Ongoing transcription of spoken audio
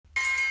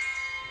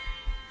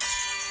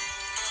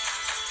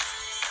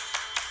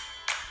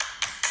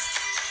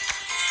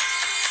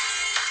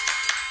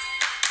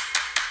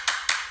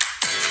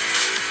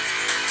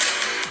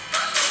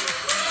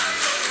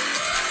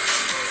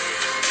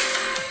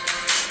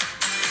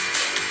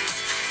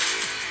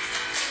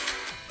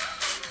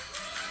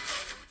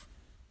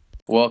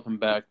Welcome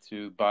back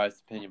to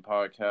Biased Opinion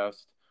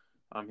Podcast.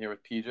 I'm here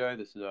with PJ.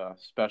 This is a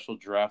special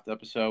draft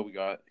episode. We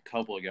got a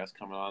couple of guests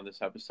coming on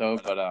this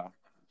episode, but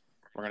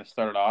we're going to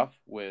start it off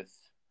with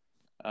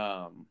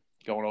going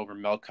over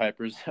Mel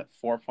Kiper's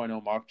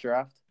 4.0 mock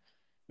draft.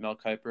 Mel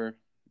Kiper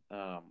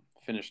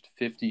finished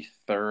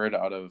 53rd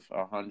out of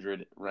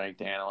 100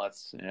 ranked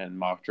analysts in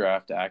mock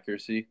draft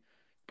accuracy,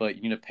 but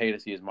you need to pay to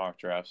see his mock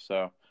draft.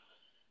 So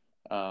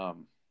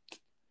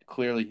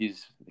clearly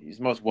he's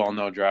the most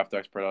well-known draft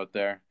expert out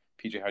there.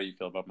 PJ, how do you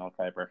feel about Mel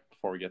Kiper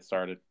before we get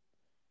started?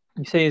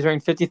 You say he's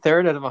ranked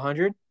 53rd out of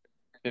 100?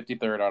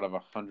 53rd out of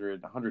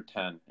 100,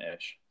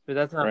 110-ish. But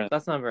that's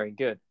not very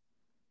good.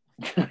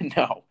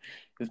 No,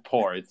 it's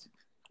poor.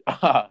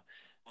 But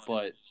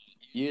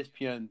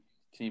ESPN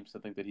seems to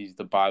think that he's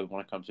the Bible when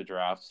it comes to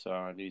drafts.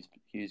 So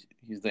he's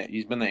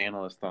been the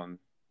analyst on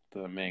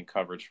the main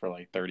coverage for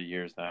like 30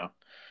 years now.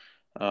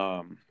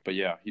 But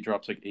yeah, he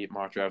drops like 8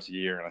 mock drafts a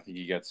year, and I think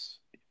he gets.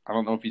 I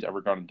don't know if he's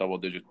ever gotten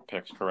double-digit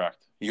picks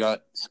correct. He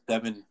got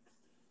 7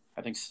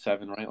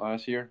 right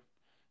last year,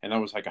 and that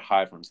was like a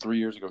high from 3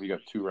 years ago. He got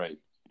 2 right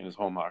in his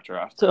whole mock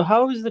draft. So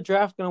how is the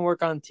draft going to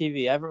work on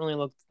TV? I haven't really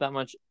looked that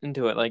much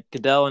into it. Like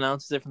Goodell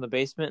announces it from the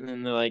basement,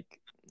 and then are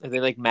they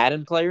like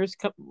Madden players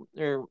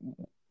or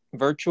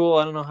virtual?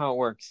 I don't know how it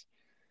works.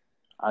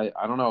 I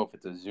don't know if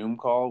it's a Zoom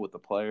call with the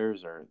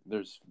players or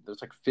there's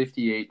like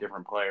 58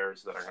 different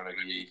players that are going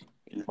to be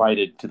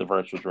invited to the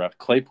virtual draft.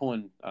 Claypool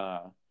and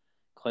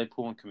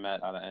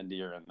Kmet out of ND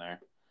are in there,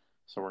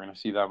 so we're going to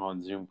see them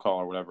on Zoom call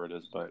or whatever it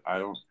is. But I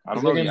don't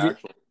know the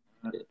actual.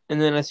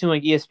 And then I assume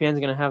like ESPN's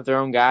going to have their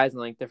own guys in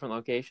like different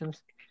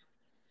locations.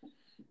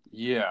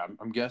 Yeah,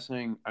 I'm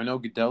guessing. I know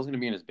Goodell's going to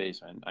be in his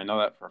basement. I know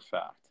that for a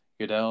fact.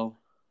 Goodell's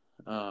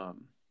going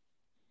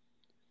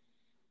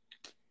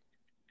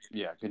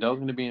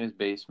to be in his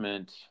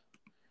basement.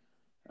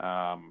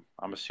 I'm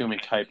assuming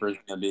Kiper's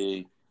going to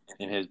be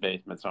in his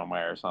basement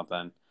somewhere or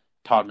something.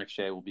 Todd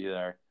McShay will be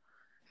there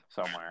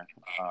somewhere.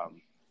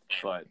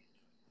 But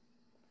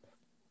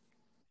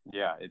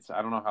yeah,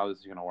 I don't know how this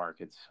is going to work.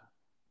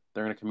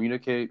 They're going to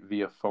communicate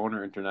via phone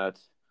or internet.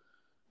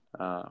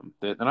 They're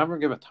not going to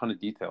give a ton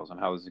of details on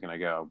how this is going to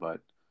go,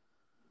 but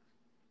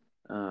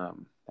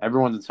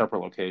everyone's in separate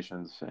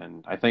locations,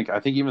 and I think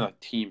even the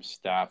team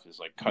staff is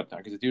like cut down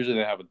because it's usually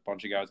they have a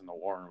bunch of guys in the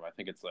war room. I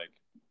think it's like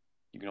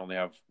you can only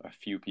have a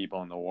few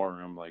people in the war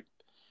room. Like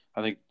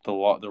I think the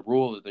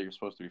rule that you're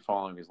supposed to be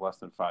following is less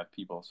than 5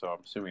 people. So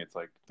I'm assuming it's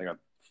like they got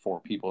 4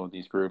 people in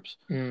these groups.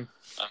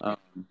 But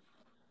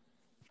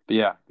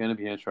yeah, going to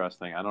be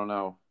interesting. I don't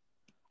know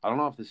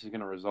if this is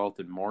going to result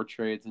in more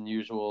trades than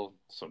usual,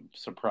 some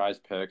surprise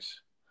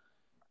picks.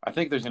 I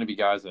think there's going to be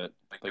guys with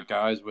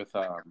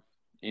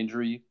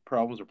injury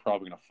problems are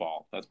probably going to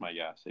fall. That's my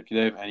guess. If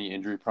they have any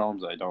injury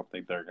problems, I don't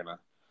think they're going to.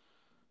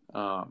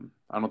 I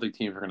don't think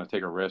teams are going to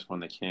take a risk when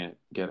they can't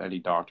get any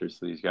doctors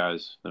to these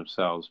guys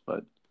themselves.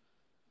 But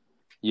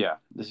yeah,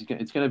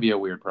 it's going to be a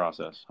weird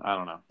process. I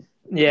don't know.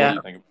 Yeah.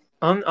 What do you think?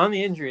 On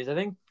the injuries, I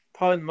think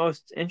probably the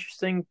most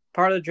interesting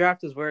part of the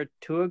draft is where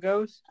Tua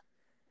goes.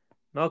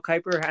 Mel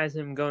Kiper has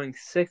him going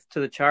 6th to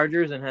the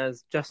Chargers and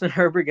has Justin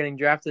Herbert getting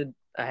drafted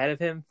ahead of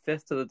him,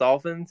 5th to the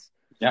Dolphins.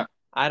 Yeah.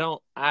 I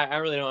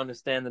really don't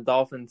understand the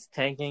Dolphins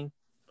tanking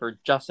for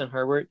Justin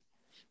Herbert.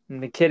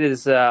 And the kid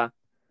is, I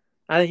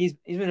think he's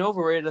been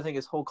overrated. I think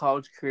his whole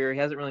college career, he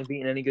hasn't really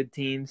beaten any good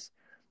teams.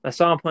 I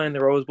saw him playing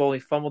the Rose Bowl. He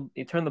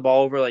turned the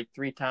ball over like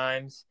 3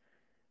 times.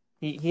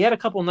 He had a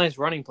couple nice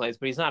running plays,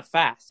 but he's not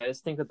fast. I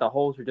just think that the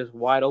holes are just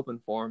wide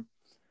open for him.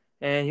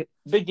 And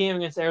big game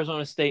against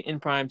Arizona State in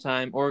prime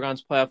time.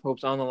 Oregon's playoff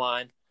hopes on the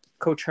line.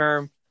 Coach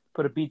Herm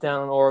put a beat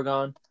down on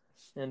Oregon.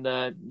 And,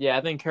 I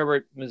think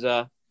Herbert was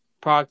a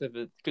product of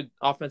a good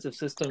offensive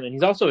system. And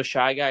he's also a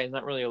shy guy. He's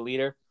not really a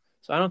leader.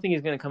 So I don't think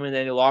he's going to come into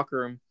any locker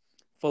room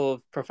full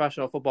of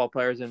professional football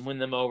players and win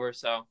them over.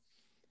 So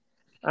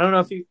I don't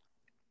know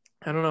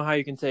how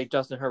you can take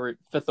Justin Herbert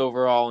 5th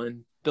overall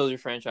and build your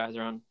franchise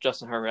around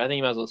Justin Herbert. I think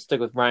you might as well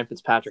stick with Ryan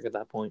Fitzpatrick at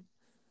that point.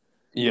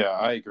 Yeah,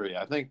 I agree.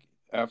 I think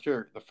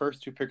after the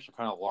first 2 picks are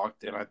kind of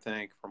locked in, I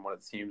think, from what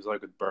it seems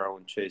like with Burrow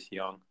and Chase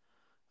Young.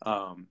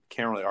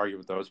 Can't really argue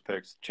with those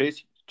picks.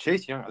 Chase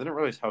Young, I didn't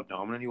realize how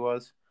dominant he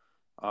was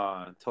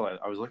until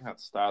I was looking at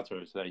the stats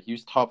earlier today. He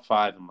was top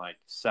 5 in like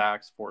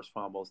sacks, forced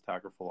fumbles,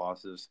 tackle for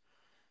losses.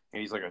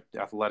 And he's like an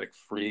athletic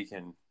freak,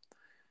 and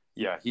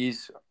yeah, he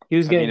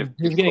was getting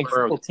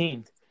triple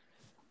teamed.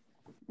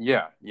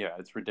 Yeah,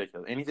 it's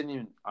ridiculous. And he didn't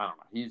even, I don't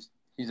know.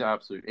 He's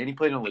absolute, and he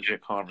played in a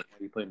legit conference.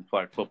 He played in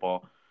flag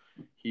football.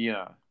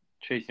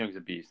 Chase Young's a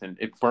beast. And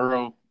if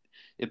the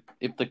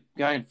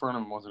guy in front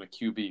of him wasn't a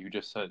QB who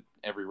just set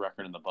every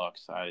record in the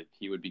Bucs,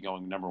 he would be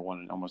going number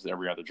 1 in almost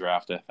every other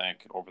draft, I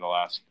think, over the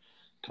last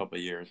couple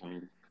of years. I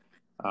mean,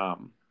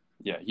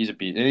 he's a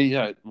beast. And he's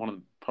one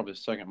of probably the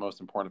second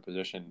most important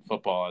position in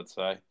football, I'd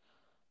say.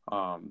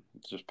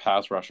 Just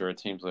pass rusher. It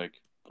seems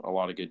like a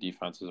lot of good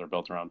defenses are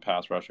built around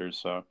pass rushers.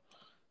 So,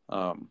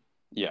 I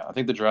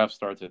think the draft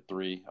starts at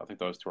 3. I think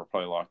those 2 are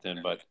probably locked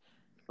in. But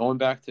going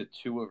back to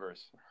Tua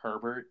versus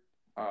Herbert,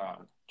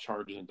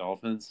 Chargers and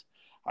Dolphins,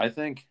 I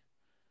think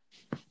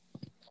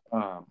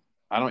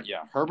I don't.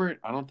 Yeah, Herbert.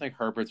 I don't think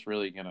Herbert's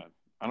really gonna.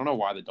 I don't know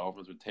why the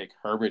Dolphins would take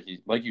Herbert. He,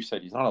 like you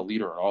said, he's not a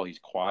leader at all. He's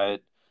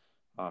quiet.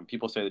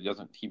 People say that he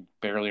doesn't. He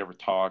barely ever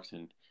talks,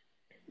 and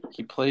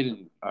he played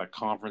in a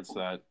conference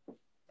that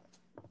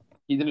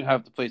he didn't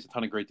have to face a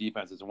ton of great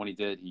defenses. And when he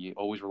did, he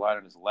always relied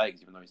on his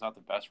legs, even though he's not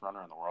the best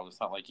runner in the world. It's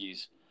not like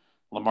he's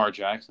Lamar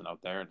Jackson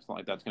out there. It's not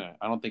like that's gonna.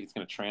 I don't think it's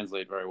gonna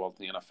translate very well to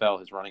the NFL.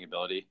 His running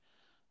ability.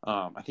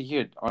 I think he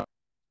had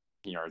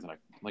yards in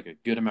like a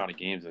good amount of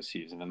games this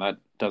season, and that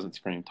doesn't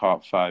scream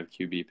top five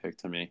QB pick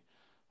to me.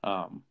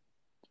 Um,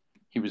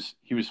 he was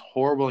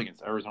horrible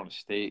against Arizona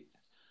State.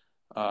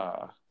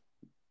 I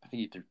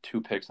think he threw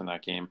 2 picks in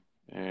that game,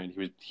 and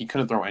he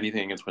couldn't throw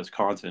anything against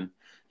Wisconsin.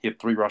 He had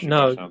 3 rushing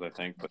No, touchdowns, I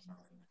think. But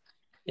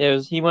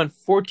he went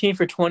 14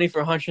 for 20 for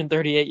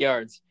 138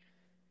 yards,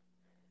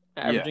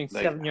 yeah, averaging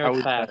like 7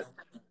 yards pass.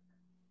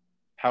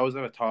 how is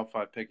that a top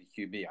five pick at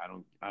QB?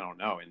 I don't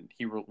know. And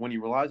when he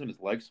relies on his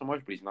legs so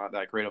much, but he's not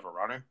that great of a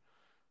runner,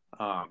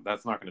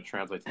 that's not going to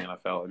translate to the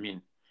NFL. I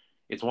mean,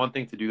 it's one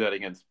thing to do that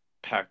against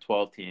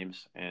Pac-12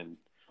 teams and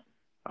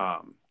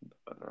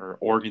or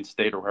Oregon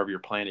State or whoever you're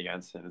playing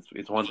against, and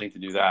it's one thing to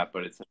do that,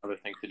 but it's another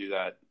thing to do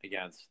that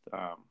against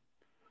the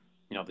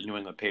New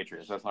England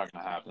Patriots. That's not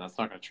going to happen. That's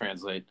not going to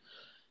translate.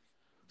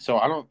 So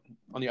I don't.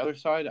 On the other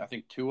side, I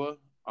think Tua.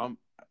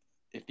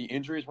 If the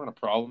injuries weren't a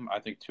problem, I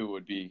think Tua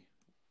would be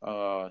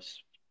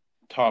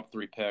top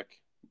 3 pick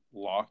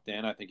locked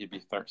in. I think he'd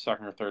be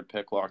second or third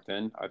pick locked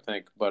in. I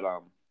think, but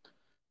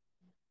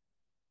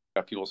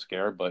got people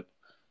scared. But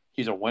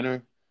he's a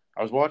winner.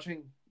 I was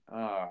watching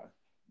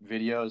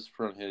videos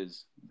from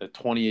the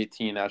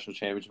 2018 national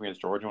championship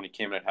against Georgia when he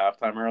came in at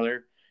halftime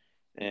earlier,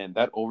 and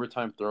that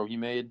overtime throw he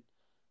made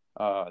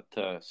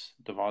to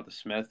Devonta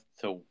Smith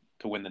to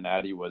win the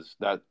Natty was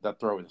that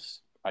throw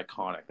was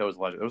iconic. That was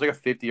legend. It was like a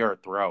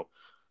 50-yard throw,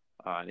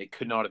 and it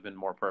could not have been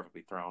more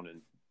perfectly thrown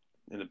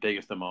in the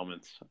biggest of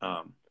moments.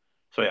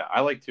 So yeah,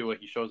 I like Tua.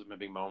 He shows up in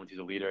big moments. He's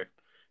a leader.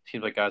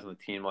 Seems like guys on the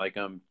team like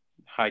him.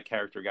 High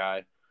character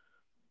guy.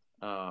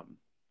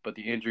 But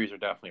the injuries are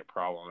definitely a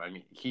problem. I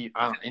mean, he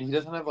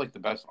doesn't have like the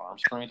best arm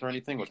strength or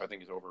anything, which I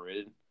think is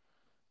overrated.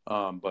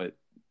 But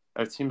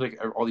it seems like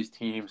all these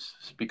teams,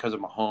 because of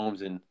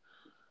Mahomes and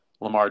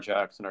Lamar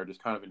Jackson, are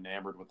just kind of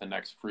enamored with the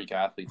next freak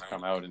athlete to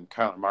come out. And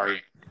Kyler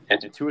Murray,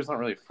 and Tua's not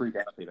really a freak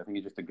athlete. I think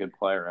he's just a good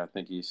player. I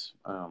think he's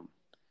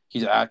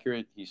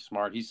accurate. He's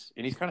smart. He's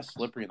kind of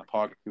slippery in the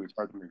pocket too. It's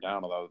hard to move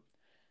down. Although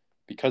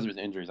because of his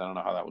injuries, I don't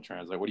know how that will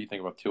translate. What do you think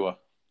about Tua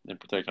in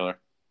particular?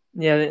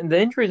 Yeah, the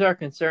injuries are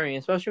concerning,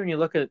 especially when you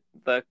look at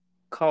the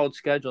college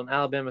schedule and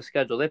Alabama's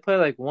schedule. They play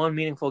like one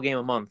meaningful game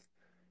a month.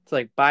 It's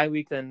like bye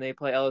week, then they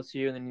play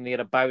LSU, and then they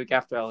get a bye week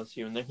after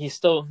LSU, and then he's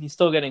still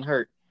getting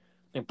hurt.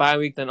 Like bye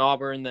week, then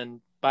Auburn,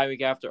 then bye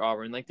week after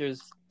Auburn. Like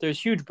there's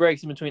huge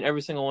breaks in between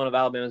every single one of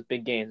Alabama's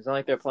big games. It's not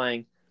like they're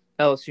playing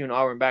LSU and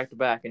Auburn back to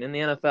back. And in the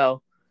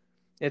NFL,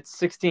 it's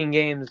 16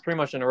 games pretty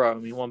much in a row. I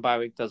mean, one bye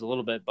week does a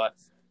little bit, but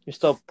you're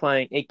still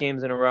playing 8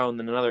 games in a row and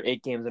then another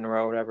 8 games in a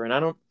row, or whatever. And I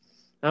don't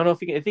know if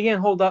he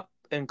can't hold up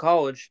in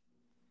college,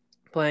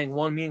 playing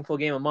one meaningful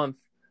game a month,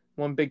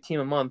 one big team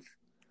a month.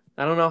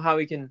 I don't know how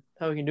he can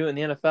do it in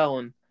the NFL.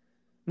 And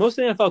most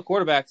of the NFL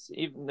quarterbacks,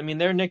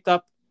 they're nicked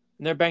up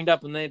and they're banged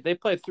up and they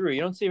play through.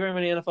 You don't see very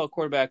many NFL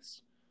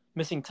quarterbacks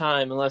missing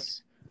time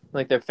unless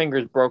like their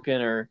finger's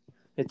broken or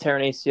they tear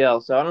an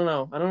ACL. So I don't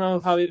know. I don't know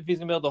if he's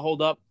gonna be able to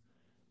hold up.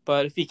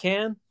 But if he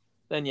can,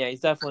 then yeah, he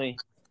definitely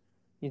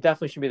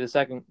should be the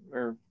second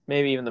or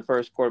maybe even the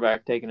first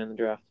quarterback taken in the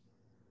draft.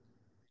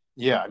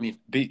 Yeah, I mean,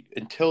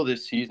 until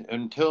this season,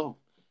 until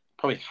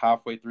probably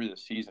halfway through the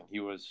season,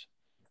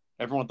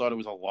 everyone thought it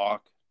was a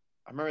lock.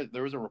 I remember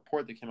there was a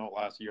report that came out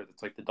last year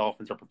that's like the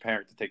Dolphins are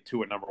preparing to take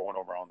Tua at number 1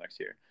 overall next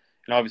year.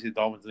 And obviously the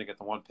Dolphins didn't get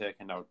the 1 pick,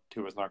 and now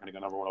Tua's not going to go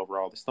number 1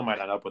 overall. They still might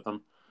end up with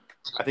him.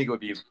 I think it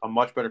would be a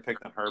much better pick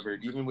than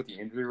Herbert, even with the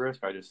injury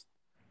risk. Like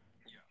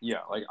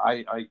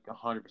I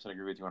 100%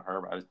 agree with you on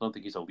Herbert. I just don't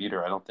think he's a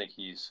leader. I don't think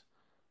he's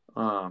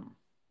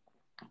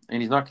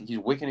and he's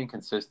wicked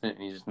inconsistent,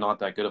 and he's just not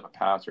that good of a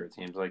passer. It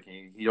seems like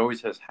he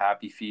always has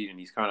happy feet, and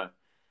he's kind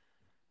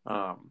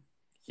of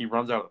he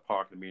runs out of the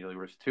pocket immediately.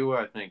 Whereas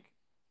Tua, I think,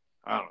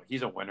 I don't know,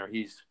 he's a winner.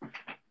 He's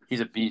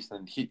a beast,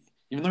 and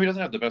even though he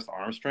doesn't have the best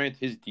arm strength,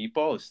 his deep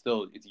ball it's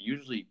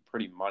usually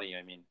pretty money.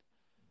 I mean,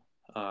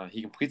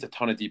 he completes a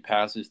ton of deep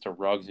passes to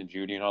Ruggs and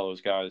Judy and all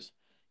those guys.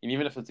 And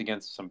even if it's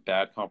against some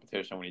bad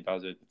competition, when he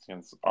does it, it's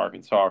against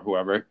Arkansas or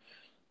whoever.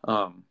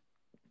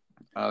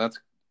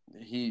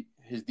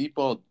 His deep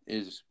ball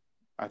is,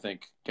 I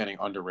think, getting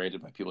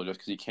underrated by people just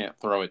because he can't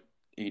throw it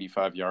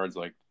 85 yards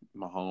like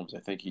Mahomes. I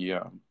think he's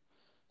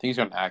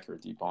got an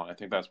accurate deep ball, and I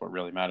think that's what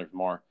really matters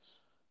more.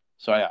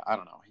 So I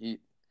don't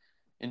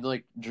know.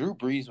 Drew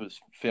Brees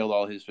failed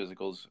all his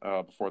physicals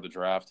before the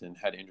draft and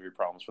had injury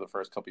problems for the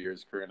first couple of years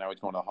of his career. Now he's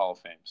going to the Hall of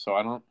Fame. So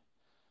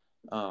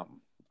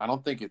I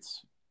don't think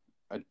it's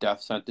a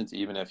death sentence,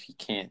 even if he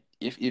can't.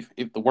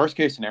 If the worst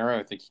case scenario,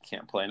 I think he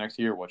can't play next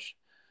year, which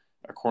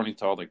according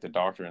to all like the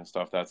doctor and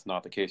stuff, that's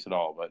not the case at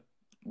all. But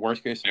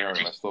worst case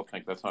scenario, I still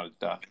think that's not a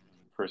death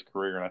for his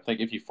career. And I think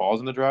if he falls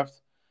in the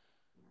draft,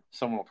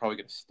 someone will probably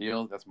get a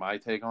steal. That's my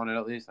take on it,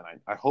 at least. And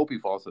I hope he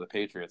falls to the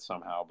Patriots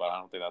somehow, but I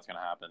don't think that's going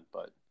to happen.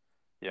 But,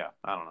 yeah,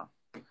 I don't know.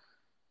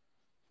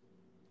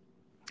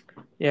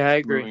 Yeah, I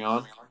agree. Moving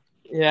on.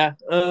 Yeah.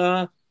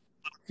 A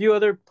few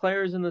other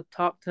players in the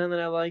top 10 that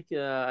I like.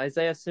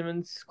 Isaiah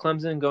Simmons,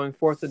 Clemson, going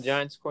fourth to the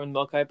Giants, scoring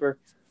Mel Kiper.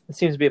 It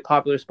seems to be a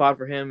popular spot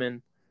for him.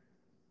 And,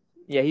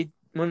 yeah,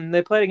 when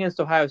they played against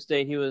Ohio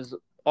State, he was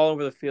all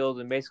over the field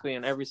and basically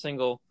in every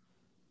single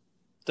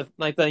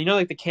like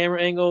the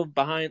camera angle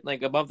behind,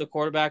 like above the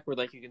quarterback, where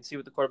like you can see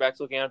what the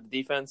quarterback's looking at the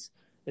defense.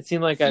 It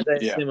seemed like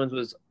Isaiah Simmons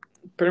was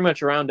pretty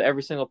much around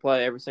every single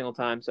play, every single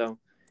time. So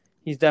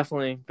he's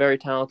definitely very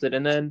talented.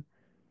 And then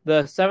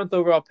the 7th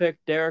overall pick,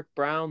 Derek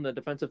Brown, the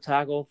defensive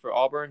tackle for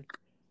Auburn.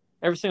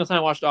 Every single time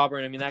I watched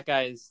Auburn, I mean that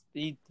guy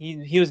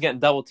he was getting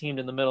double teamed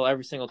in the middle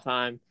every single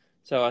time.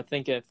 So I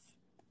think if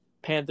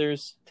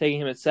Panthers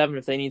taking him at 7,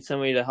 if they need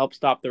somebody to help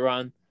stop the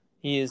run,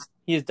 he is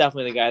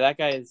definitely the guy. That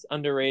guy is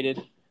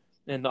underrated.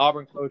 And the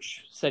Auburn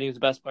coach said he was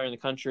the best player in the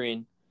country.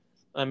 And,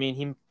 I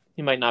mean,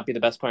 he might not be the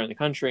best player in the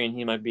country, and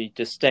he might be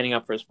just standing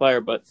up for his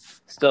player. But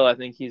still, I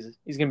think he's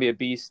going to be a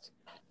beast.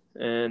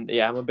 And,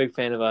 yeah, I'm a big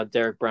fan of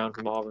Derek Brown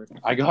from Auburn.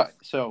 The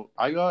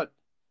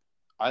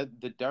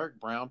Derek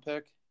Brown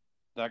pick,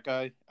 that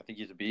guy, I think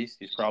he's a beast.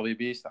 He's probably a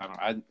beast.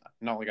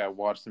 Not like I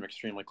watched him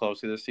extremely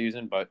closely this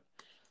season, but,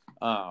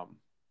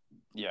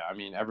 yeah, I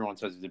mean, everyone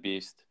says he's a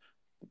beast.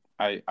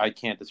 I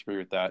can't disagree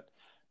with that.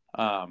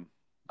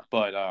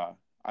 But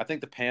I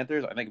think the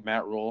Panthers, I think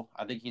Matt Rule,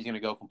 I think he's going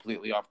to go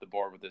completely off the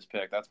board with this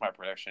pick. That's my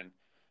prediction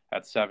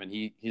at 7.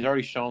 He's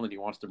already shown that he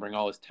wants to bring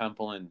all his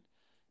Temple and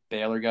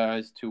Baylor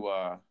guys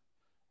to,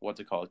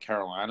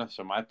 Carolina.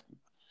 So my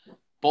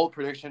bold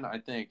prediction, I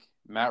think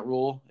Matt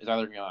Rule is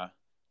either going to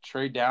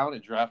trade down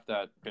and draft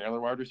that Baylor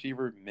wide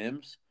receiver,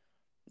 Mims,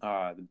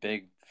 the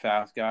big,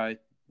 fast guy,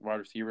 wide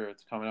receiver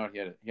that's coming out.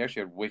 He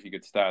actually had wicked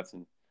good stats,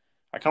 and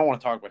I kind of want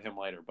to talk about him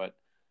later. But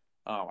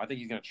I think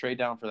he's going to trade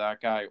down for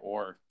that guy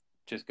or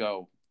just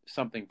go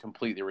something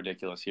completely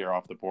ridiculous here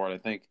off the board. I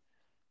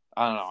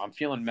don't know. I'm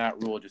feeling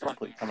Matt Rule just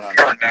completely coming out.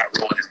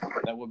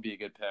 That would be a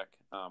good pick,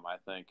 I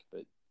think.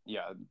 But,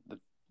 yeah,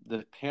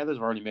 the Panthers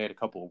have already made a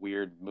couple of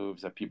weird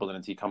moves that people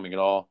didn't see coming at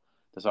all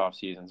this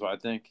offseason. So I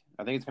think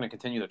it's going to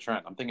continue the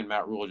trend. I'm thinking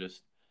Matt Rule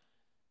just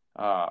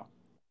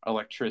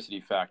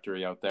electricity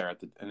factory out there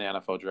in the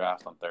NFL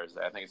draft on Thursday.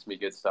 I think it's going to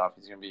be good stuff.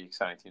 He's going to be an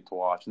exciting team to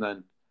watch. And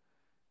then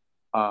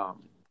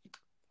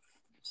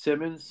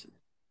Simmons,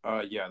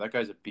 that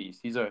guy's a beast.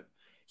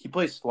 He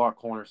plays slot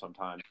corner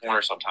sometimes.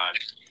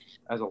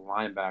 As a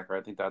linebacker,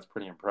 I think that's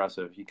pretty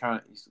impressive. He's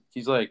kind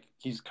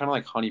of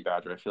like Honey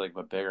Badger, I feel like,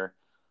 but bigger.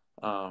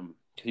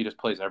 He just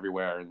plays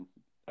everywhere, and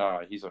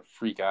he's a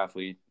freak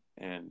athlete.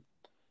 And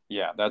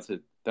yeah, that's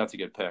a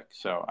good pick.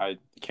 So I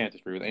can't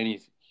disagree with any.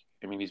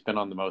 I mean, he's been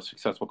on the most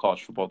successful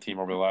college football team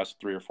over the last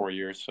 3 or 4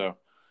 years. So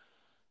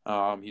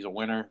he's a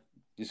winner.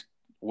 He's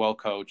well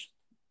coached,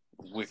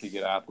 wicked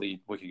good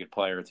athlete, wicked good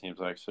player. It seems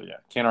like. So yeah,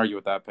 can't argue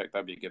with that pick.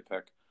 That'd be a good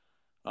pick.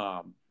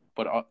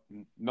 But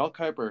Mel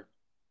Kiper,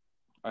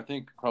 I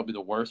think probably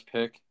the worst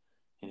pick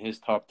in his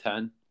top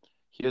 10.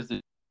 He has the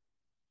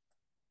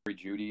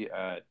Judy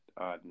at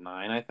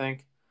 9, I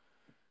think,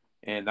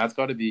 and that's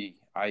got to be.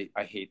 I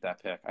hate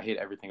that pick. I hate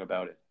everything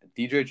about it.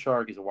 DJ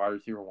Chark is a wide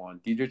receiver 1.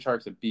 DJ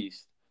Chark's a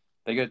beast.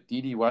 They got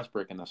D.D.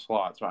 Westbrook in the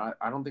slot, so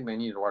I don't think they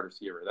needed a wide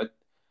receiver.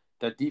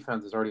 That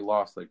defense has already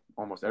lost like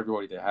almost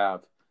everybody they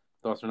have.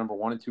 They lost their number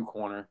 1 and 2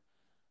 corner.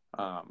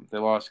 They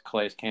lost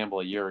Calais Campbell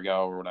a year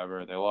ago or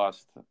whatever. They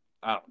lost.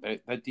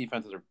 That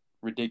defense has a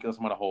ridiculous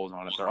amount of holes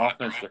on it. Their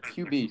offense, their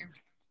QB.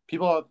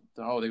 People,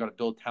 they got to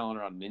build talent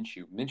around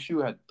Minshew.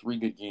 Minshew had 3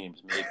 good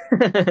games.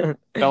 Maybe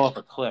fell off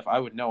a cliff. I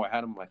would know. I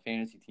had him on my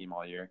fantasy team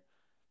all year.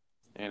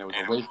 And it was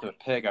a waste of a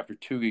pick. After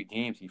 2 good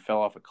games, he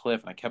fell off a cliff,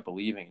 and I kept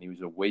believing. And he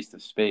was a waste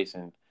of space,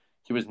 and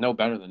he was no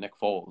better than Nick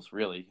Foles,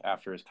 really,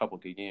 after his couple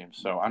good games.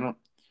 So I don't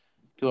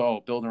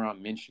feel building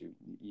around Minshew.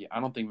 I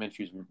don't think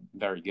Minshew's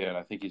very good.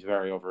 I think he's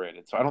very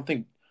overrated. So I don't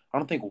think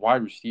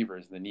wide receiver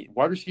is the need.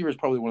 Wide receiver is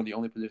probably one of the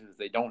only positions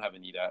they don't have a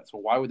need at. So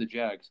why would the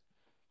Jags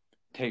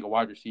take a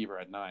wide receiver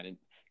at 9? And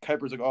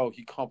Kuiper's like,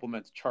 he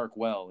compliments Chark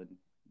well,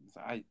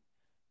 and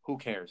who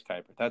cares,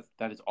 Kuiper?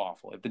 That is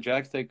awful. If the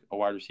Jags take a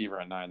wide receiver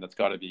at 9, that's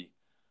going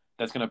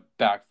to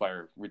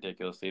backfire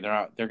ridiculously.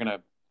 They're going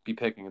to be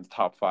picking in the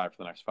top 5 for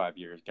the next 5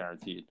 years,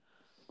 guaranteed.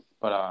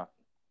 But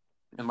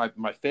and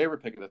my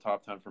favorite pick of the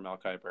top 10 for Mel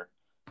Kiper,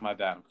 my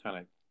bad, I'm kind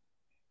of.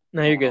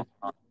 No, you're good.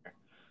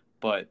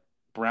 But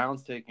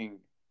Brown's taking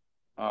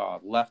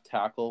left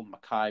tackle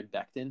Mekhi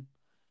Becton.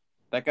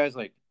 That guy's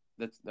like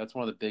that's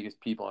one of the biggest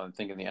people I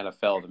think in the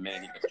NFL. The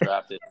minute he gets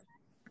drafted,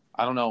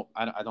 I don't know.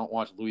 I don't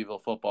watch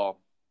Louisville football.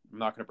 I'm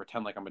not going to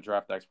pretend like I'm a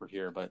draft expert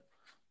here, but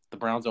the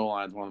Browns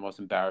O-line is one of the most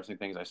embarrassing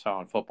things I saw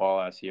in football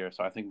last year.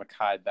 So I think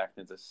Mekhi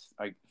Becton's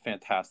a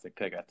fantastic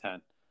pick at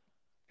 10.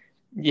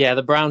 Yeah,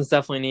 the Browns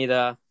definitely need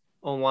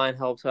O-line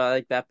help, so I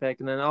like that pick.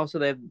 And then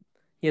also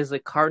he has the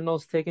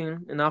Cardinals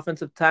taking an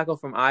offensive tackle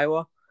from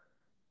Iowa.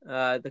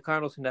 The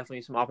Cardinals can definitely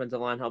use some offensive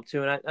line help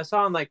too. And I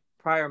saw in like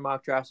prior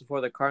mock drafts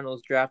before the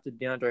Cardinals drafted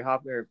DeAndre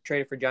Hopkins or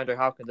traded for DeAndre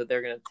Hopkins that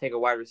they're going to take a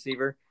wide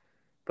receiver,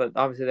 but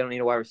obviously they don't need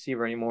a wide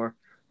receiver anymore,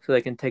 so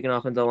they can take an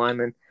offensive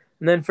lineman.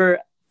 And then for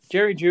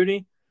Jerry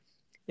Jeudy,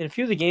 in a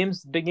few of the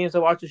games, big games I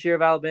watched this year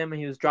of Alabama,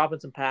 he was dropping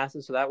some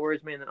passes, so that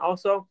worries me. And then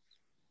also,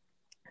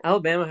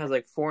 Alabama has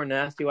like 4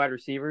 nasty wide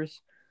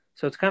receivers,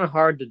 so it's kind of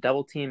hard to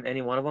double team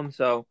any one of them.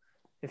 So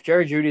if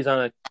Jerry Judy's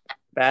on a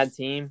bad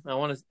team,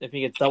 if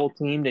he gets double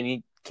teamed and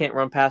he can't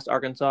run past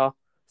Arkansas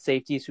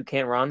safeties who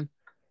can't run,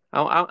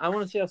 I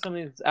want to see how some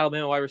of these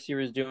Alabama wide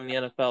receivers do in the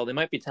NFL. They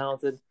might be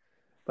talented,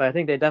 but I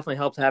think they definitely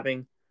helps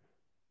having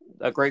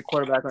a great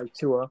quarterback like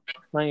Tua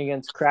playing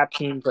against crap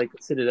teams like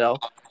the Citadel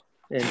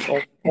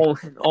and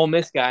Ole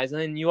Miss guys. And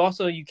then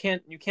you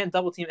can't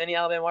double team any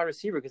Alabama wide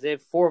receiver because they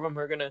have 4 of them who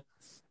are gonna,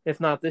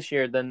 if not this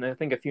year, then I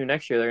think a few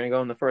next year they're gonna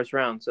go in the first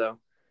round. So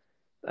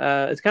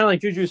it's kind of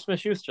like Juju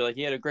Smith-Schuster. Like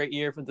he had a great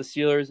year for the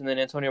Steelers, and then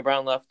Antonio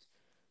Brown left,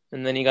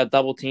 and then he got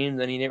double teamed,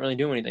 and he didn't really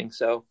do anything.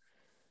 So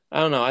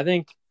I don't know. I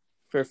think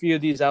for a few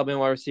of these Alabama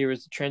wide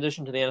receivers, the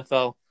transition to the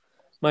NFL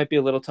might be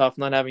a little tough.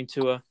 Not having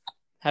Tua,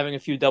 having a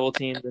few double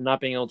teams, and not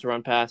being able to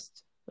run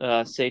past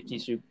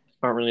safeties who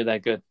aren't really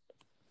that good.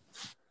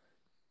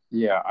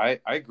 Yeah, I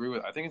agree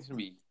with. I think it's gonna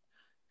be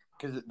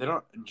because they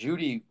don't.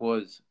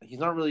 He's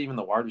not really even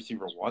the wide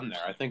receiver one there.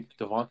 I think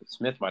Devonta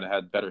Smith might have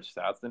had better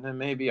stats than him.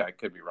 Maybe I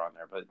could be wrong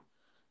there, but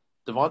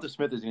Devonta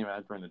Smith isn't even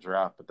entering the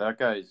draft. But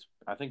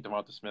I think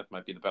Devonta Smith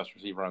might be the best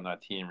receiver on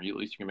that team, or at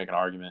least you can make an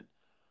argument.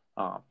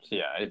 So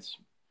yeah,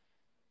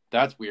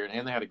 that's weird.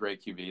 And they had a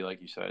great QB,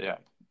 like you said. Yeah,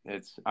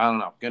 I don't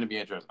know, going to be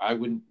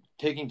interesting.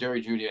 Taking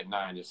Jerry Jeudy at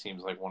 9 just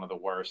seems like one of the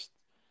worst.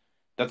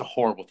 That's a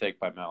horrible take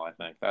by Mel. I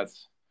think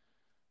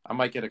I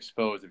might get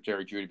exposed if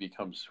Jerry Jeudy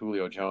becomes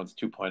Julio Jones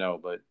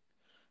 2.0, but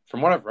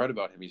from what I've read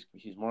about him,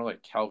 he's more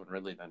like Calvin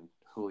Ridley than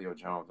Julio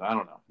Jones. I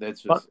don't know.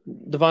 That's just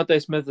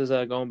Devontae Smith is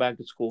going back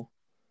to school.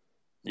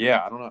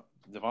 Yeah, I don't know.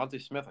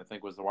 Devontae Smith, I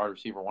think, was the wide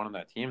receiver one on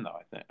that team, though.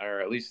 I think,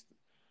 or at least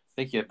I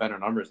think he had better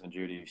numbers than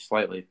Jeudy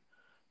slightly.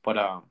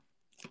 But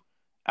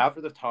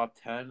after the top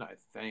 10, I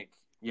think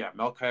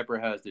Mel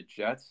Kiper has the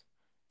Jets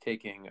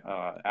taking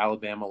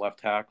Alabama left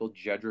tackle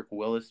Jedrick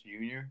Willis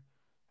Jr.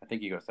 I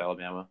think he goes to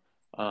Alabama.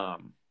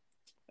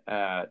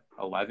 At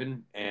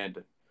 11,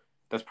 and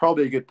that's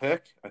probably a good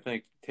pick. I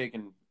think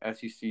taking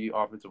SEC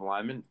offensive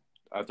lineman,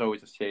 that's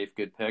always a safe,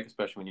 good pick,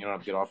 especially when you don't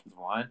have a good offensive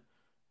line.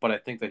 But I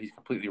think that he's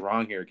completely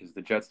wrong here because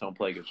the Jets don't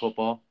play good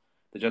football.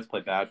 The Jets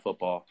play bad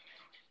football.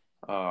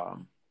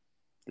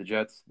 The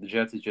Jets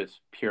is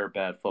just pure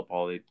bad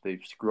football. They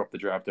screw up the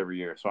draft every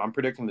year. So I'm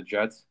predicting the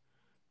Jets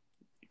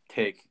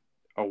take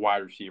a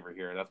wide receiver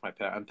here. That's my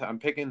pick. I'm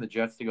picking the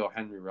Jets to go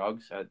Henry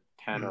Ruggs at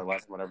 10 or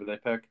 11, whatever they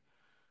pick.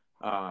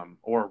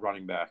 Or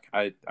running back.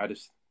 I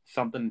just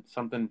something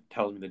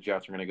tells me the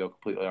Jets are going to go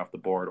completely off the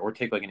board or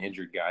take like an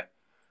injured guy.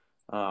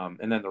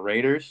 And then the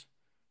Raiders,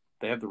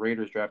 they have the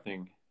Raiders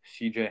drafting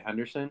C.J.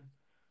 Henderson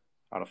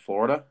out of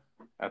Florida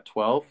at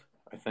 12,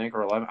 I think,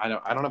 or 11. I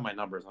don't have my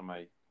numbers on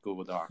my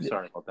Google Doc.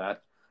 Sorry about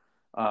that.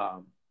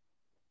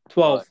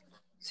 12.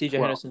 C.J.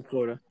 Henderson,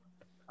 Florida.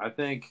 I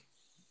think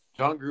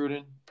John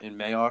Gruden and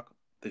Mayock,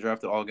 they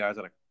drafted all guys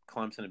out of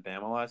Clemson and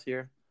Bama last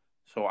year.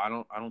 So I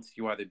don't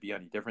see why they'd be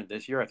any different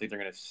this year. I think they're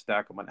going to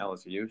stack them on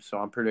LSU. So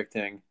I'm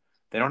predicting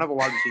they don't have a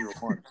wide receiver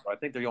one. So I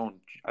think they're going.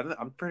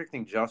 I'm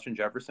predicting Justin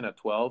Jefferson at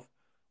 12,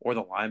 or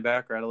the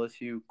linebacker at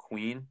LSU,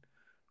 Queen,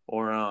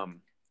 or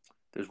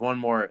there's one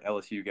more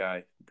LSU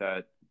guy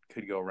that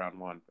could go round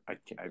 1.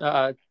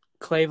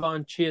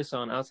 Clavon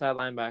Chiasson, outside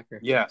linebacker.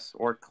 Yes,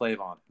 or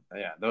Clavon.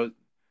 Yeah, those.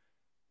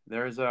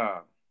 There's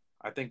I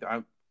think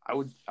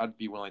I'd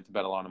be willing to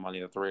bet a lot of money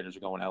that the Raiders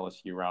are going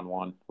LSU round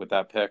 1 with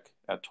that pick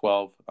at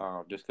 12,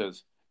 just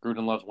because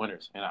Gruden loves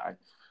winners, and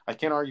I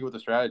can't argue with the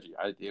strategy.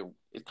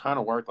 It kind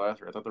of worked last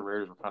year. I thought the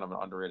Raiders were kind of an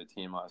underrated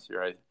team last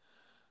year.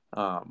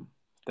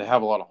 They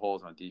have a lot of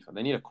holes on defense.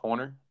 They need a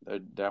corner. They're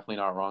definitely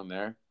not wrong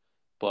there,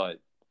 but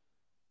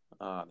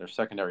their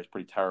secondary is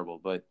pretty terrible.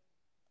 But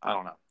I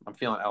don't know. I'm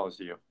feeling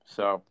LSU.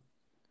 So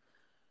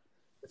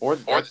or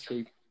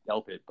State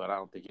Delpit, but I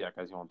don't think that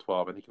guy's going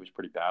 12. I think he was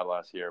pretty bad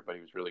last year, but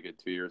he was really good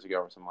 2 years ago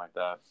or something like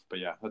that. But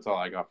yeah, that's all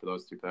I got for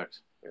those 2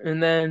 picks.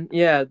 And then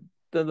the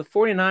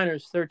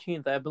 49ers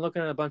 13th. I've been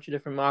looking at a bunch of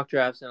different mock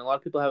drafts, and a lot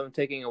of people have them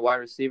taking a wide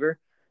receiver,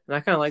 and I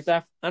kind of like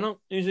that. I don't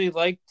usually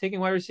like taking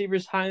wide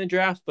receivers high in the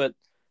draft, but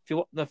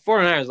the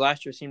 49ers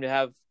last year seemed to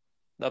have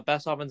the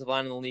best offensive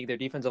line in the league. Their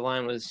defensive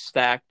line was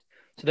stacked,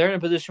 so they're in a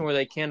position where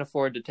they can't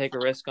afford to take a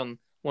risk on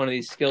one of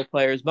these skilled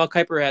players. Mel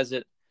Kiper has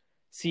it.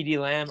 CeeDee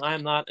Lamb.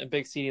 I'm not a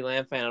big CeeDee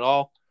Lamb fan at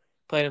all.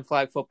 Played in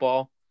flag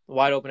football,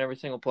 wide open every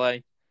single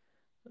play.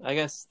 I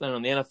guess I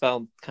don't know, the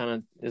NFL kind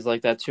of is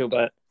like that too,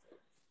 but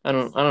I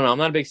don't know. I'm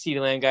not a big CeeDee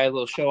Lamb guy. A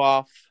little show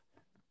off.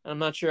 I'm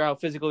not sure how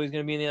physical he's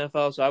going to be in the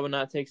NFL, so I would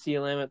not take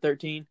CeeDee Lamb at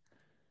 13.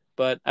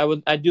 But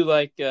I do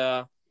like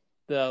the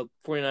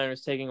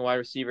 49ers taking a wide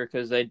receiver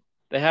because they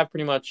have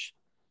pretty much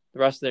the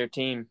rest of their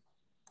team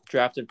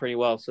drafted pretty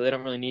well, so they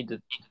don't really need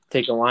to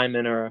take a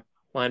lineman or a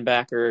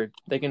linebacker.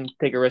 They can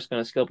take a risk on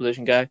a skill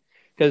position guy.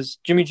 because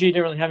Jimmy G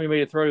didn't really have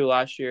anybody to throw to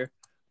last year.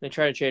 They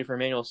tried to trade for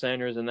Emmanuel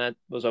Sanders, and that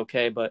was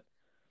okay, but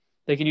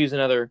they could use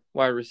another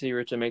wide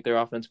receiver to make their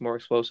offense more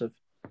explosive.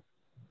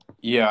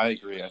 Yeah, I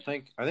agree. I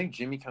think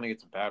Jimmy kind of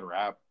gets a bad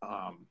rap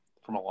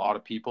from a lot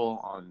of people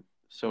on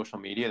social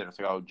media. They're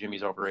just like, "Oh,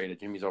 Jimmy's overrated.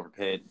 Jimmy's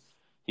overpaid.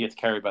 He gets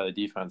carried by the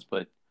defense."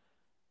 But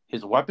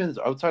his weapons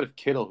outside of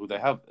Kittle, who they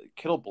have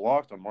Kittle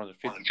blocked on more than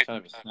 50%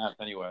 of his snaps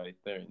anyway.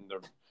 They're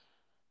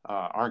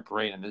aren't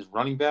great, and his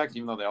running backs,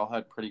 even though they all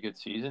had pretty good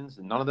seasons,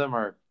 none of them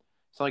are.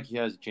 It's not like he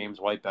has James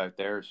White back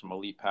there, some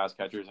elite pass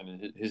catchers,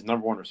 and his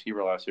number one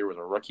receiver last year was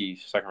a rookie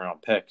second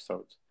round pick.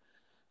 So it's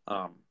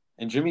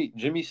and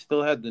Jimmy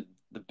still had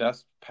the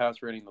best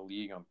pass rating in the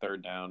league on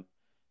third down,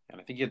 and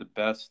I think he had the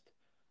best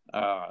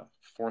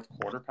fourth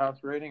quarter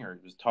pass rating, or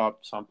it was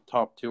top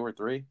two or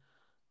three.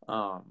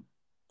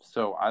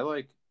 So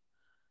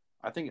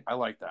I think I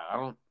like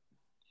that.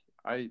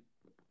 I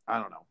I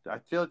don't know. I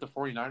feel like the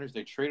 49ers,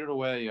 they traded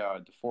away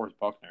DeForest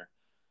Buckner,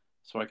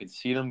 so I could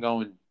see them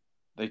going.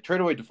 They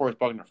traded away DeForest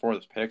Buckner for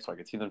this pick, so I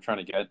could see them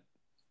trying to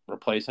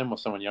replace him with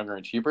someone younger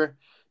and cheaper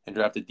and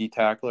draft a D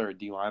tackle or a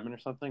D lineman or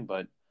something.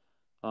 But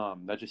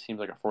that just seems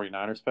like a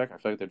 49ers pick. I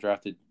feel like they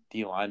drafted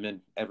D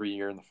linemen every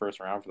year in the first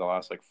round for the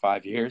last like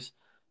 5 years.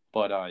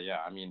 But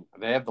yeah, I mean,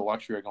 they have the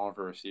luxury of going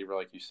for a receiver,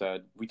 like you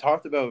said. We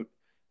talked about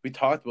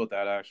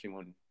that actually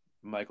when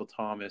Michael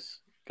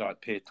Thomas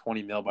got paid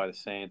 20 mil by the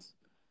Saints.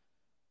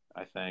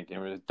 I think it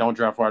was, don't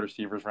draft wide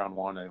receivers round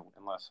one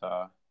unless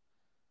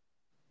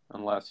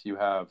you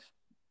have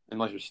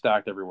unless you're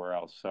stacked everywhere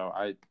else.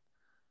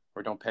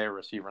 Or don't pay a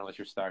receiver unless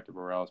you're stacked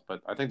everywhere else.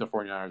 But I think the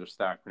 49ers are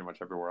stacked pretty much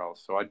everywhere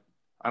else. So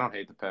I don't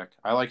hate the pick.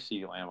 I like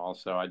CeeDee Lamb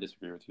also. I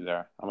disagree with you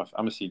there. I'm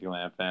a CeeDee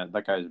Lamb fan.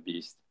 That guy's a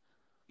beast.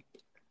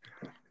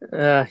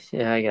 Yeah,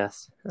 I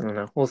guess. I don't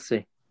know. We'll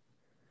see.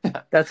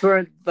 That's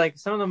where like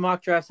some of the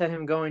mock drafts had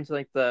him going to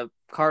like the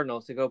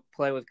Cardinals to go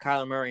play with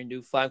Kyler Murray and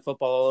do flag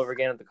football all over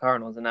again at the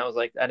Cardinals, and that was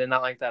like I did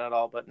not like that at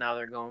all. But now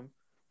they're going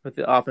with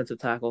the offensive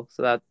tackle,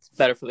 so that's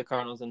better for the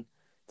Cardinals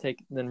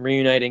than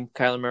reuniting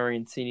Kyler Murray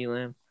and CeeDee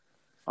Lamb.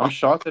 I'm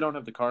shocked they don't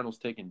have the Cardinals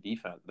taking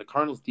defense. The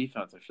Cardinals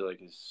defense I feel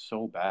like is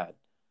so bad.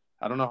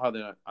 I don't know how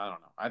they. I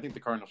don't know. I think the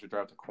Cardinals should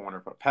draft a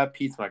corner, but Pat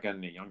Pete's not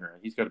getting any younger.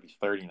 He's got to be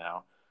 30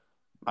 now.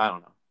 I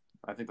don't know.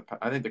 I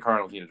think the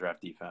Cardinals need to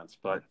draft defense,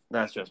 but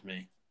that's just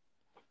me.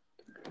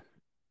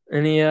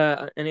 Any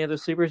other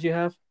sleepers you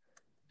have?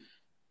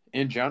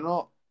 In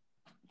general,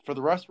 for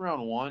the rest of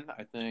round one,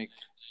 I think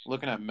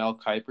looking at Mel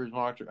Kiper's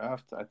mock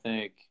draft, I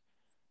think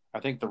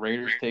the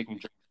Raiders taking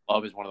Jordan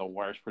Love is one of the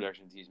worst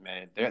predictions he's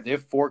made. They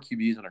have four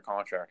QBs under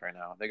contract right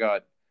now. They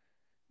got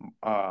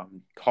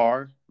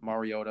Carr,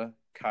 Mariota,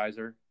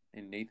 Kaiser,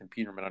 and Nathan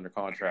Peterman under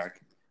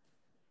contract.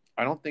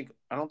 I don't think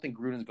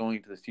Gruden's going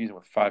into the season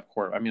with five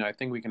quarter. I mean, I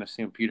think we can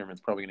assume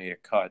Peterman's probably going to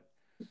get cut,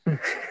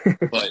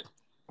 but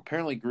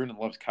apparently Gruden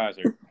loves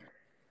Kaiser.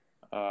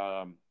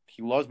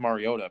 He loves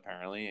Mariota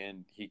apparently,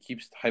 and he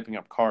keeps hyping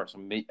up Carr. So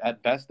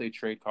at best they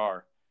trade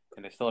Carr,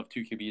 and they still have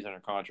two QBs under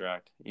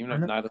contract, even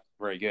if neither are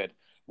very good.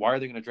 Why are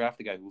they going to draft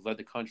the guy who led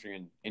the country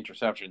in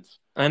interceptions?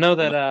 I know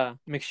that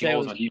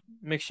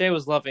McShay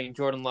was loving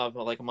Jordan Love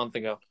like a month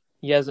ago.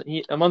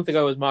 A month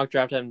ago his mock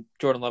draft had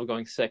Jordan Love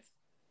going sixth.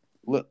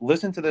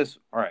 Listen to this.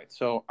 All right,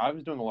 so I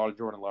was doing a lot of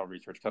Jordan Love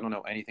research because I don't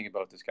know anything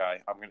about this guy.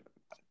 I'm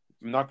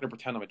not going to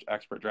pretend I'm an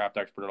draft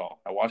expert at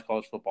all. I watch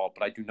college football,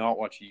 but I do not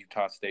watch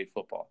Utah State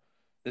football.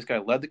 This guy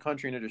led the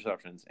country in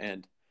interceptions,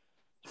 and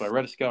so I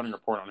read a scouting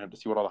report on him to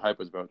see what all the hype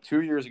was about.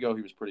 2 years ago,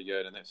 he was pretty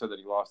good, and they said that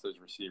he lost those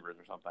receivers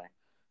or something.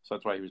 So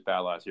that's why he was bad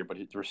last year. But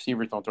the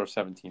receivers don't throw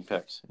 17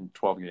 picks in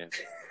 12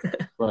 games.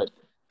 But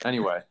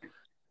anyway,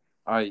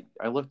 I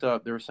looked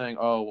up. They were saying,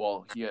 oh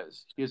well, he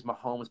has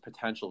Mahomes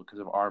potential because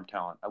of arm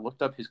talent. I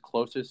looked up his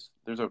closest.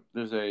 There's a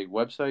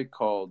website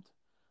called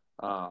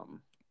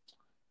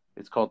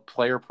it's called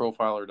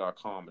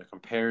PlayerProfiler.com. It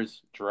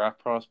compares draft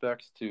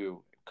prospects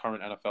to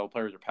current NFL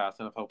players or past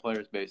NFL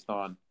players based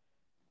on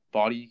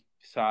body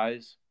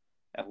size,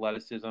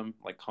 athleticism,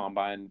 like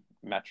combine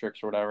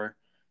metrics or whatever,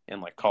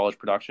 and like college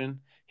production.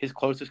 His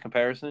closest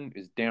comparison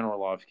is Dan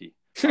Orlovsky,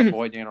 our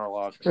boy Dan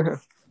Orlovsky,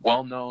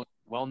 well known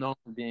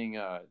for being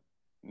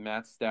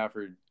Matt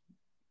Stafford's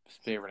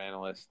favorite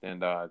analyst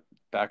and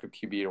backup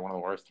QB to one of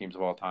the worst teams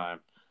of all time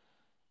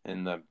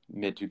in the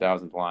mid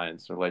 2000s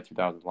Lions or late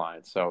 2000s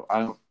Lions. So I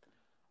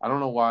don't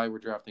know why we're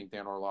drafting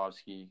Dan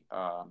Orlovsky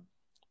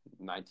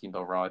 19th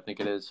overall. I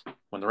think it is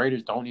when the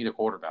Raiders don't need a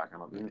quarterback.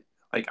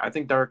 I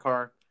think Derek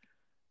Carr.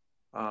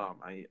 I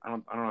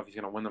don't know if he's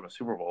going to win them a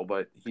Super Bowl,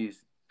 but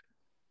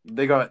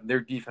they got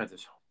their defense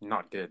is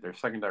not good. Their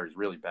secondary is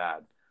really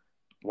bad.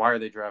 Why are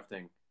they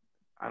drafting?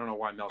 I don't know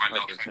why Mel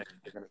Kiper is saying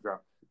they're going to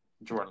draft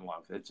Jordan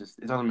Love. It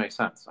doesn't make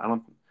sense.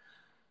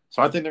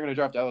 So I think they're going to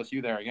draft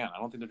LSU there again. I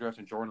don't think they're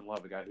drafting Jordan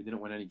Love, a guy who didn't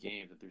win any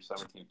games and threw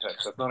 17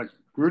 picks. That's not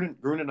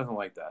Gruden doesn't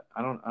like that.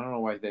 I don't know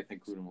why they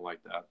think Gruden will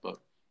like that, but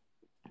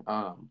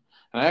and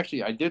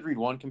I did read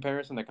one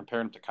comparison that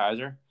compared him to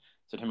Kaiser.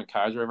 Said him and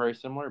Kaiser are very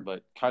similar,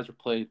 but Kaiser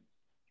played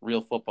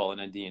real football in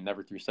ND and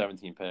never threw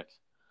 17 picks.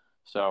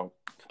 So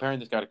comparing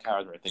this guy to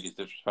Kaiser, I think is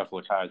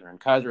disrespectful to Kaiser. And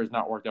Kaiser has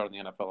not worked out in the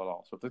NFL at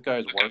all. So if this guy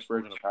is worse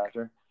version of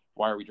Kaiser,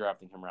 why are we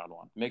drafting him round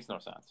one? It makes no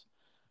sense.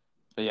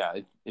 But yeah,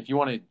 if you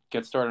want to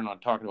get started on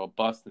talking about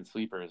busts and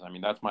sleepers, I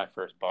mean that's my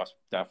first bust,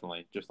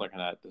 definitely. Just looking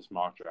at this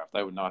mock draft,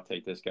 I would not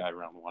take this guy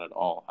round one at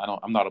all.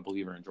 I'm not a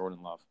believer in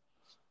Jordan Love.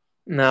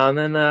 No, and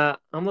then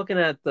I'm looking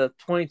at the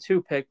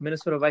 22 pick,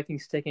 Minnesota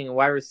Vikings taking a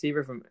wide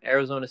receiver from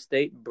Arizona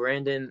State,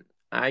 Brandon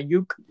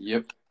Ayuk.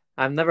 Yep.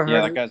 I've never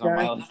Yeah, heard of that this guy's on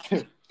guy. my list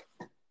too.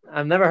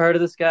 I've never heard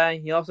of this guy.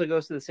 He also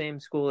goes to the same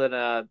school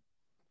that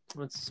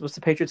what's the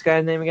Patriots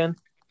guy's name again?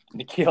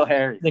 N'Keal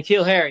Harry.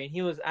 N'Keal Harry, and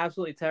he was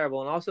absolutely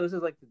terrible. And also, this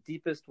is like the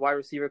deepest wide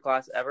receiver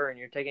class ever, and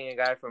you're taking a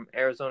guy from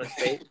Arizona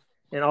State,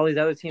 and all these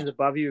other teams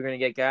above you are going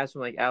to get guys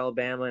from like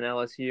Alabama and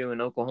LSU and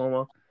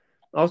Oklahoma.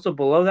 Also,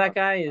 below that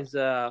guy is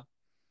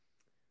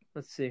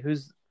let's see,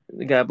 who's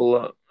the guy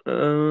below?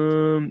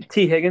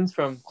 T. Higgins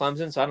from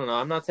Clemson. So I don't know.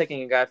 I'm not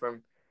taking a guy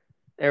from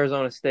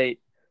Arizona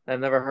State that I've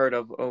never heard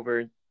of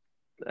over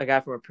a guy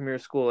from a premier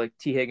school like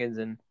T. Higgins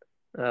and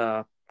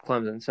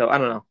Clemson. So I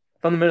don't know.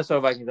 From the Minnesota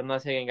Vikings, I'm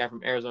not taking a guy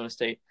from Arizona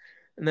State.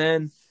 And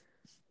then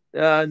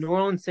New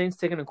Orleans Saints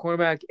taking a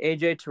cornerback,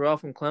 A.J. Terrell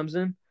from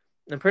Clemson.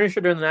 I'm pretty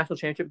sure during the national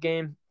championship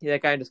game,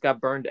 that guy just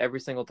got burned every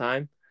single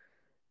time.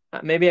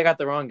 Maybe I got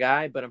the wrong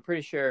guy, but I'm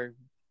pretty sure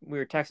we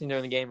were texting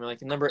during the game. We're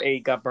like, number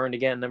 8 got burned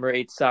again. Number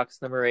 8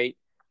 sucks. Number 8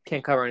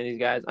 can't cover any of these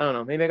guys. I don't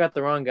know. Maybe I got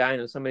the wrong guy and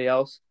it was somebody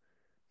else.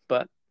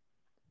 But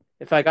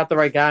if I got the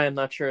right guy, I'm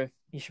not sure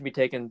he should be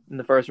taken in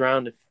the first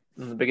round. If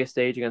in the biggest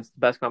stage against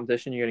the best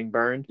competition, you're getting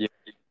burned. Yeah.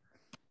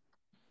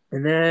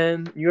 And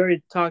then you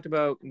already talked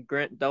about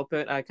Grant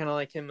Delpit. I kind of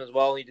like him as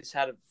well. He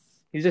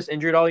was just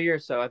injured all year,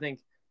 so I think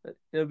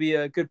it'll be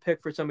a good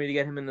pick for somebody to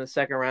get him in the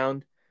second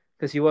round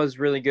because he was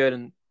really good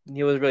and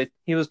he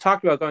was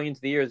talked about going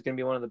into the year as going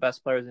to be one of the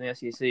best players in the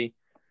SEC.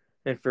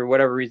 And for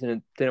whatever reason,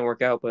 it didn't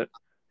work out, but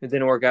it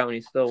didn't work out when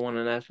he still won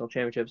a national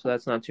championship, so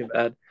that's not too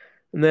bad.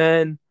 And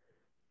then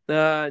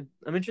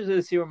I'm interested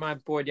to see where my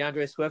boy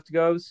DeAndre Swift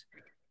goes.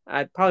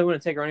 I probably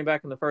wouldn't take a running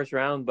back in the first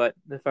round, but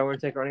if I were to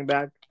take a running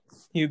back,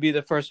 he would be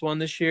the first one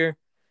this year.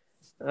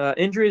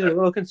 Injuries are a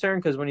little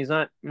concerned because when he's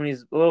a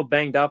little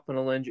banged up and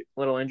a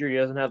little injured, he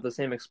doesn't have the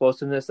same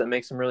explosiveness that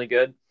makes him really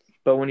good.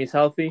 But when he's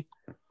healthy,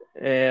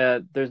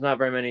 there's not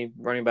very many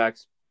running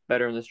backs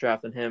better in this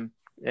draft than him,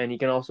 and he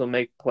can also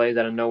make plays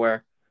out of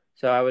nowhere.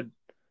 So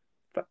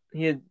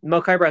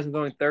Mel Kiper has him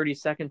going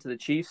 32nd to the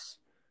Chiefs.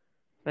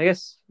 I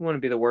guess it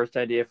wouldn't be the worst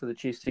idea for the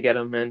Chiefs to get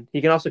him, and he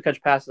can also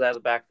catch passes out of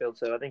the backfield.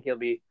 So I think he'll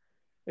be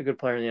a good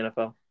player in the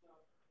NFL.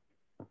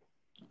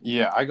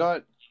 Yeah, I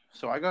got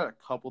a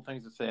couple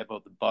things to say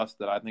about the bust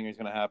that I think is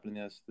going to happen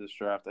in this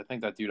draft. I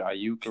think that dude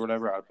Ayuk or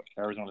whatever out of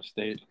Arizona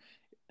State.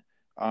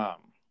 I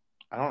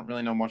don't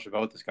really know much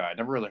about this guy. I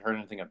never really heard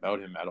anything about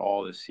him at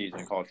all this season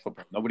in college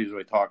football. Nobody's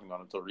really talking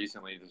about him until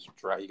recently.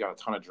 He got a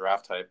ton of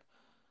draft hype.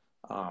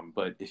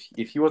 But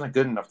if he wasn't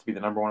good enough to be the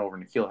number one over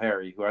N'Keal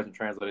Harry, who hasn't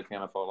translated to the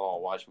NFL at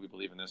all, why should we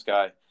believe in this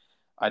guy?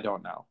 I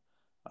don't know.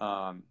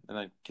 And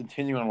then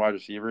continuing on wide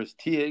receivers,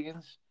 T.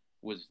 Higgins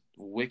was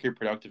wicked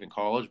productive in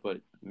college,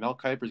 but Mel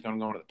Kiper's going to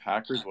go into the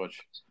Packers,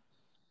 which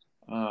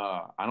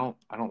I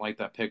don't like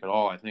that pick at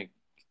all. I think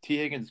T.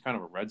 Higgins is kind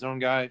of a red zone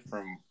guy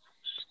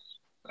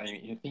I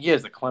think he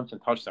has the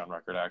Clemson touchdown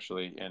record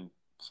actually, and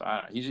so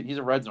I don't know, he's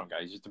a red zone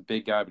guy. He's just a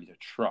big guy, but he's a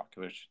truck,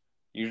 which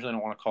you usually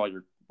don't want to call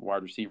your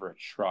wide receiver a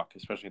truck,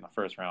 especially in the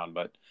first round.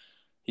 But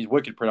he's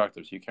wicked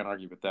productive, so you can't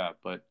argue with that.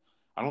 But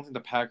I don't think the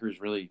Packers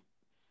really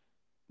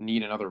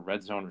need another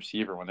red zone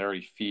receiver when they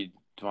already feed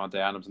Devontae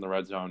Adams in the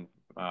red zone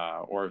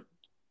or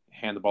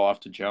hand the ball off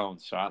to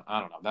Jones. So I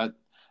don't know.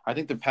 I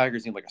think the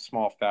Packers need like a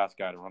small, fast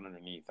guy to run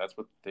underneath. That's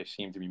what they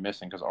seem to be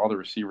missing because all the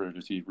receivers are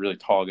just these really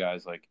tall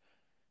guys like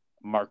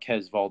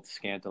Marquez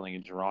Valdes-Scantling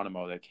and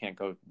Geronimo that can't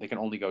go. They can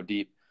only go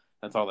deep.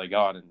 That's all they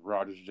got. And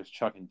Rodgers is just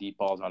chucking deep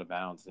balls out of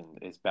bounds, and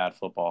it's bad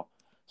football.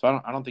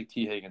 So I don't think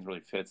T. Higgins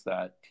really fits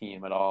that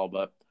team at all.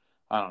 But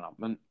I don't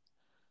know.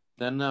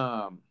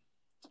 Then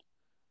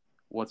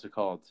what's it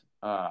called?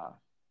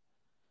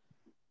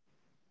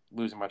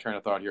 Losing my train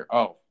of thought here.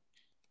 Oh,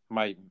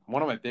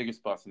 one of my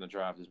biggest busts in the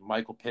draft is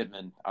Michael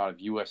Pittman out of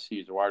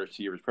USC as a wide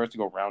receiver. He's supposed to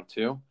go round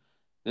 2.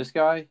 This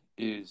guy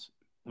is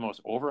the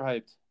most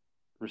overhyped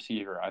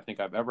receiver I think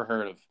I've ever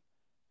heard of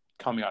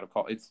coming out of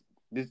college.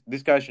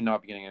 This guy should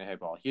not be getting any hate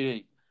ball.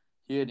 He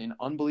had an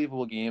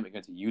unbelievable game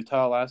against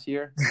Utah last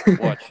year,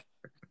 which,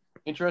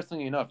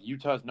 interestingly enough,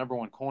 Utah's number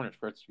 1 corner is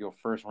supposed to go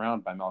first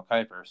round by Mel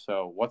Kiper.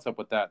 So what's up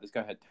with that? This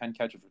guy had 10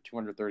 catches for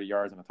 230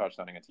 yards and a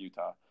touchdown against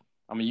Utah.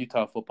 I'm a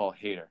Utah football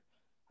hater.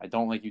 I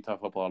don't like Utah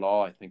football at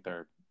all. I think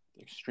they're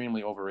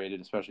extremely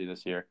overrated, especially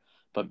this year.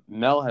 But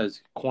Mel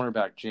has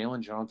cornerback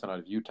Jalen Johnson out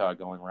of Utah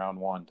going round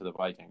 1 to the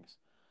Vikings.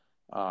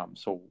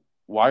 So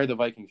why are the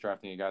Vikings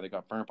drafting a guy that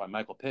got burnt by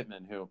Michael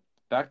Pittman,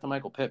 back to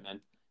Michael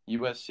Pittman,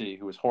 USC,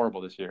 who was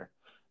horrible this year.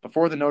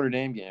 Before the Notre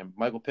Dame game,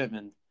 Michael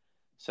Pittman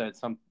said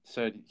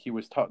he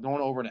was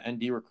going over to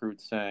ND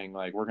recruits saying,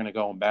 like, we're going to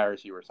go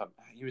embarrass you or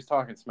something. He was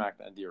talking smack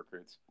to ND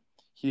recruits.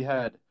 He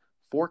had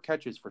 4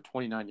 catches for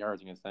 29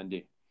 yards against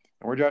ND.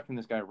 and we're drafting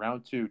this guy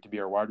round 2 to be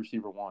our wide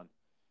receiver 1.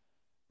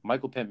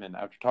 Michael Pittman,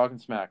 after talking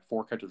smack,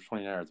 4 catches for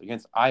 20 yards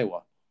against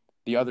Iowa,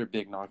 the other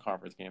big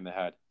non-conference game they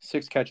had.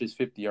 6 catches,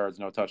 50 yards,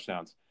 no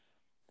touchdowns.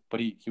 But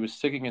he was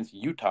sick against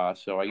Utah,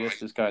 so I guess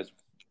this guy's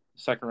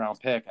second-round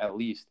pick at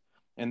least.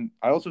 And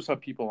I also saw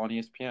people on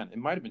ESPN, it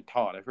might have been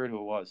Todd, I forget who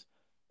it was,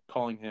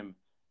 calling him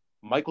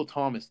Michael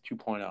Thomas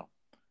 2.0.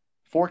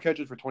 4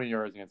 catches for 20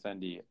 yards against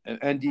ND. An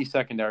ND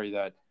secondary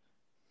that,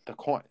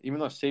 even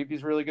though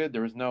safety's really good,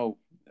 there was no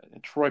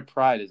 – Troy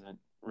Pride isn't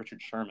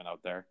Richard Sherman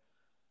out there.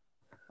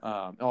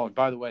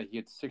 By the way, he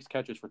had 6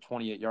 catches for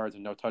 28 yards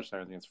and no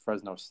touchdowns against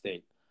Fresno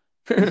State.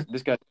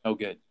 This guy's no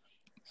good.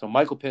 So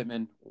Michael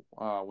Pittman,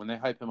 when they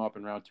hype him up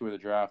in round 2 of the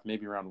draft,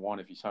 maybe round 1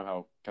 if he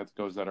somehow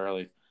goes that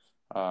early,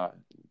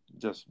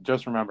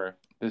 just remember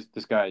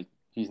this guy,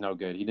 he's no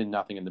good. He did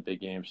nothing in the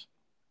big games.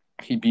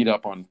 He beat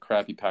up on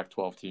crappy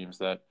Pac-12 teams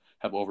that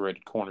have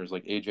overrated corners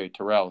like AJ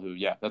Terrell, who,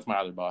 yeah, that's my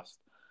other bust.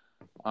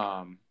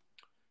 And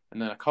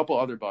then a couple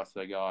other busts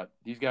I got.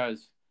 These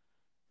guys.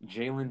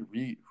 Jalen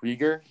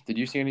Reagor. Did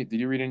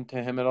you read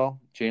into him at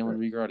all? Jalen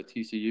Reagor out of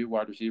TCU,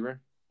 wide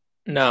receiver?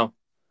 No.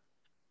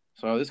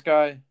 So this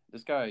guy,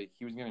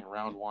 he was getting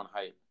round 1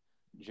 height.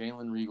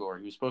 Jalen Reagor.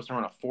 He was supposed to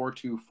run a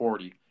 4.2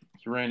 40.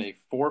 He ran a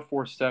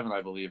 4.47,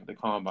 I believe, at the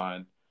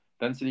combine.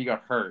 Then said he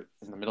got hurt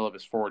in the middle of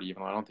his 40,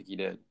 even though I don't think he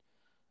did.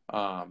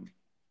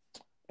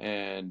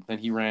 And then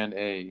he ran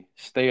a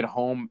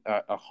stay-at-home,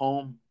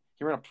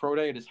 he ran a pro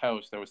day at his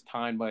house that was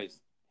timed by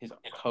his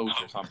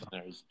coach or something,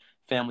 or his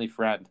family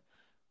friend,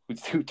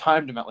 who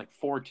timed him at like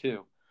 4.2.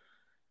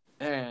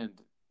 And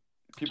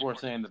people were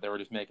saying that they were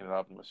just making it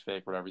up and it was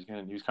fake or whatever.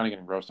 He was kind of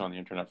getting roasted on the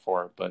internet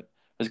for it. But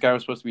this guy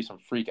was supposed to be some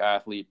freak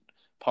athlete,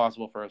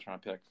 possible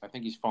first-round pick. I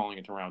think he's falling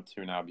into round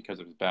 2 now because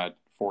of his bad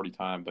 40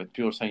 time. But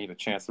people are saying he had a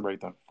chance to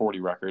break the 40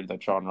 record that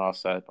John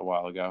Ross set a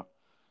while ago.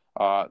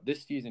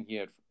 This season, he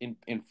had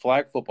in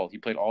flag football, he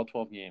played all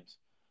 12 games.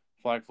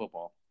 Flag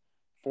football,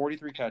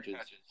 43 catches,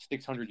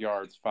 600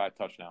 yards, 5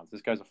 touchdowns.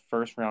 This guy's a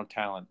first-round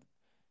talent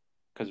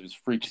because of his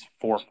freak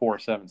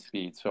 4.47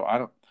 speed.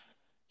 So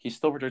he's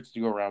still projected to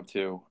go round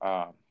 2.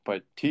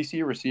 But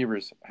TCU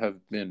receivers have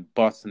been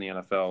busts in the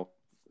NFL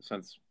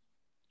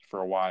for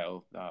a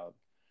while.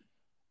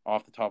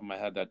 Off the top of my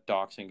head, that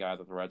Doxing guy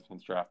that the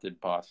Redskins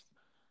drafted, bust.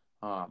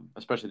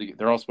 Especially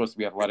they're all supposed to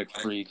be athletic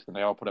freaks, and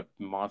they all put up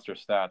monster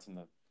stats in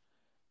the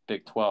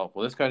Big 12.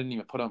 Well, this guy didn't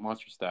even put up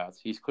monster stats.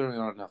 He's clearly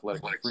not an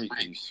athletic freak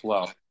because he's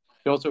slow.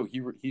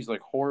 He's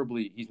like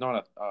horribly. He's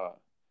not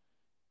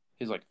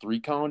his like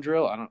 3-cone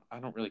drill. I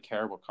don't really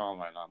care about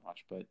combine that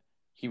much, but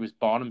he was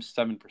bottom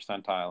 7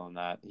 percentile in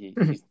that.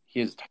 He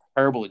has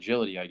terrible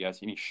agility, I guess,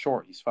 and he's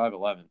short. He's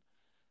 5'11".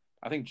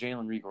 I think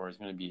Jalen Reagor is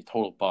going to be a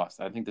total bust.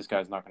 I think this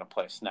guy's not going to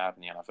play a snap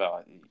in the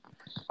NFL.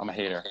 I'm a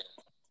hater.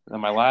 And then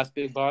my last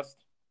big bust,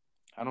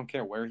 I don't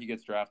care where he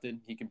gets drafted.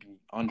 He can be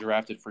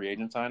undrafted free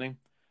agent signing.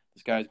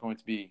 This guy is going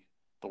to be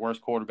the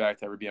worst quarterback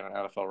to ever be on an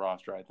NFL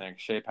roster, I think.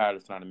 Shea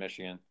Patterson out of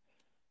Michigan.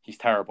 He's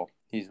terrible.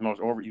 He's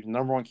he's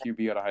number 1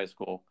 QB out of high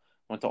school.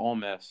 Went to Ole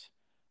Miss.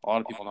 A lot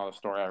of people know the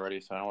story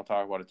already, so I don't want to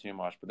talk about it too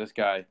much. But this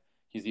guy,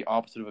 he's the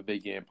opposite of a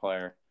big game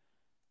player.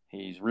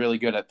 He's really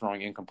good at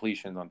throwing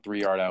incompletions on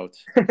 3-yard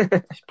outs.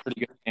 He's pretty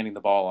good at handing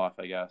the ball off,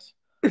 I guess.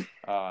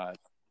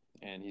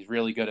 And he's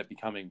really good at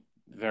becoming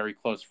very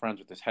close friends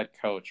with his head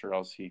coach, or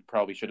else he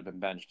probably should have been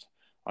benched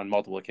on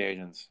multiple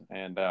occasions.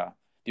 And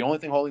the only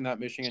thing holding that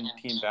Michigan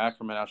team back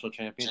from a national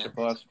championship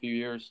the last few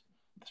years,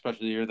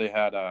 especially the year they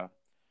had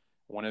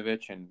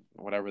Winovich and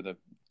whatever the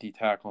D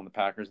tackle on the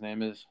Packers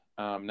name is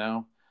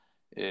now,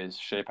 is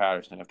Shea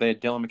Patterson. If they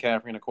had Dylan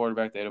McCaffrey and a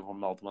quarterback, they'd have won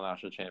multiple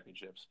national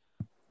championships.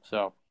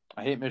 So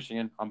I hate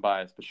Michigan. I'm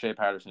biased, but Shea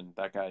Patterson,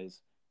 that guy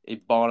is a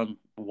bottom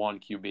 1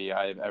 QB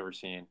I have ever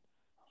seen.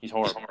 He's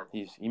horrible.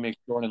 He makes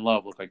Jordan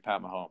Love look like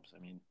Pat Mahomes.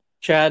 I mean,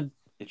 Chad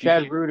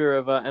Bruder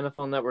of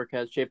NFL Network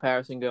has Shea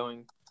Patterson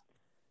going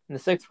in the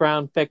 6th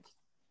round, pick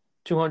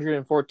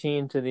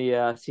 214 to the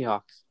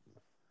Seahawks.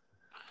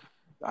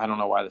 I don't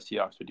know why the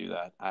Seahawks would do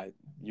that.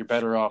 You're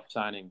better off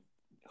signing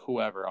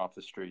whoever off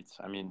the streets.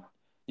 I mean,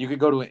 you could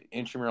go to an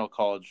intramural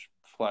college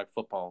flag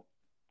football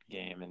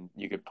game and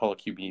you could pull a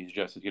QB who's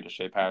just as good as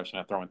Shea Patterson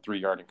at throwing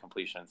 3-yard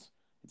incompletions.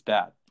 It's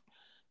bad.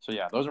 So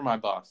yeah, those are my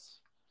busts.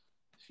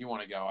 If you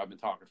want to go, I've been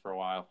talking for a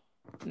while.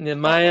 Yeah,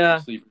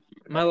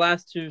 my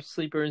last 2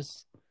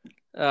 sleepers.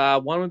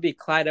 One would be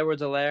Clyde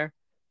Edwards-Helaire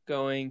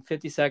going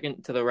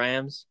 52nd to the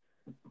Rams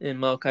in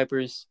Mel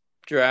Kiper's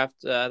draft.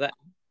 That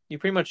you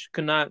pretty much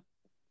could not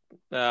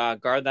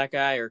guard that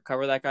guy or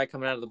cover that guy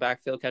coming out of the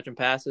backfield catching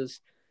passes.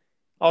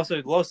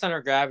 Also, low center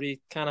of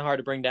gravity, kind of hard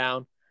to bring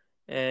down.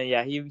 And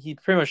yeah, he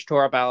pretty much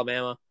tore up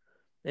Alabama.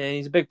 And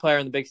he's a big player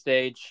on the big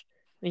stage.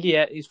 I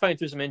think he's fighting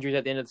through some injuries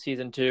at the end of the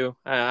season too.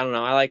 I don't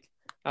know. I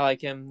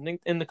like him.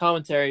 In the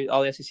commentary,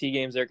 all the SEC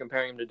games, they're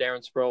comparing him to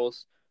Darren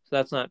Sproles. So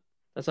that's not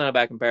a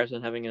bad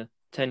comparison, having a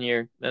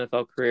 10-year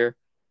NFL career,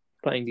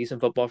 playing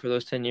decent football for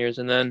those 10 years.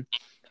 And then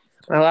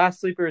my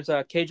last sleeper is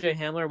KJ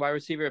Hamler, wide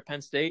receiver at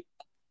Penn State.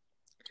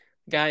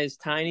 The guy is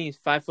tiny. He's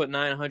 5'9",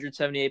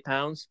 178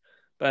 pounds.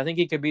 But I think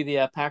he could be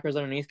the Packers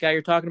underneath guy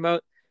you're talking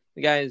about.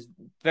 The guy is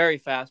very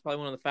fast, probably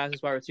one of the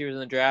fastest wide receivers in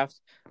the draft.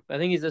 But I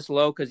think he's this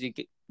low because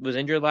he was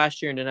injured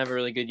last year and didn't have a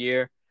really good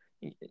year.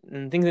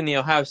 And things in the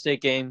Ohio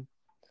State game,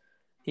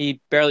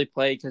 he barely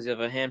played because of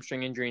a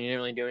hamstring injury and he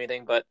didn't really do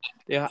anything. But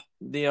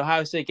the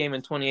Ohio State game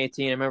in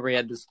 2018, I remember he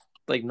had this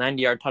like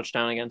 90-yard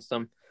touchdown against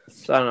them.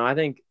 So I don't know. I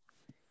think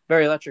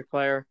very electric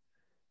player.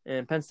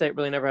 And Penn State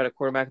really never had a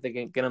quarterback that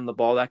can get him the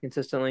ball that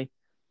consistently.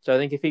 So I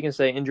think if he can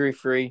stay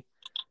injury-free,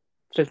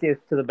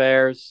 50th to the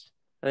Bears,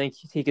 I think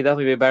he could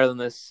definitely be better than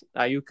this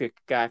Ayuk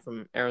guy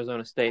from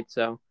Arizona State.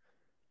 So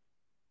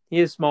he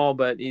is small,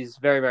 but he's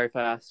very, very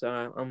fast. So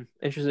I'm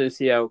interested to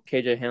see how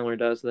KJ Hamler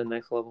does to the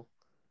next level.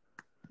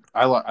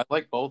 I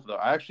like both of them.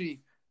 I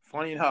actually,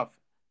 funny enough,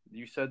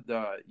 you said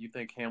you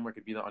think Hamler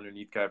could be the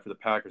underneath guy for the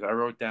Packers. I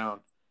wrote down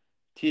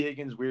T.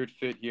 Higgins weird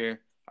fit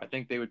here. I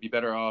think they would be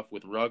better off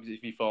with Ruggs if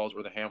he falls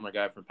or the Hamler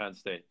guy from Penn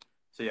State.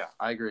 So yeah,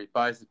 I agree.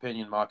 Biased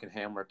opinion, mocking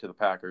Hamler to the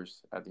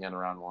Packers at the end of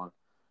round one.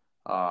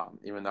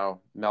 Even though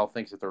Mel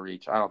thinks it's a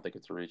reach, I don't think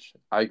it's a reach.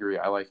 I agree.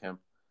 I like him.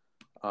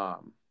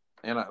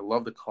 And I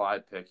love the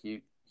Clyde pick.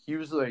 He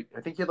was like,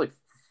 I think he had like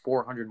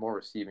 400 more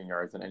receiving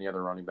yards than any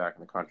other running back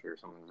in the country or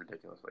something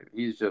ridiculous. Like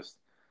he's just,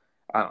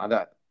 I don't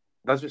know,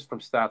 that's just from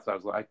stats. I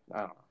was like, I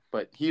don't know,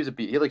 but he was a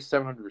beat. He had like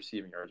 700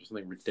 receiving yards or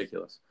something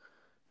ridiculous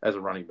as a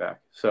running back.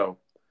 So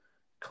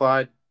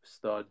Clyde,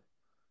 stud.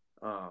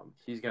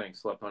 He's getting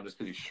slept on just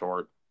because he's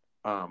short.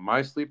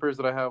 My sleepers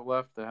that I have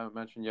left that I haven't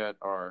mentioned yet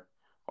are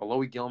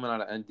Alohi Gilman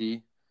out of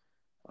ND.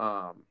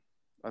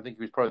 I think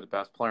he was probably the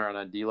best player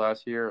on ND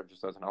last year,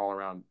 just as an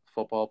all-around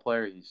football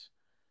player. He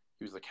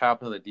was the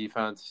captain of the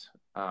defense,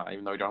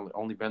 even though he'd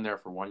only been there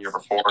for 1 year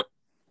before.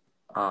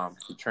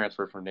 He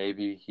transferred from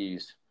Navy.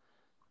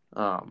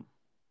 I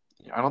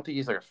don't think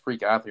he's like a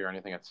freak athlete or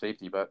anything at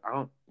safety, but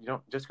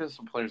just because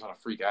some players aren't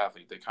a freak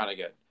athlete, they kind of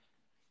get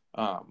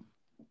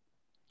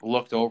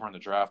looked over in the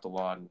draft a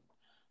lot. And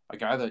a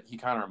guy that he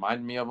kind of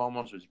reminded me of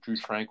almost was Drew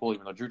Tranquill,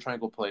 even though Drew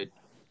Tranquill played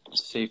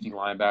safety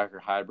linebacker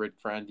hybrid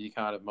for ND,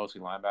 kind of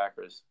mostly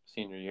linebacker his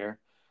senior year.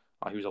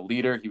 He was a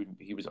leader.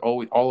 He was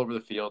always all over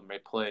the field,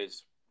 made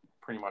plays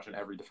pretty much in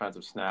every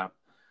defensive snap.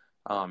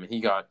 And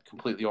he got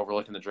completely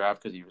overlooked in the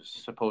draft because he was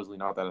supposedly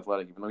not that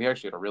athletic, even though he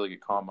actually had a really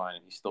good combine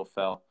and he still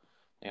fell.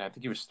 And I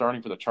think he was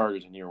starting for the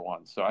Chargers in year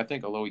one. So I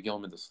think Alohi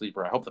Gilman's a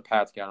sleeper. I hope the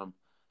Pats get him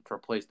to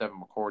replace Devin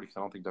McCourty because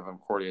I don't think Devin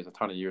McCourty has a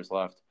ton of years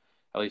left.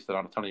 At least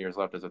not a ton of years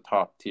left as a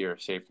top tier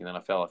safety in the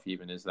NFL, if he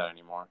even is that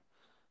anymore.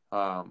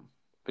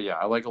 But yeah,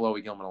 I like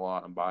Alohi Gilman a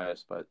lot. I'm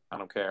biased, but I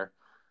don't care.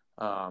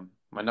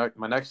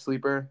 My next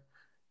sleeper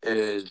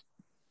is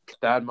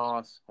Thad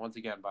Moss. Once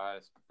again,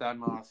 biased. Thad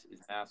Moss is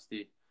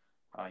nasty.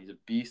 He's a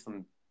beast,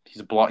 and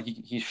he's a block.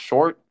 He's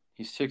short.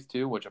 He's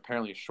 6'2", which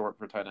apparently is short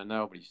for tight end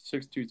now, but he's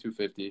 6'2",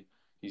 250.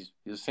 He's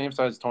the same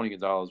size as Tony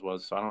Gonzalez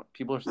was. So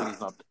people are saying he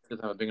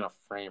doesn't have a big enough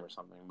frame or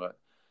something, but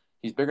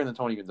he's bigger than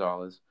Tony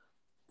Gonzalez.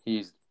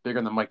 He's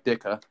bigger than Mike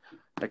Ditka.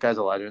 That guy's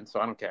a legend, so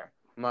I don't care.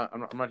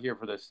 I'm not here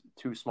for this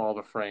too small of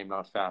a frame,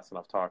 not fast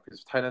enough talk,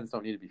 because tight ends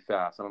don't need to be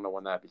fast. I don't know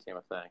when that became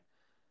a thing.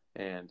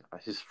 And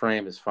his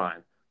frame is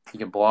fine. He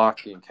can block,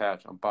 he can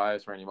catch. I'm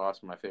biased. Randy Moss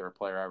is my favorite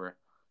player ever.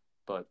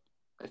 But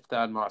if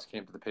Thad Moss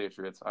came to the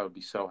Patriots, I would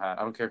be so happy.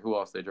 I don't care who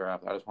else they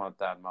draft. I just want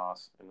Thad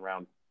Moss in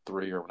round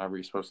 3 or whenever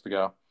he's supposed to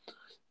go.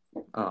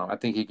 I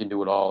think he can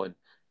do it all, and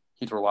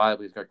he's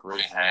reliable. He's got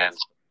great hands.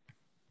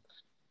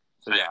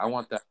 So, yeah, I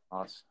want Thad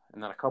Moss.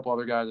 And then a couple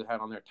other guys I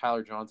had on there.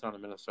 Tyler Johnson out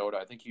of Minnesota.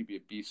 I think he'd be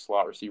a beast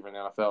slot receiver in the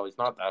NFL. He's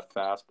not that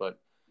fast, but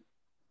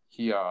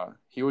he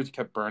always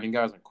kept burning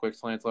guys on quick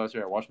slants last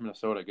year. I watched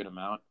Minnesota a good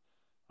amount.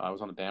 I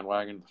was on the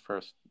bandwagon the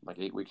first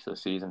 8 weeks of the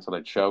season, so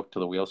they choked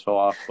till the wheels fell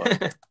off.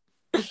 But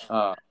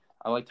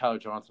I like Tyler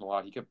Johnson a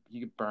lot. He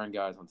could burn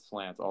guys on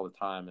slants all the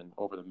time and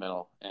over the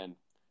middle, and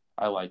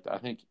I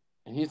think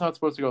he's not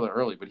supposed to go there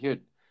early, but he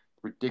had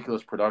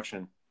ridiculous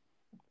production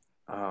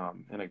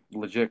in a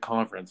legit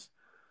conference.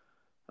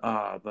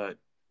 But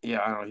yeah,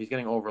 I don't know. He's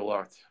getting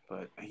overlooked,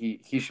 but he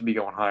should be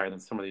going higher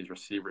than some of these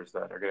receivers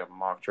that are getting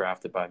mock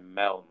drafted by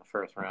Mel in the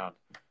first round,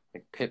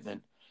 like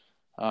Pittman.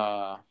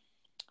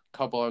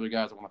 Couple other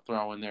guys I want to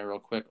throw in there real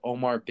quick.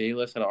 Omar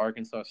Bayless out of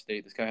Arkansas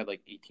State. This guy had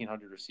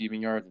 1,800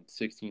 receiving yards and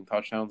 16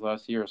 touchdowns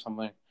last year or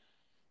something.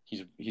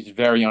 He's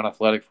very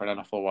unathletic for an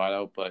NFL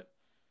wideout, but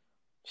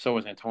so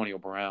was Antonio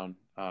Brown,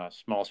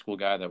 small school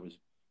guy that was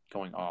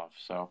going off.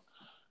 So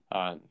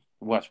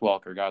Wes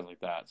Welker, guys like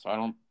that. So I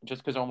don't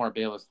just because Omar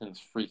Bayless didn't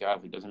freak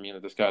athlete doesn't mean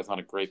that this guy's not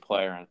a great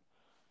player.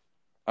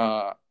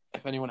 And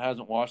if anyone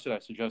hasn't watched it, I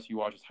suggest you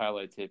watch his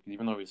highlight tape. Because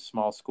even though he's a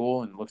small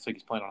school and looks like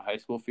he's playing on a high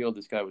school field,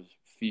 this guy was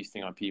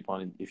feasting on people.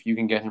 And if you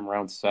can get him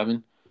round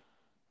 7,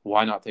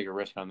 why not take a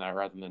risk on that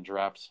rather than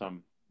draft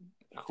some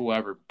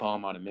whoever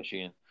bum out of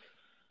Michigan?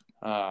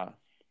 And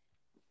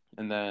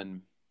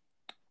then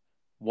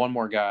one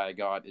more guy I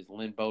got is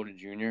Lynn Bowden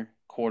Jr.,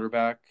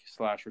 quarterback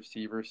 /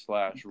 receiver /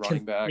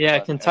 running back. Yeah,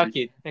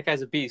 Kentucky. That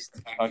guy's a beast.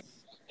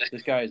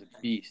 This guy is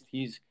a beast.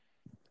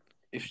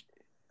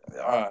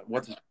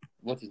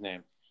 What's his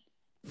name?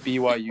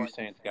 BYU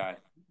Saints guy.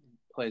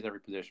 Plays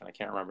every position. I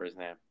can't remember his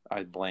name.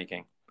 I'm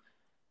blanking.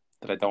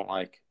 that I don't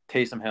like.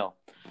 Taysom Hill.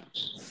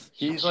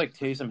 He's like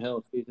Taysom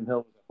Hill. Taysom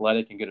Hill is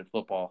athletic and good at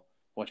football,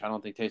 which I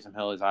don't think Taysom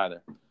Hill is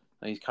either.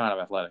 He's kind of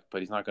athletic,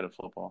 but he's not good at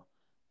football.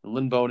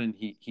 Lynn Bowden,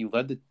 he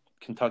led the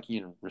Kentucky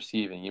in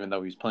receiving, even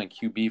though he was playing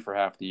QB for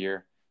half the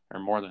year or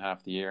more than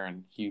half the year,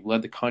 and he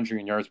led the country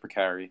in yards per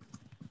carry.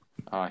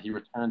 He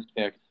returns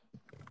kicks,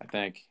 I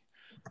think.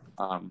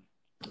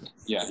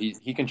 Yeah,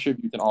 he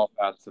contributes in all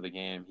facets of the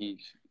game.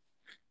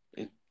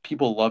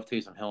 People love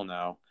Taysom Hill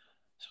now.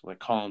 So like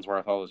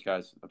Collinsworth, all those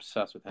guys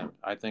obsessed with him.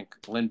 I think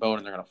Lynn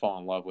Bowden they're gonna fall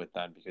in love with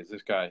then because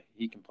this guy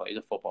he can play. He's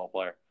a football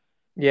player.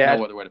 Yeah,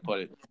 No other way to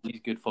put it.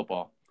 He's good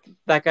football.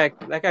 that guy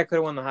could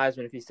have won the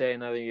Heisman if he stayed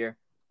another year.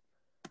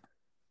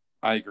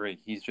 I agree.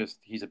 He's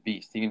a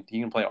beast. He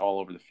can play all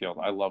over the field.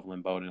 I love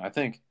Lynn Bowden. I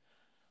think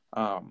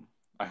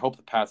I hope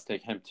the Pats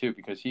take him too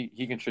because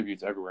he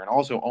contributes everywhere. And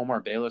also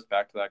Omar Bayless,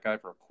 back to that guy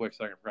for a quick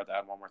second. I forgot to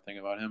add one more thing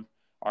about him.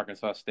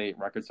 Arkansas State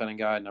record-setting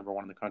guy, number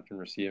 1 in the country in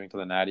receiving to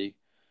the Natty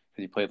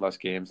because he played less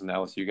games than the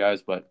LSU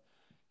guys. But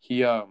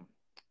he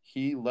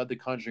led the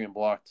country and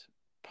blocked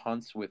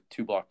punts with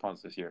 2 blocked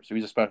punts this year. So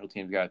he's a special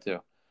teams guy too.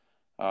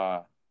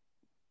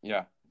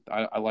 Yeah,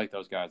 I like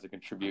those guys that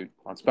contribute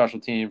on special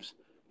teams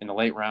in the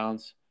late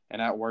rounds.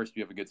 And at worst,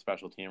 you have a good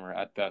special teamer.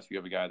 At best, you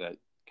have a guy that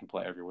can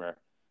play everywhere.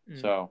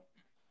 So,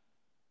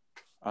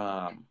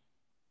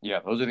 yeah,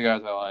 those are the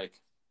guys I like.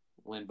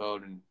 Lynn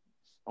Bowden,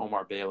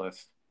 Omar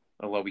Bayless,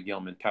 Alobi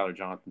Gilman, Tyler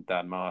Johnson,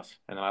 Thad Moss.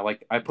 And then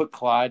I put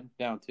Clyde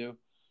down too.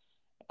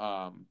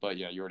 But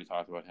yeah, you already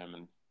talked about him.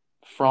 And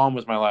Fromm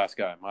was my last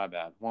guy. My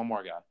bad. One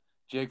more guy.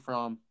 Jake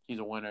Fromm, he's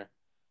a winner.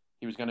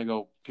 He was going to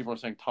go, people are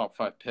saying top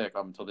 5 pick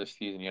up until this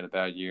season. He had a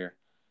bad year.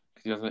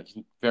 Because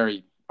he's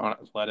very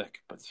unathletic,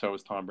 but so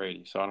is Tom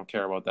Brady. So I don't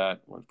care about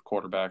that with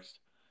quarterbacks.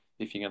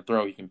 If you can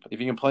throw, you can. If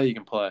you can play, you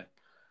can play.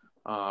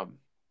 And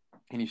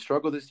he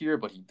struggled this year,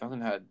 but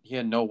he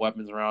had no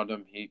weapons around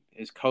him.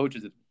 His coach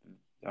is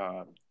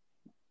a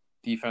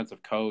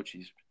defensive coach.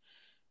 He's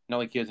not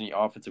like he has any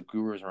offensive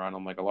gurus around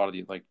him. Like a lot of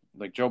the like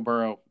Joe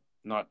Burrow.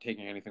 Not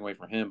taking anything away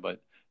from him,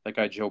 but that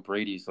guy Joe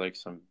Brady's like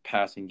some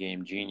passing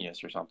game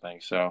genius or something.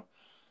 So,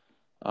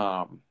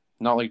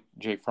 not like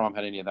Jake Fromm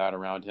had any of that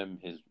around him.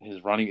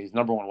 His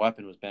number 1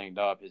 weapon was banged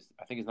up.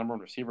 I think his number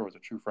 1 receiver was a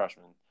true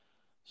freshman.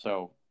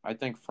 So I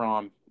think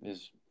Fromm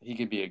he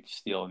could be a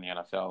steal in the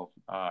NFL.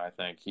 I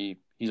think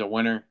he's a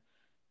winner.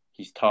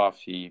 He's tough.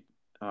 He's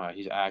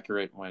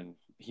accurate when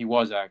he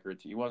was accurate.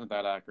 He wasn't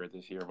that accurate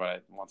this year,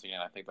 but once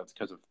again, I think that's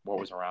because of what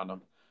was around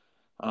him.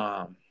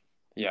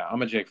 Yeah,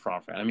 I'm a Jake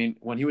Fromm fan. I mean,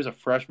 when he was a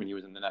freshman, he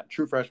was in the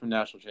true freshman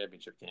national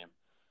championship game.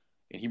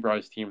 And he brought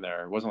his team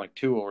there. It wasn't like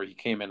Tua where he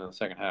came in the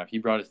second half. He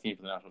brought his team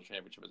to the national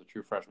championship as a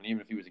true freshman,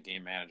 even if he was a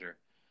game manager.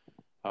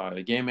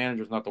 The game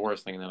manager is not the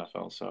worst thing in the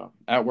NFL. So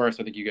at worst,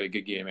 I think you get a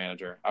good game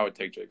manager. I would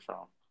take Jake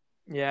Fromm.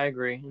 Yeah, I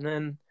agree.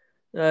 And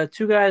then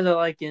 2 guys I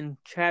like in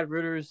Chad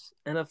Ritter's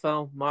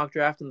NFL mock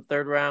draft in the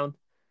 3rd round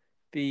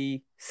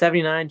be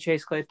 79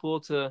 Chase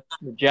Claypool to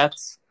the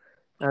Jets.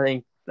 I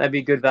think that'd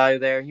be good value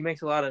there. He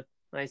makes a lot of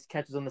nice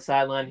catches on the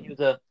sideline. He was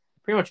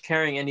pretty much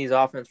carrying Indy's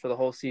offense for the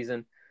whole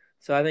season.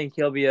 So I think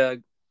he'll be a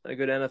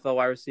good NFL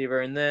wide receiver.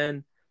 And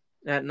then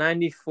at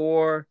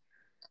 94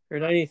 or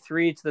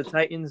 93 to the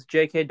Titans,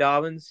 J.K.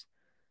 Dobbins.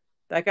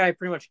 That guy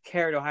pretty much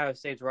carried Ohio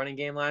State's running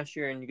game last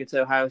year, and you could say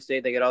Ohio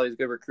State, they get all these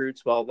good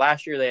recruits. Well,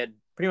 last year they had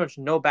pretty much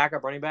no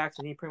backup running backs,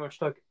 and he pretty much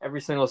took every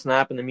single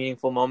snap in the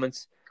meaningful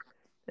moments.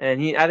 And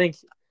I think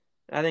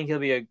he'll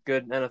be a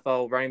good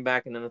NFL running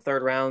back. And in the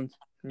 3rd round,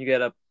 you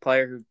get a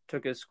player who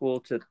took his school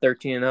to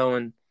 13-0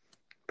 and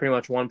pretty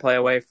much 1 play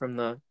away from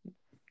the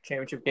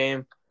championship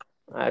game.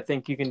 I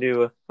think you can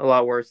do a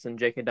lot worse than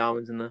J.K.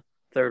 Dobbins in the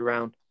 3rd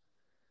round.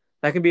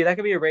 That could be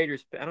a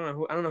Raiders. I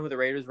don't know who the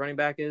Raiders running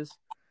back is.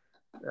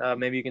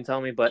 Maybe you can tell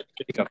me. But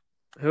Jacobs.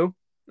 Who?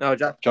 Oh,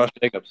 Josh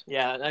Jacobs.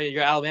 Yeah,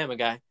 you're an Alabama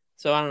guy.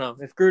 So I don't know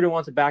if Gruden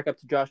wants to back up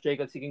to Josh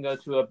Jacobs, he can go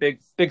to a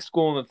big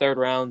school in the 3rd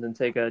round and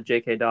take a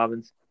J.K.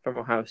 Dobbins from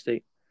Ohio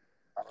State.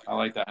 I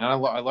like that, and I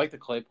like the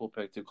Claypool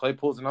pick too.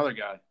 Claypool's another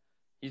guy.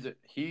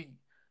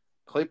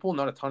 Claypool.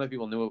 Not a ton of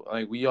people knew.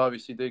 Like we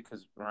obviously did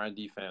because we're IND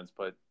fans,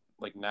 but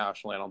like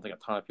nationally, I don't think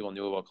a ton of people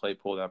knew about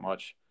Claypool that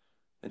much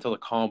until the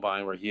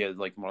combine, where he had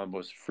like one of the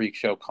most freak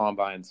show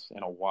combines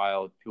in a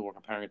while. People were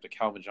comparing him to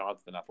Calvin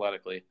Johnson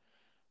athletically,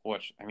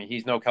 which I mean,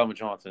 he's no Calvin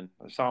Johnson.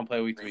 I saw him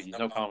play week to week. He's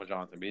no Calvin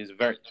Johnson, but he's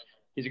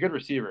a good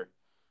receiver.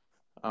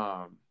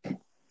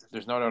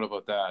 There's no doubt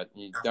about that.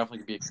 He definitely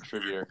could be a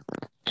contributor.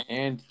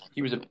 And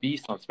he was a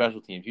beast on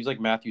special teams. He was like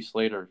Matthew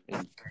Slater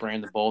and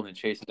Brandon Bolden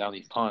chasing down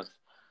these punts.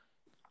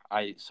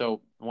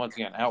 So once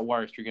again, out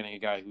west, you're getting a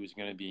guy who's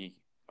going to be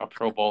a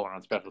Pro Bowler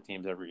on special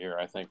teams every year,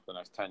 I think, for the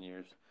next 10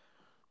 years.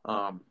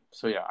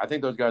 So yeah, I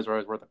think those guys are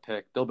always worth a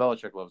pick. Bill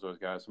Belichick loves those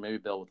guys, so maybe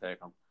Bill will take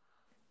them.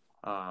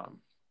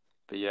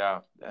 But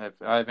yeah, if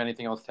I have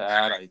anything else to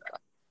add, I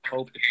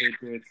hope the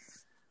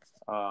Patriots.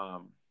 I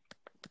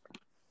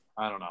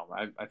don't know.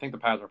 I think the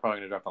Pats are probably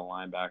going to draft a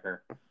linebacker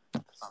or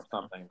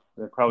something.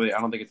 I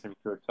don't think it's going to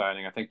be too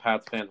exciting. I think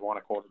Pats fans want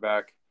a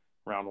quarterback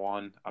round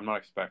 1. I'm not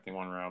expecting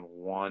one round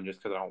 1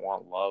 just because I don't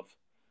want Love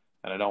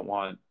and I don't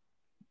want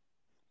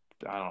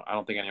I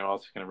don't think anyone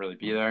else is going to really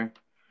be there.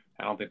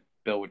 I don't think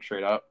Bill would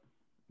trade up.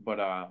 But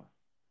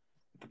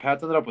if the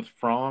Pats ended up with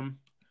Fromm,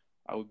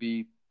 I would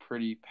be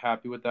pretty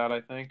happy with that,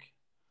 I think,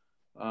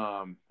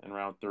 in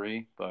round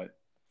 3. But,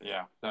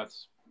 yeah,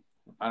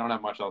 I don't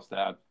have much else to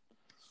add.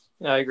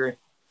 Yeah, I agree.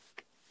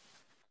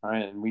 All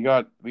right, and we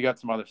got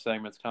some other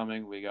segments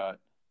coming. We got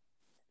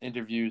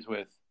interviews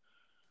with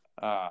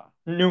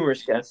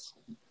numerous guests.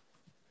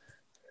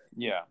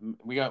 Yeah,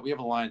 we have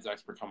a Lions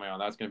expert coming on.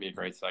 That's going to be a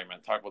great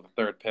segment. Talk about the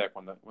third pick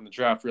when the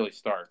draft really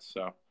starts.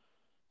 So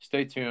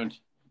stay tuned.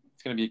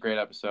 It's going to be a great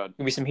episode.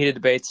 Gonna be some heated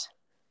debates.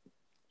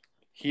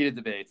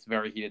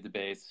 Very heated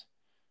debates.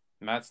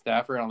 Matt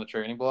Stafford on the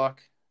trading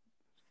block,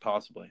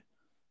 possibly.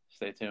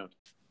 Stay tuned.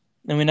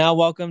 And we now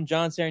welcome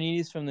John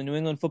Saranides from the New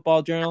England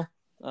Football Journal.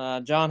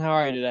 John, how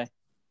are you today?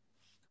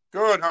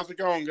 Good. How's it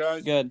going,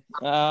 guys? Good.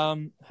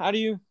 How do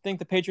you think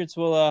the Patriots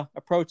will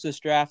approach this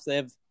draft? They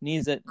have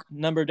needs at a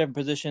number of different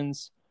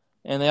positions,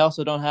 and they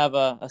also don't have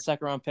a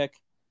second-round pick,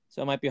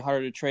 so it might be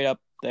harder to trade up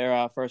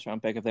their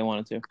first-round pick if they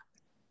wanted to.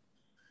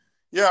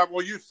 Yeah,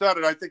 well, you said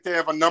it. I think they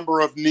have a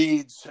number of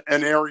needs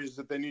and areas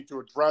that they need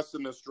to address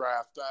in this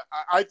draft.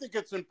 I think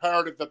it's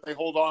imperative that they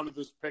hold on to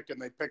this pick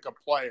and they pick a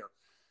player.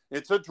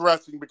 It's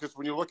interesting because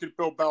when you look at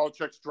Bill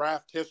Belichick's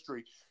draft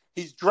history,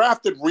 he's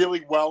drafted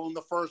really well in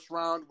the first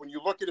round. When you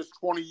look at his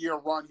 20-year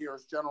run here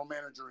as general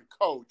manager and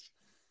coach,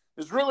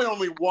 there's really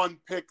only one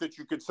pick that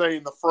you could say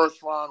in the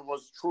first round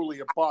was truly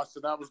a bust,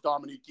 and that was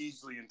Dominique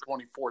Easley in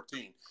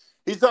 2014.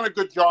 He's done a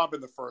good job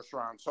in the first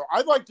round. So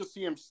I'd like to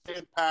see him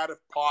stand pat if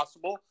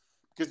possible,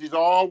 because he's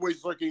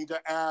always looking to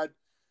add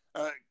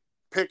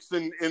picks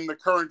in the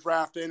current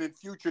draft and in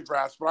future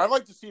drafts. But I'd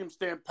like to see him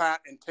stand pat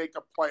and take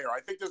a player.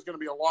 I think there's going to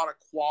be a lot of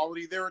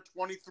quality there at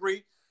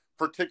 23,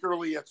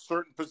 particularly at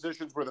certain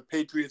positions where the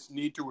Patriots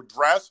need to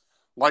address,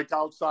 like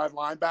outside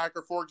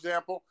linebacker, for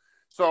example.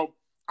 So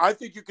I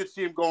think you could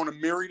see him go in a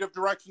myriad of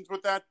directions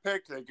with that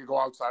pick. They could go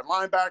outside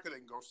linebacker. They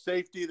can go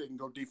safety. They can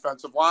go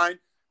defensive line.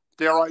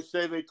 Dare I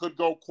say they could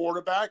go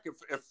quarterback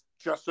if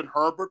Justin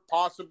Herbert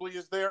possibly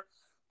is there.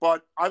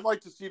 But I'd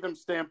like to see them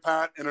stand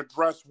pat and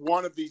address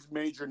one of these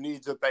major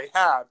needs that they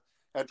have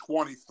at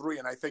 23,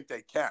 and I think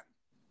they can.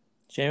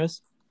 Seamus?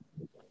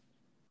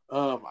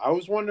 I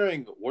was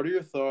wondering, what are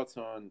your thoughts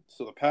on –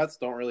 so the Pats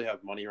don't really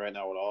have money right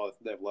now at all. I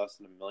think they have less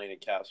than $1 million in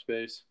cap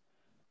space.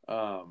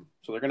 So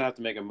they're going to have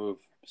to make a move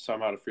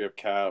somehow to free up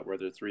cap,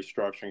 whether it's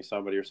restructuring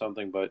somebody or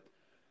something. But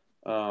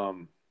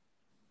Joe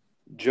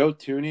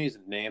Thuney is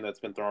a name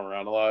that's been thrown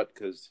around a lot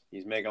because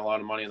he's making a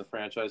lot of money in the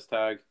franchise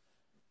tag.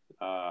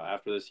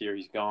 After this year,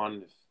 he's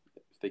gone if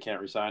they can't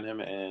re-sign him.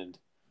 And,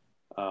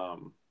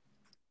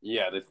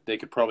 they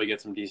could probably get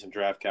some decent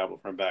draft capital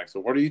from him back. So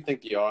what do you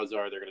think the odds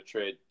are they're going to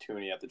trade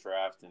Thuney at the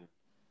draft? And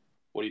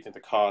what do you think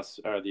the costs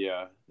or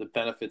the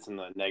benefits and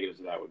the negatives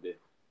of that would be?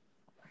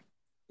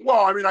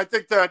 Well, I mean, I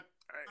think that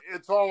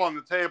it's all on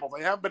the table.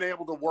 They haven't been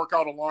able to work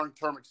out a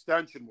long-term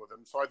extension with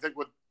him. So I think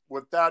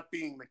with that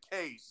being the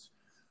case,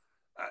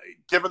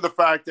 given the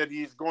fact that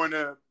he's going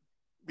to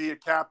be a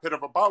cap hit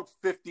of about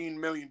 $15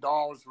 million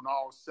when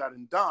all is said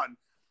and done,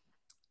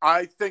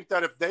 I think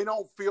that if they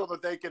don't feel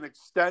that they can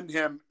extend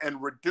him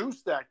and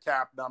reduce that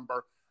cap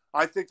number,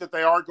 I think that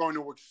they are going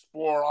to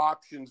explore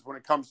options when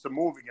it comes to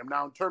moving him.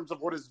 Now, in terms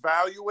of what his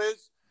value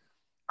is,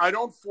 I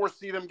don't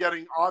foresee them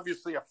getting,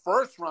 obviously, a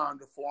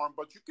first-rounder for him,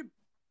 but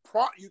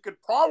you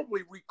could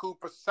probably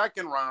recoup a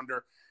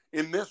second-rounder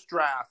in this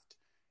draft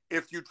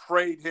if you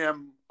trade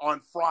him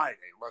on Friday,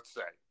 let's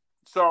say.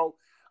 So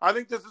I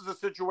think this is a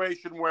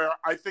situation where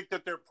I think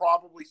that they're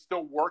probably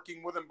still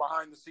working with him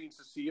behind the scenes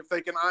to see if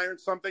they can iron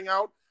something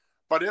out.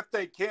 But if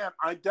they can't,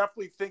 I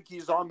definitely think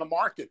he's on the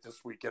market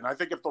this weekend. I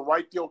think if the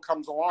right deal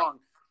comes along,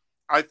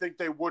 I think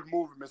they would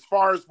move him. As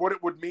far as what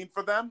it would mean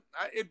for them,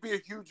 it'd be a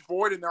huge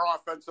void in their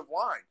offensive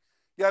line.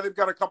 Yeah, they've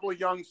got a couple of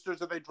youngsters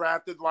that they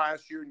drafted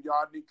last year in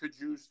Yodny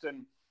Kajust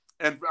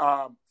and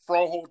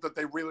Froholt that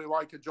they really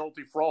like,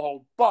 Ajolti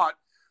Froholt. But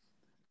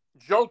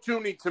Joe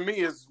Thuney, to me,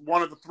 is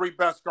one of the 3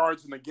 best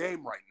guards in the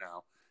game right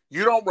now.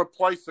 You don't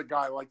replace a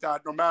guy like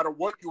that no matter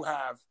what you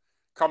have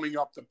coming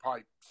up the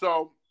pipe.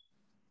 So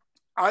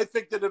I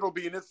think that it'll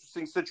be an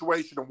interesting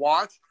situation to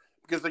watch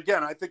because,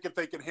 again, I think if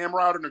they can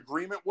hammer out an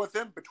agreement with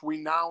him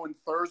between now and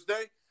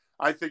Thursday,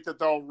 I think that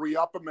they'll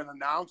re-up him and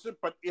announce it.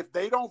 But if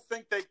they don't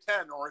think they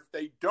can, or if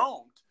they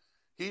don't,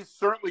 he's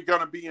certainly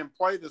going to be in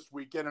play this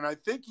weekend. And I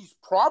think he's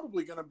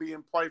probably going to be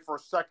in play for a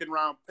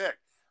second-round pick.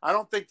 I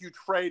don't think you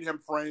trade him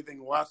for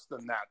anything less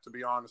than that, to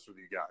be honest with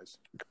you guys.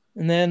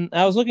 And then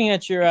I was looking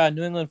at your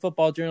New England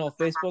Football Journal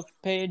Facebook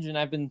page,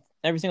 and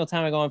every single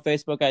time I go on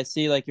Facebook, I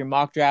see like your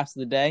mock drafts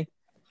of the day.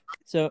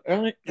 So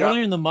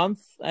earlier in the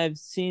month, I've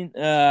seen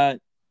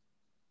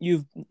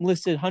you've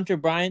listed Hunter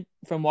Bryant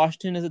from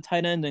Washington as a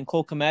tight end and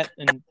Cole Kmet.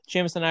 And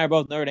Seamus and I are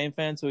both Notre Dame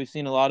fans, so we've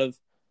seen a lot of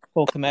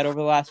Cole Kmet over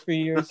the last few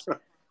years.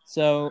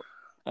 So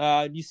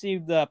do you see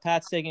the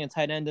Pats taking a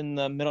tight end in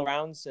the middle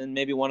rounds and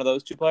maybe one of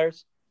those 2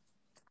 players?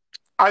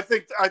 I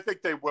think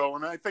they will,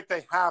 and I think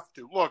they have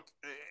to. Look,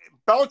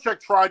 Belichick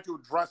tried to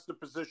address the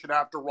position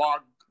after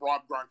Rob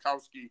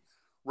Gronkowski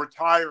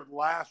retired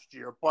last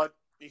year, but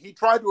he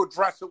tried to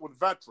address it with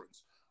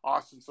veterans.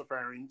 Austin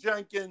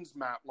Seferian-Jenkins,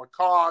 Matt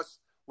Lacoste,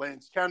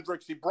 Lance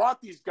Kendricks. He brought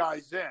these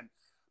guys in,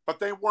 but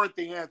they weren't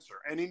the answer.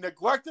 And he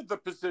neglected the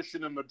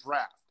position in the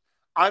draft.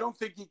 I don't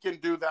think he can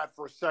do that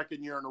for a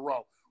second year in a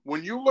row.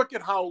 When you look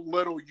at how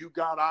little you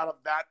got out of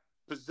that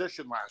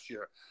position last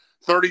year,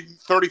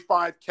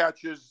 35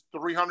 catches,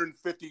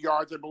 350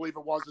 yards, I believe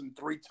it was, and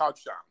 3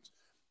 touchdowns.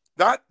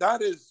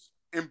 That is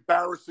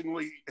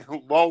embarrassingly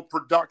low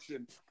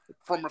production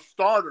from a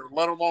starter,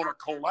 let alone a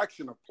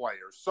collection of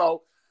players.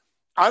 So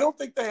I don't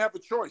think they have a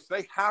choice.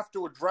 They have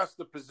to address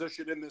the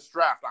position in this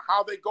draft. Now,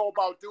 how they go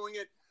about doing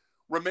it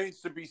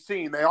remains to be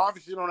seen. They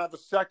obviously don't have a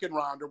second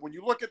rounder. When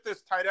you look at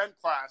this tight end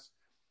class,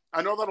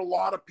 I know that a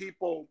lot of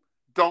people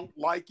don't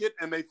like it,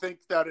 and they think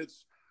that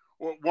it's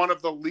one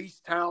of the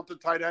least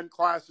talented tight end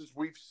classes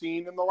we've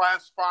seen in the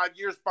last 5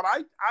 years. But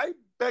I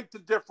beg to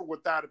differ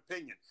with that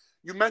opinion.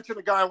 You mentioned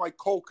a guy like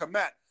Cole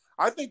Kmet.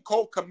 I think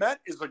Cole Kmet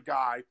is a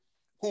guy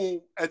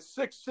who, at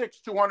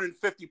 6'6",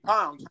 250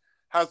 pounds,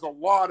 has a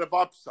lot of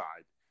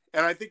upside.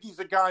 And I think he's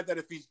a guy that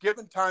if he's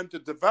given time to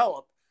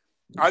develop,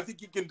 I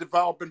think he can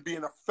develop and be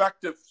an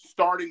effective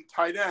starting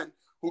tight end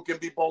who can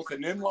be both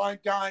an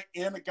inline guy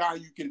and a guy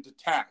you can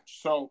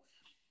detach. So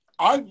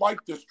I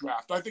like this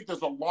draft. I think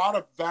there's a lot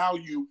of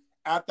value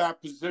at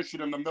that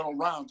position in the middle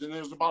rounds. And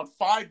there's about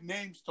 5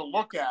 names to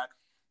look at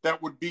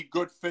that would be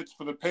good fits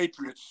for the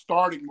Patriots,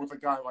 starting with a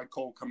guy like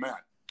Cole Kmet.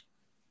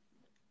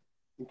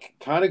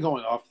 Kind of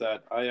going off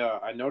that,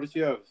 I noticed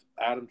you have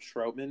Adam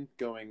Troutman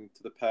going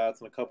to the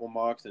Pats in a couple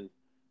mocks, and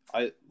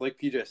I, like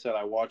PJ said,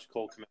 I watched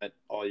Cole Kmet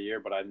all year,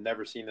 but I've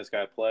never seen this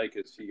guy play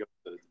because I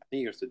think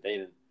he goes to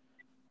Dayton.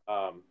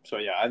 So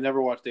yeah, I've never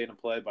watched Dayton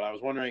play, but I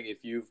was wondering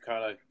if you've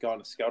kind of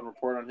gotten a scouting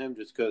report on him,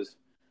 just because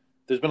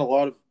there's been a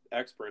lot of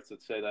experts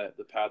that say that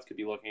the Pats could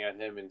be looking at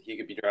him and he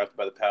could be drafted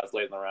by the Pats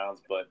late in the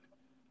rounds, but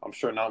I'm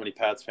sure not many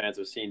Pats fans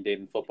have seen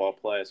Dayton football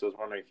play, so I was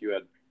wondering if you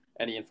had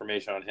any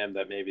information on him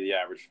that maybe the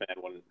average fan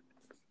wouldn't.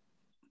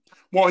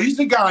 Well, he's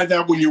a guy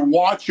that when you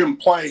watch him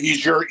play,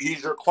 he's your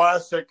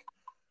classic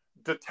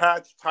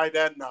detached tight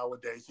end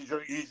nowadays.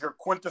 He's your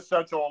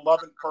quintessential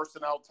 11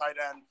 personnel tight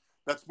end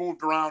that's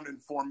moved around in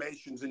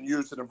formations and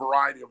used in a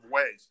variety of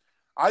ways.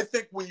 I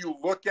think when you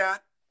look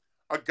at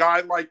a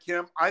guy like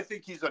him, I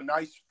think he's a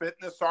nice fit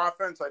in this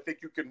offense. I think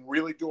you can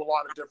really do a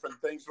lot of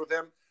different things with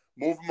him,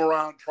 move him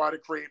around, try to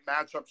create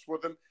matchups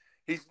with him.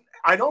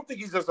 I don't think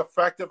he's as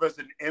effective as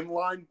an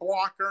inline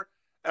blocker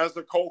as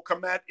a Cole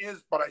Kmet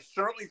is, but I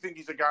certainly think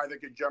he's a guy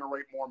that can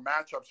generate more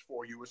matchups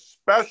for you,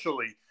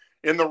 especially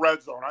in the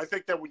red zone. I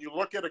think that when you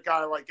look at a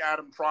guy like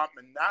Adam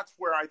Troutman, that's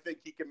where I think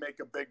he can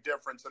make a big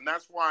difference. And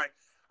that's why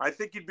I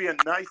think he'd be a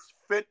nice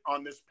fit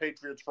on this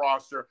Patriots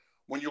roster.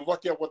 When you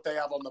look at what they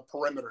have on the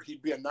perimeter,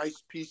 he'd be a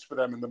nice piece for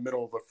them in the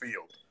middle of the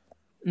field.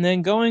 And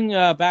then going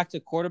back to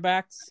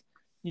quarterbacks,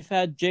 you've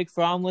had Jake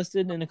Fromm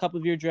listed in a couple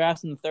of your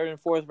drafts in the 3rd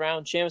and 4th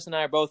round. Seamus and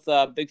I are both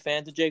big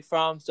fans of Jake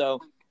Fromm. So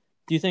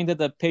do you think that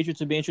the Patriots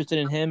would be interested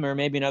in him or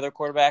maybe another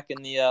quarterback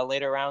in the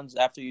later rounds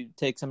after you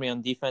take somebody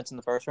on defense in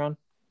the 1st round?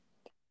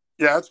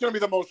 Yeah, it's going to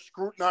be the most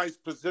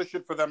scrutinized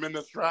position for them in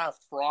this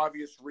draft for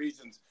obvious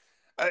reasons.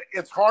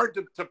 It's hard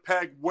to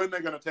peg when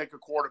they're going to take a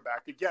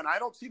quarterback. Again, I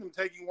don't see them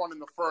taking one in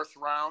the 1st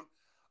round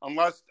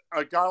unless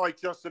a guy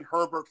like Justin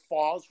Herbert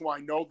falls, who I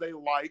know they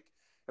like.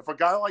 If a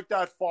guy like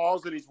that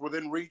falls and he's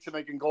within reach and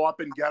they can go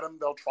up and get him,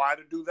 they'll try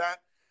to do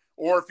that.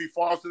 Or if he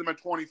falls to them at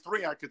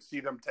 23, I could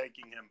see them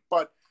taking him.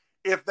 But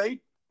if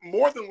they,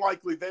 more than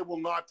likely, they will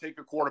not take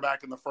a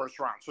quarterback in the 1st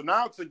round. So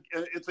now it's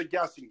a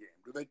guessing game.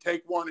 Do they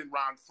take one in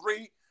round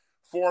 3,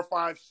 4,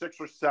 5, 6,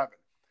 or 7?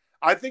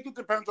 I think it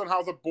depends on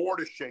how the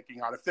board is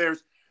shaking out.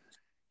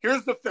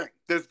 Here's the thing.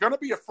 There's going to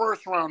be a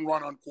 1st round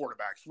run on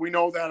quarterbacks. We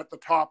know that at the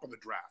top of the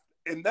draft.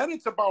 And then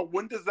it's about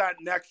when does that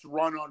next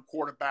run on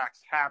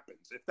quarterbacks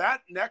happens. If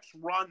that next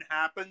run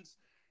happens,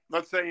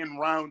 let's say in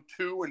round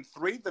 2 and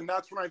 3, then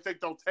that's when I think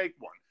they'll take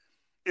one.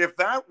 If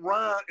that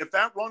run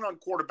on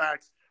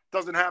quarterbacks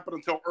doesn't happen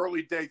until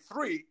early day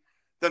 3,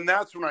 then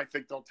that's when I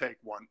think they'll take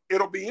one.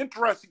 It'll be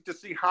interesting to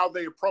see how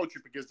they approach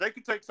it because they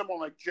could take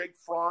someone like Jake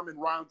Fromm in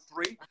round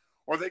 3,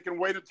 or they can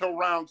wait until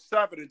round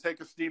 7 and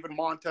take a Steven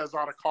Montez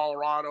out of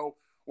Colorado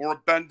or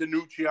a Ben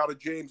DiNucci out of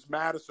James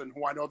Madison,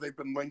 who I know they've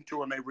been linked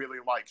to and they really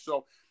like.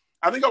 So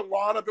I think a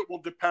lot of it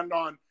will depend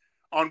on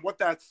what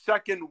that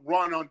second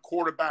run on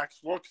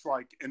quarterbacks looks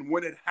like and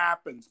when it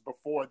happens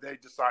before they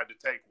decide to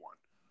take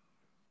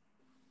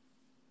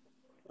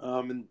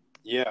one. And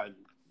yeah,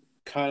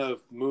 kind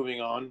of moving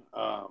on.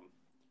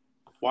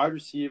 Wide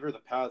receiver, the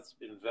Pats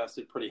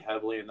invested pretty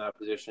heavily in that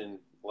position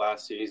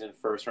last season.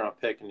 1st round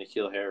pick in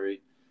N'Keal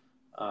Harry.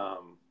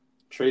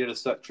 Traded the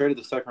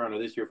 2nd rounder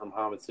this year from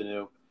Hamid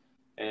Sanu.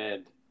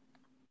 And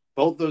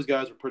both those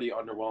guys were pretty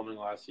underwhelming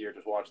last year,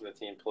 just watching the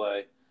team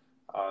play.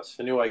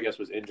 Sanu, I guess,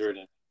 was injured,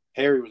 and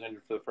Harry was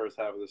injured for the 1st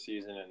half of the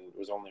season and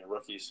was only a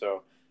rookie.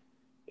 So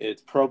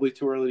it's probably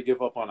too early to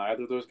give up on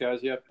either of those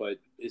guys yet. But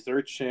is there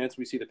a chance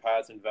we see the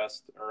Pats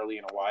invest early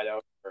in a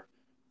wideout or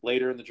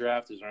later in the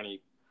draft? Is there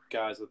any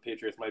guys the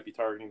Patriots might be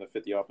targeting that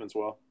fit the offense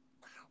well?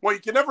 Well,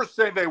 you can never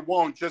say they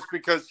won't just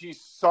because he's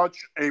such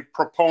a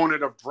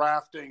proponent of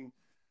drafting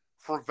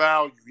for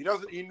value. He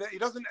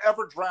doesn't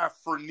ever draft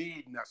for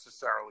need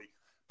necessarily.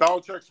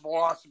 Belichick's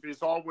philosophy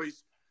is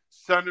always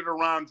centered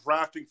around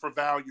drafting for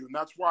value, and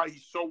that's why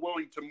he's so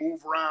willing to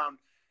move around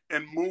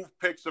and move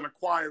picks and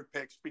acquire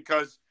picks,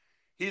 because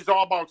he's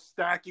all about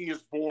stacking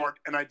his board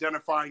and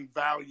identifying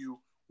value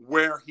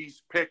where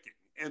he's picking.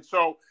 And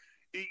so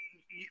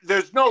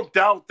there's no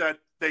doubt that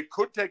they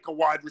could take a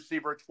wide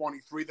receiver at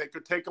 23. They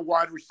could take a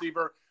wide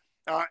receiver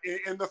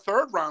in the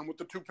third round with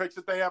the 2 picks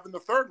that they have in the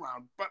third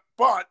round.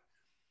 But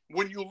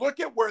when you look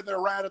at where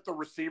they're at the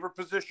receiver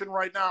position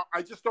right now,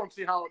 I just don't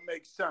see how it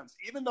makes sense.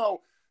 Even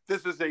though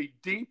this is a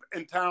deep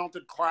and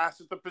talented class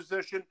at the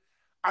position,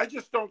 I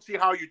just don't see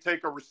how you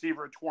take a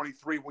receiver at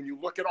 23 when you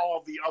look at all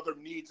of the other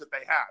needs that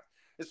they have,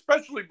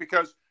 especially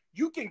because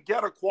you can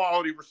get a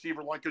quality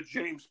receiver like a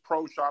James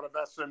Proche out of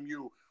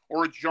SMU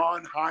or a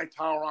John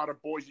Hightower out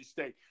of Boise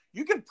State.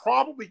 You can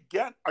probably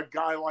get a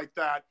guy like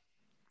that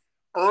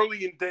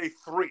early in day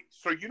 3.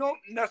 So you don't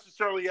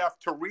necessarily have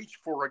to reach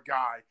for a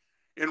guy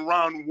in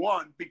round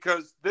 1,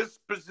 because this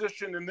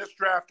position in this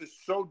draft is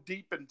so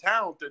deep and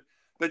talented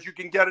that you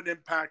can get an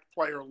impact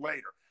player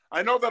later.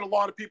 I know that a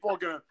lot of people are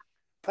going to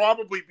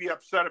probably be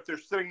upset if they're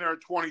sitting there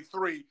at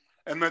 23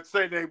 and let's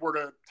say they were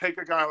to take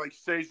a guy like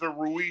Cesar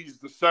Ruiz,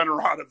 the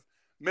center out of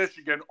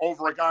Michigan,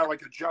 over a guy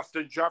like a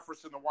Justin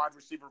Jefferson, the wide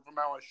receiver from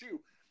LSU.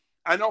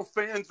 I know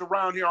fans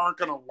around here aren't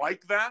going to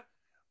like that,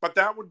 but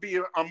that would be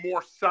a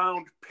more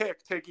sound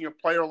pick, taking a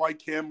player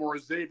like him or a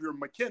Xavier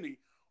McKinney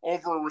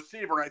over a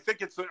receiver. And I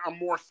think it's a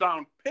more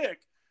sound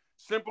pick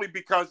simply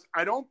because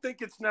I don't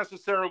think it's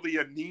necessarily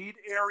a need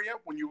area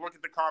when you look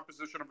at the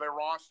composition of their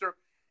roster,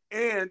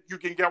 and you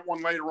can get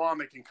one later on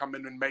that can come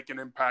in and make an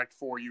impact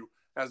for you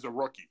as a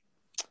rookie.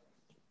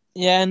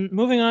 Yeah, and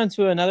moving on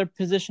to another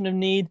position of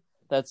need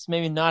that's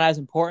maybe not as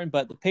important,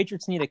 but the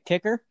Patriots need a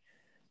kicker.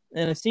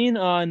 And I've seen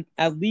on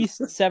at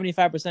least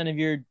 75% of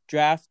your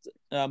draft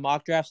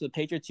mock drafts of the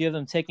Patriots, you have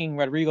them taking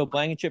Rodrigo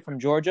Blankenship from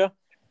Georgia.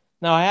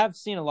 Now, I have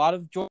seen a lot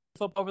of Georgia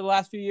football over the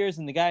last few years,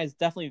 and the guy is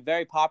definitely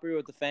very popular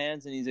with the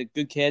fans, and he's a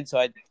good kid. So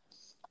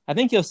I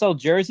think he'll sell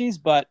jerseys,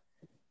 but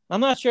I'm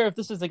not sure if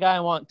this is the guy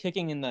I want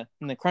kicking in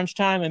the crunch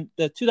time. And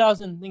the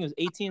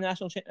 2018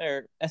 national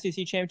or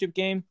SEC championship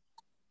game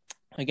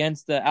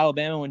against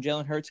Alabama, when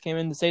Jalen Hurts came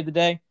in to save the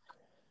day,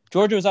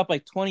 Georgia was up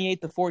like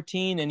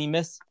 28-14,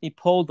 and he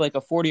pulled like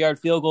a 40-yard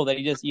field goal that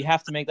you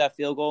have to make that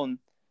field goal. And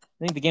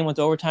I think the game went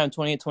to overtime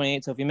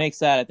 28-28. So if he makes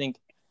that, I think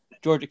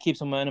Georgia keeps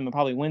momentum and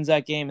probably wins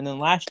that game. And then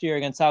last year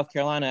against South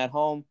Carolina at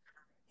home,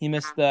 he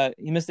missed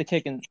the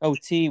kick in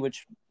OT,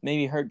 which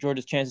maybe hurt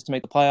Georgia's chances to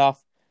make the playoff.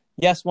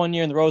 Yes, one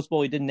year in the Rose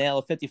Bowl, he did nail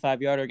a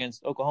 55-yarder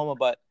against Oklahoma,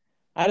 but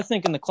I just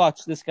think in the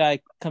clutch, this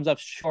guy comes up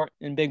short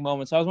in big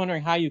moments. So I was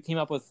wondering how you came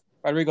up with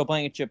Rodrigo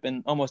Blankenship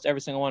in almost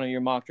every single one of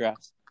your mock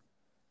drafts.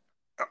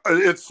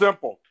 It's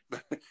simple.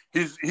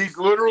 He's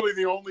literally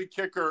the only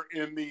kicker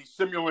in the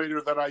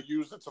simulator that I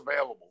use that's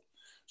available.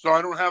 So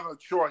I don't have a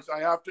choice. I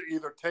have to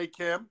either take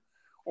him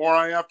or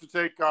I have to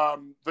take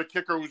the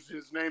kicker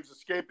his name's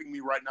escaping me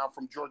right now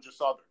from Georgia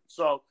Southern.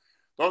 So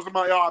those are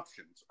my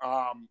options.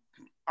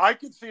 I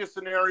could see a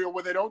scenario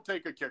where they don't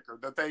take a kicker,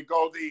 that they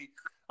go the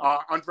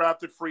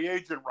undrafted free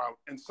agent route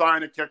and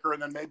sign a kicker,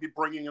 and then maybe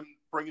bring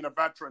in a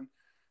veteran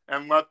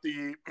and let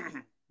the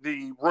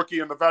the rookie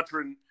and the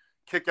veteran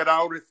kick it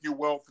out, if you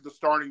will, for the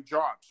starting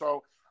job.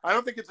 So I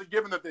don't think it's a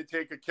given that they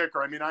take a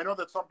kicker. I mean, I know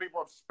that some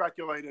people have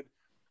speculated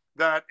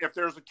that if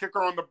there's a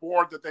kicker on the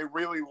board that they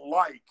really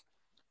like,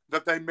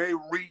 that they may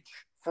reach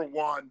for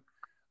one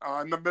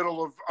in the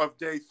middle of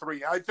day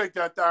 3. I think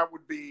that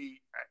would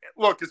be –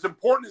 look, as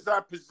important as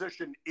that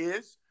position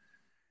is,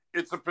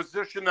 it's a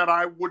position that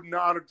I would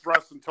not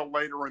address until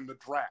later in the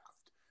draft.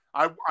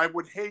 I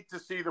would hate to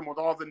see them with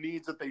all the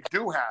needs that they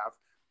do have.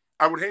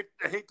 I would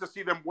hate to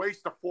see them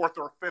waste a 4th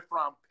or a 5th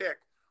round pick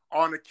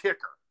on a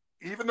kicker.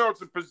 Even though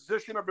it's a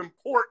position of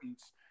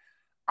importance,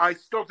 I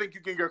still think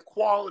you can get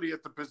quality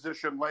at the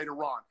position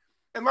later on.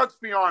 And let's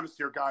be honest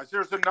here, guys.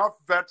 There's enough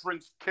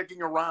veterans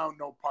kicking around,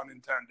 no pun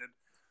intended,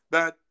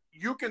 that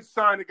you can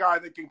sign a guy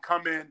that can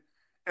come in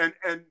and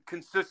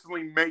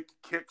consistently make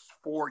kicks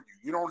for you.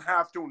 You don't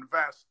have to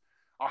invest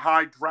a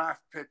high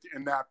draft pick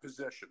in that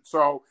position.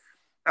 So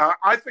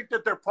I think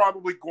that they're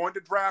probably going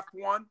to draft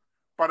one,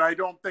 but I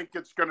don't think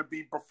it's going to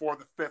be before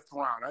the 5th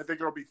round. I think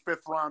it'll be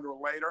 5th round or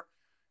later.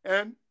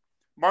 And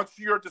much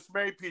to your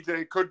dismay, PJ,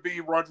 it could be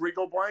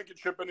Rodrigo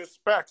Blankenship and his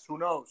specs. Who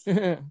knows?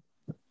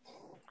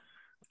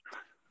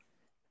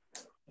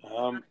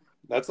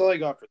 That's all I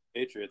got for the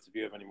Patriots. If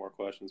you have any more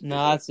questions,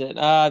 no, that's it.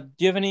 Do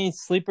you have any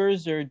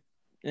sleepers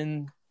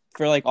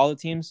for like all the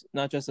teams,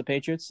 not just the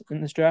Patriots,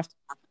 in this draft?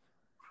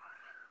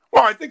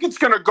 Well, I think it's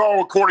going to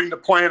go according to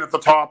plan at the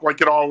top, like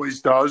it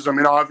always does. I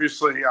mean,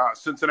 obviously,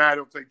 Cincinnati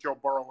will take Joe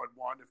Burrow at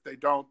 1. If they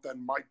don't,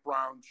 then Mike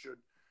Brown should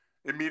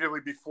immediately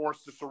be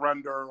forced to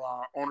surrender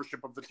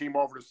ownership of the team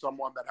over to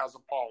someone that has a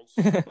pulse.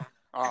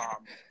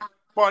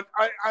 But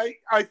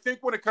I think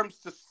when it comes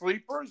to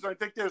sleepers, I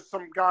think there's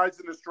some guys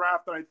in this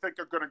draft that I think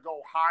are going to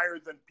go higher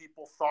than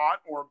people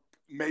thought or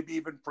maybe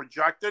even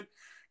projected.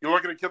 You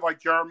look at a kid like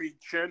Jeremy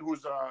Chin,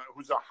 who's a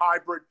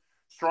hybrid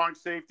strong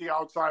safety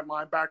outside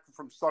linebacker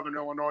from Southern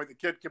Illinois. The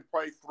kid can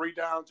play 3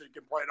 downs and he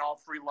can play at all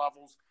 3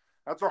 levels.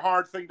 That's a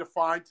hard thing to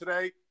find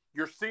today.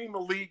 You're seeing the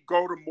league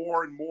go to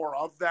more and more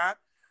of that.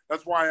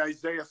 That's why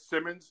Isaiah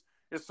Simmons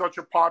is such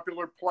a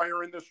popular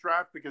player in this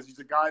draft, because he's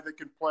a guy that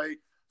can play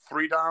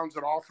 3 downs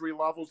at all 3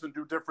 levels and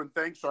do different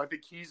things. So I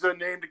think he's a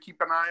name to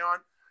keep an eye on.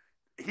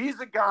 He's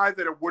a guy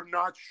that it would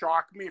not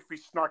shock me if he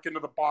snuck into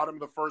the bottom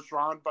of the first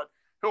round, but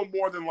he'll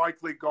more than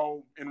likely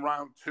go in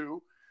round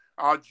 2.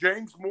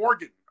 James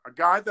Morgan, a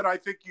guy that I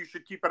think you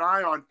should keep an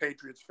eye on,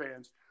 Patriots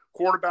fans.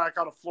 Quarterback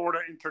out of Florida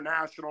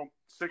International,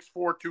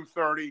 6'4",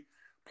 230,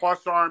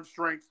 plus arm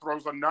strength,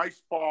 throws a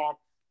nice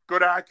ball,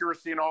 good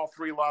accuracy in all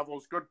 3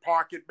 levels, good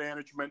pocket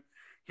management.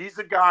 He's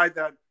a guy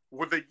that,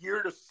 with a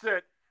year to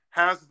sit,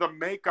 has the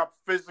makeup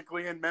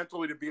physically and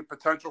mentally to be a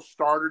potential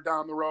starter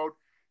down the road.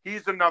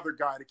 He's another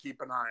guy to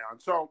keep an eye on.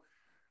 So,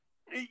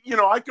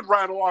 I could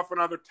rattle off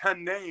another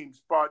 10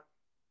 names, but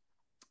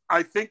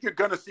I think you're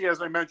going to see,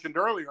 as I mentioned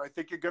earlier, I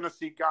think you're going to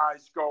see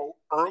guys go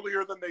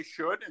earlier than they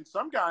should, and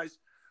some guys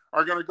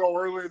are going to go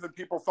earlier than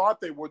people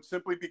thought they would,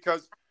 simply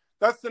because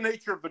that's the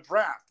nature of the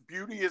draft.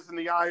 Beauty is in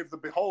the eye of the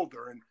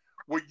beholder, and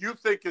what you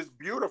think is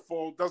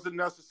beautiful doesn't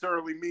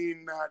necessarily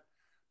mean that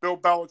Bill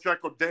Belichick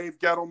or Dave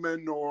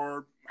Gettleman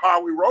or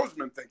Howie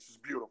Roseman thinks is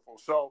beautiful.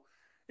 So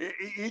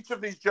each of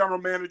these general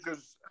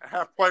managers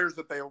have players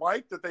that they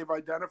like, that they've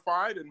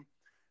identified,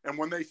 and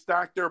when they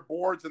stack their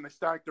boards and they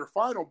stack their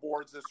final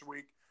boards this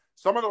week,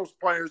 some of those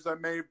players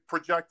that may have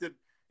projected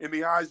in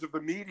the eyes of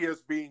the media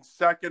as being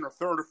second or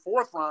third or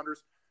fourth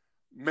rounders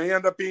may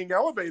end up being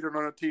elevated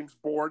on a team's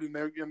board, and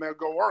they'll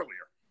go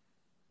earlier.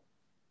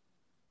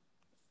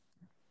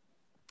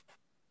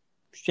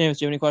 James,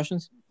 do you have any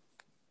questions?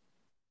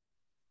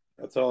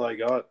 That's all I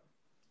got.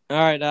 All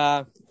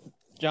right,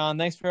 John,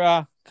 thanks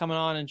for coming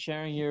on and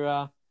sharing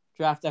your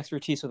draft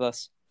expertise with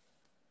us.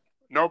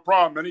 No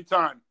problem.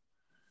 Anytime.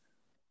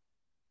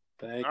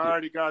 Thank All you.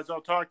 righty, guys.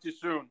 I'll talk to you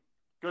soon.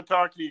 Good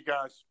talking to you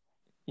guys.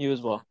 You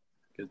as well.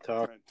 Good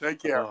talk. Right,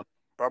 take care.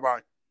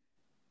 Bye-bye.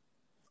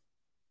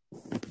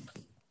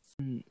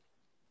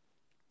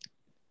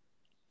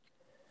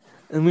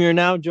 And we are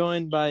now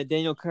joined by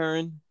Daniel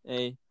Curran,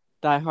 a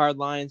diehard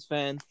Lions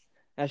fan.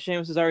 As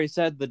Seamus has already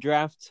said, the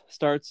draft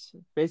starts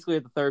basically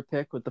at the 3rd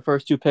pick with the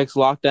first 2 picks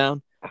locked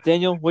down.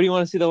 Daniel, what do you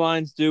want to see the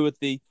Lions do with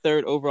the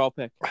 3rd overall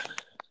pick?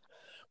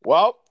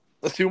 Well,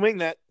 assuming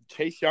that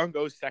Chase Young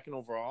goes 2nd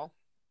overall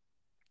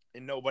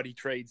and nobody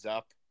trades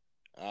up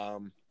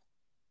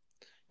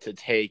to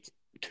take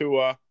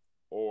Tua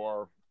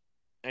or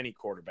any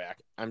quarterback,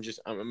 I'm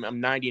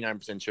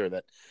 99% sure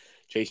that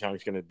Chase Young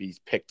is going to be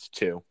picked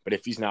 2. But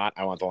if he's not,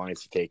 I want the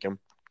Lions to take him.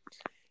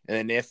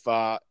 And then if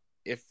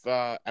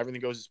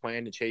everything goes as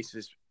planned and Chase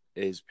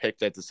is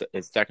picked at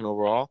 2nd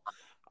overall,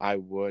 I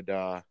would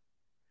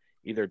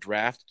either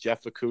draft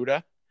Jeff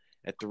Okudah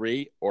at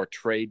 3 or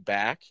trade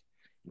back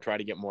and try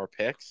to get more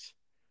picks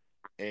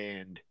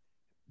and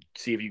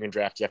see if you can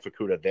draft Jeff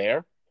Okudah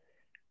there,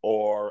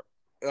 or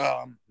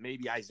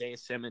maybe Isaiah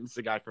Simmons,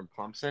 the guy from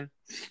Clemson.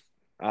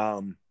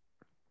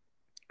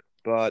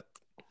 But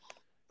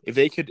if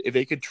they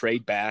could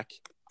trade back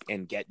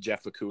and get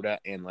Jeff Okudah,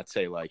 and let's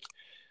say like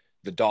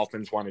the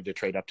Dolphins wanted to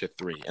trade up to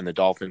 3 and the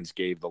Dolphins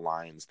gave the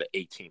Lions the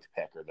 18th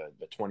pick or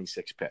the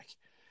 26th pick,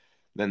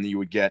 then you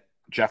would get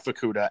Jeff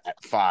Okudah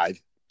at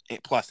 5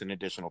 plus an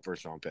additional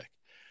first-round pick.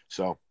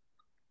 So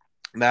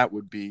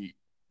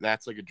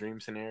that's like a dream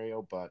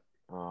scenario, but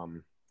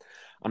I'm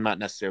not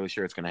necessarily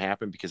sure it's going to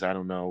happen because I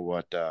don't know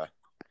what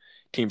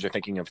teams are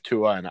thinking of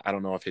Tua, and I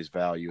don't know if his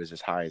value is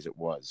as high as it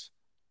was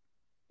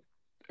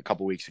a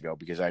couple weeks ago,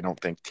 because I don't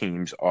think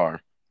teams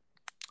are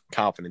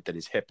confident that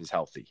his hip is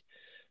healthy.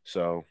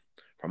 So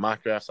from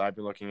mock drafts I've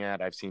been looking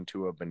at, I've seen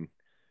Tua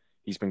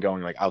he's been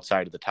going like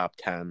outside of the top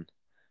 10.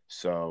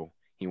 So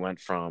he went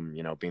from,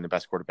 being the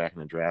best quarterback in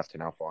the draft to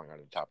now falling out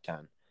of the top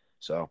 10.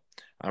 So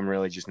I'm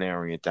really just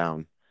narrowing it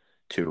down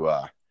to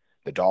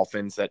the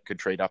Dolphins that could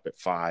trade up at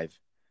 5.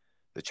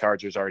 The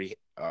Chargers already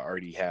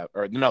have,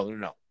 or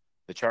no.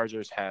 The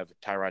Chargers have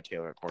Tyrod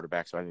Taylor at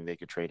quarterback, so I think they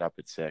could trade up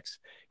at 6.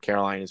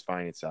 Carolina's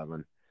fine at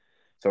 7.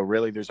 So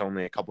really there's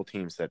only a couple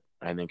teams that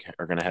I think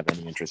are going to have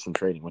any interest in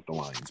trading with the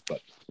Lions.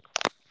 But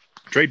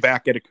trade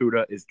back, get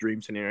Okudah is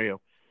dream scenario.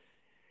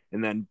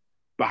 And then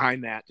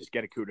behind that, just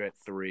get Okudah at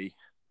 3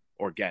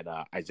 or get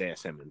Isaiah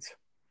Simmons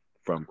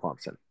from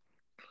Clemson.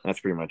 That's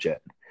pretty much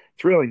it.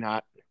 It's really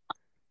not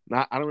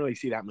I don't really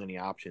see that many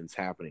options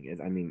happening.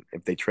 I mean,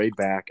 if they trade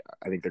back,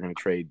 I think they're going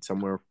to trade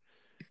somewhere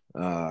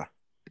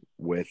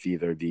with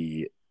either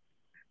the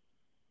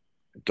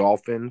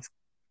Dolphins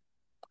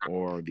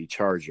or the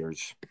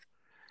Chargers.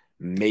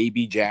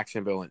 Maybe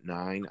Jacksonville at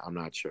 9. I'm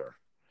not sure.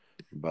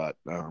 But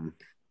I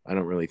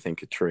don't really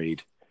think a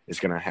trade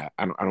is going to happen.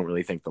 I don't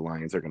really think the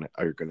Lions are going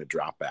to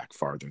drop back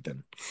farther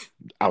than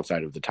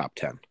outside of the top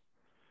 10.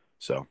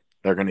 So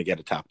they're going to get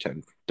a top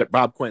 10.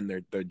 Bob Quinn,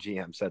 their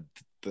GM, said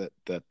that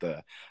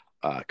the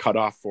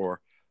cutoff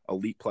for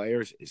elite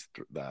players is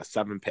the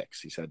 7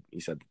 picks. He said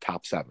the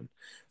top 7.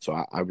 So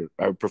I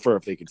would prefer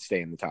if they could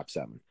stay in the top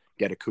 7,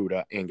 get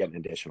Okudah, and get an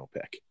additional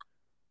pick.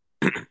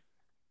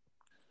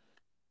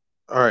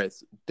 All right,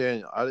 so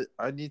Daniel,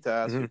 I need to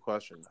ask you a Mm-hmm.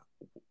 question.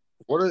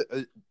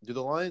 Do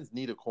the Lions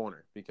need a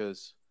corner?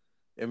 Because,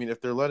 I mean, if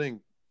they're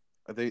letting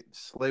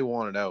Slay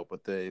wanted out,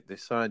 but they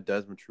signed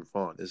Desmond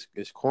Trufant.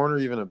 Is corner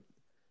even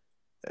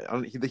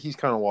he's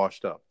kind of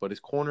washed up, but is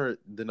corner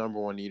the number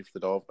one need for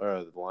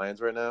the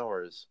Lions right now,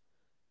 or is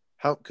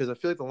how? Because I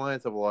feel like the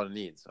Lions have a lot of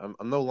needs. I'm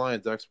no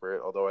Lions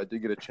expert, although I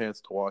did get a chance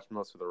to watch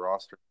most of the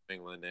roster in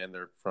England and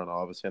their front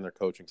office and their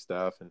coaching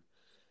staff, and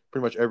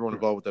pretty much everyone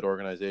involved with that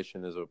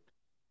organization is a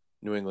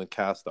New England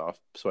cast-off.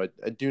 So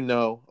I do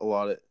know a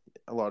lot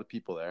of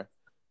people there,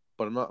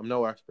 but I'm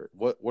no expert.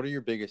 What are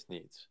your biggest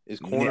needs? Is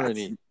corner a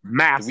need?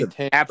 Massive,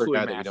 absolutely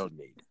that we massive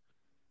need.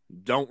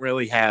 Don't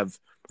really have.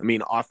 I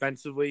mean,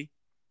 offensively,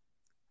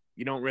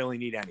 you don't really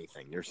need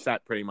anything. You're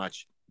set pretty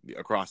much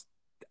across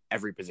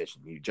every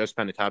position. You just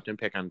spent a top 10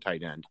 pick on a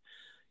tight end.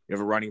 You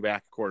have a running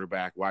back,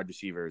 quarterback, wide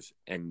receivers,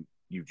 and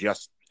you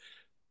just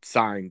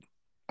signed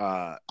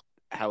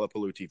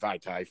Halapoulivaati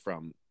Vaitai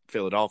from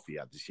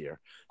Philadelphia this year.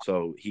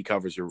 So he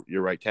covers your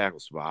right tackle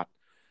spot.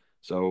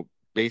 So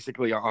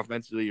basically,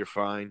 offensively, you're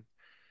fine.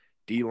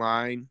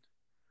 D-line,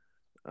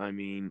 I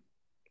mean,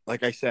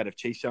 like I said, if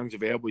Chase Young's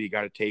available, you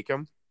got to take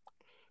him.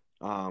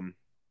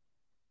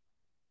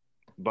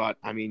 But,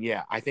 I mean,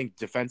 yeah, I think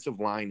defensive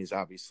line is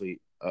obviously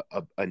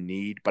a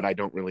need, but I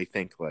don't really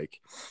think, like,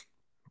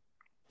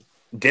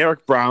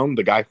 Derek Brown,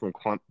 the guy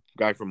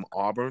from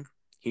Auburn,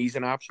 he's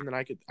an option that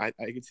I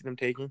could see them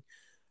taking.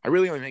 I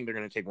really only think they're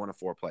going to take one of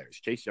 4 players: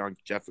 Chase Young,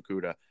 Jeff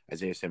Okudah,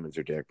 Isaiah Simmons,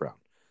 or Derek Brown.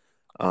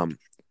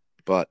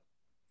 But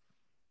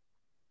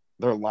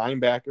their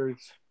linebackers,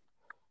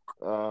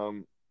 I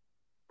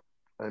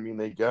mean,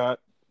 they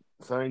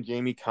signed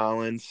Jamie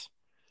Collins.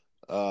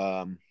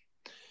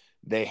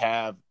 They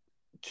have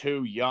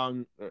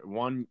 2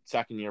 one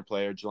second-year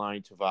player,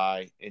 Jelani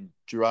Tavai, and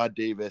Gerard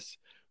Davis,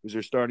 who's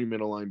their starting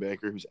middle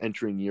linebacker, who's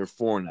entering year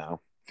 4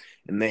 now.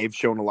 And they've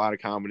shown a lot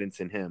of confidence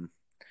in him.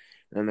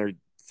 And their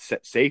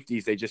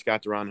safeties, they just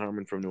got Deron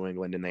Harmon from New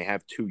England, and they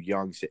have 2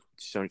 young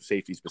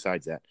safeties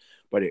besides that.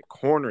 But at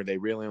corner, they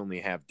really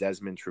only have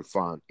Desmond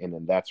Trufant, and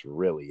then that's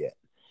really it.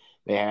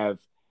 They had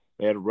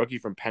a rookie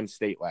from Penn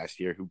State last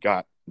year who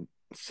got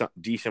some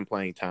decent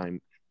playing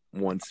time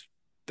once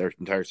their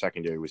entire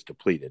secondary was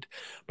depleted,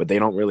 but they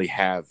don't really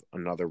have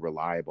another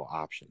reliable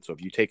option. So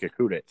if you take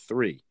Okudah at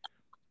 3,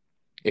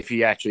 if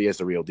he actually is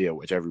the real deal,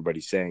 which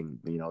everybody's saying,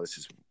 this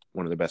is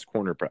one of the best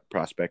corner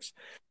prospects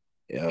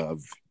in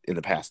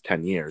the past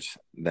 10 years,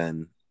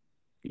 then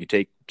you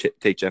take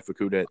Jeff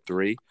Okudah at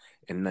 3,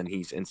 and then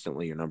he's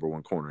instantly your number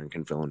 1 corner and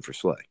can fill in for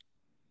Slay.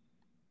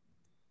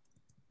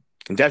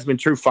 And Desmond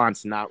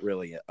Trufant's not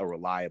really a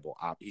reliable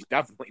option. He's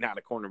definitely not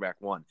a cornerback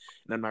 1,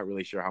 and I'm not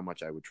really sure how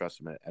much I would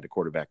trust him at a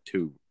quarterback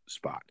 2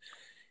 spot.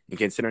 And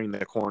considering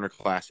the corner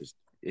class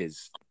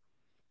is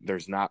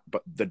there's not,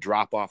 but the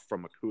drop off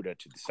from Okudah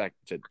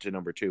to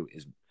number 2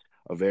 is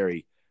a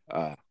very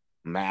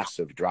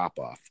massive drop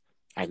off.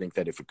 I think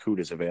that if Okudah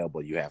is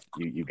available, you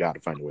got to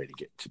find a way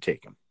to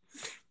take him.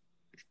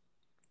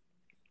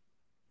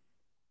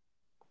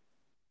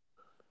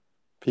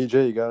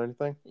 PJ, you got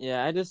anything?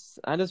 Yeah, I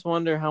just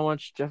wonder how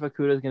much Jeff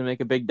Okudah is going to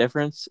make a big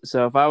difference.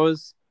 So if I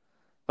was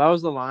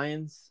the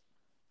Lions,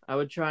 I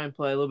would try and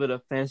play a little bit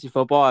of fantasy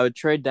football. I would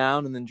trade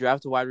down and then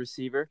draft a wide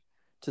receiver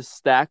to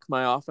stack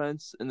my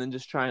offense, and then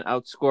just try and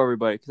outscore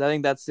everybody, because I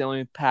think that's the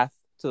only path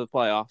to the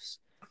playoffs.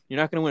 You're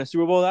not going to win a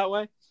Super Bowl that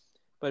way,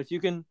 but if you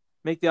can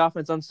make the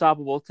offense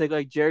unstoppable, take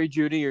like Jerry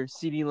Jeudy or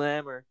CeeDee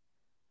Lamb or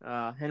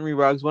Henry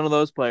Ruggs, one of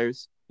those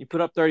players. You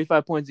put up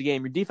 35 points a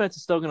game. Your defense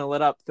is still going to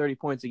let up 30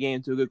 points a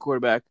game to a good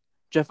quarterback,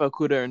 Jeff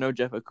Okudah or no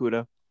Jeff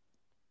Okudah.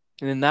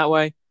 And in that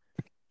way,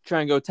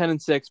 try and go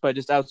 10-6 by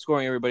just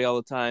outscoring everybody all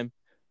the time.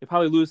 You'll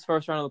probably lose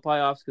first round of the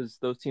playoffs because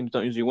those teams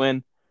don't usually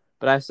win.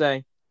 But I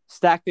say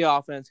stack the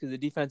offense, because the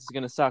defense is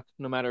going to suck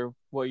no matter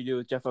what you do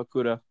with Jeff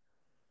Okudah.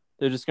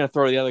 They're just going to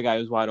throw to the other guy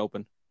who's wide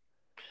open.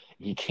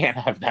 You can't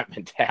have that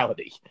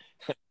mentality.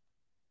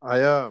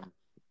 I'm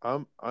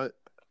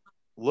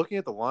looking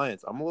at the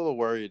Lions. I'm a little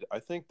worried. I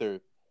think their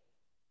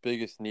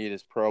biggest need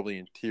is probably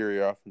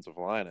interior offensive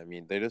line. I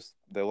mean,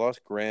 they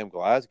lost Graham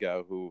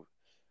Glasgow, who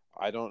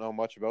I don't know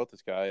much about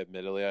this guy.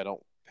 Admittedly, I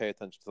don't pay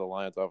attention to the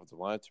Lions offensive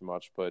line too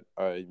much, but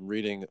I'm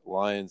reading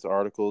Lions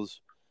articles.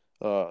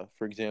 For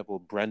example,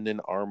 Brendan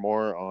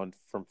Armour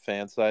from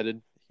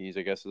Fansided. He's,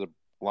 I guess, is a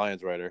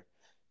Lions writer.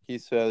 He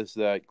says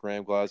that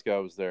Graham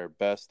Glasgow was their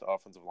best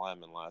offensive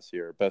lineman last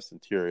year, best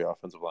interior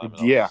offensive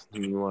lineman. Yeah,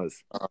 he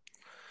was.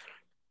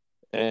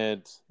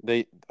 And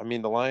the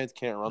Lions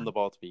can't run the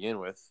ball to begin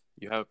with.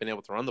 You haven't been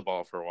able to run the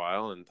ball for a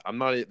while, and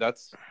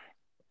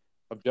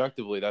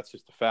objectively, that's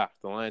just a fact.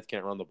 The Lions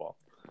can't run the ball.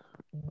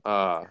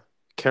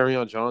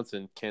 Kerryon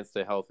Johnson can't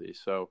stay healthy.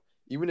 So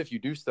even if you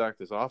do stack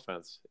this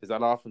offense, is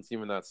that offense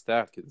even that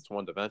stacked? Because it's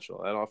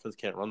one-dimensional. That offense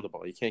can't run the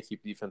ball. You can't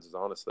keep defenses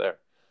honest there.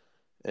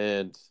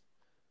 And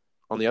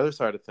on the other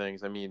side of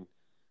things, I mean,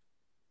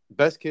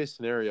 best case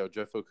scenario,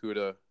 Jeff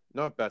Okudah,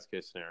 not best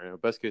case scenario.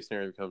 Best case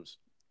scenario becomes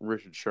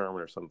Richard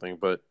Sherman or something.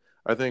 But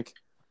I think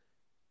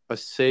a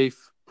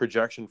safe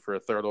projection for a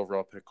third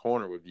overall pick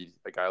corner would be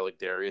a guy like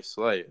Darius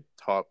Slay,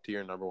 top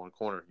tier number one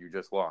corner you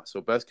just lost. So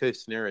best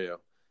case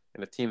scenario,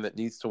 in a team that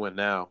needs to win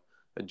now,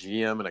 a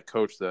GM and a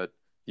coach that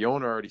the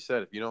owner already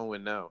said, if you don't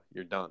win now,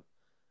 you're done.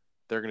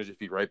 They're going to just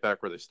be right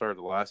back where they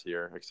started last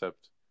year, except,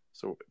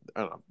 so,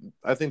 I don't know.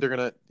 I think they're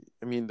going to,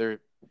 I mean,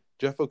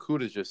 Jeff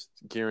Okudah is just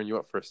gearing you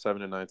up for a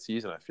 7-9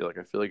 season, I feel like.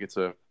 It's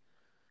a,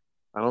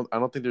 I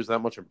don't think there's that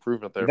much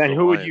improvement there. Then for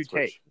who would Lions, you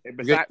take? You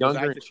get younger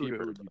Besides and Okudah, cheaper.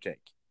 who would you take?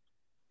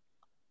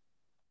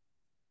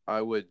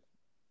 I would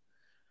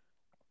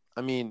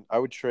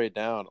trade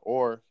down,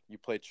 or you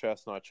play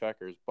chess, not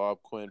checkers.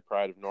 Bob Quinn,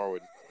 pride of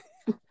Norwood,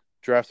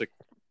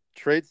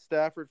 trade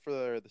Stafford for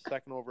the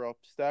second overall.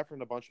 Stafford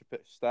and a bunch of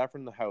picks. Stafford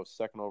in the house,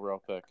 second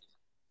overall pick.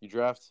 You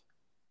draft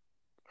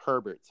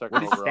Herbert, second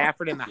What does overall.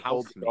 Stafford in the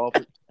house mean?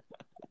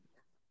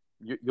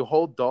 You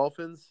hold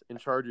Dolphins and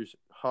Chargers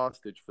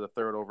hostage for the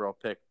third overall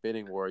pick,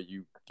 bidding war.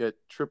 You get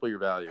triple your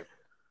value.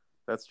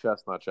 That's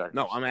chess, not checkers.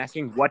 No, I'm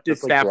asking, what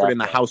does That's like Stafford in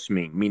the draft house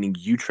mean? Meaning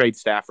you trade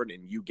Stafford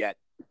and you get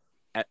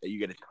a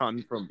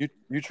ton from.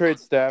 You trade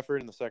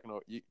Stafford in the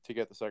to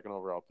get the second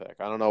overall pick.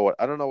 I don't know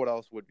what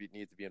else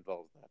need to be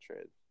involved in that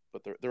trade.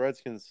 But the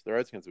Redskins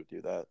would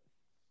do that.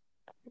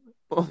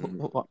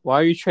 Why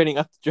are you trading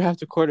up to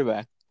draft a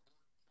quarterback?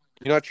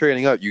 You're not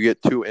trading up. You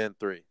get 2 and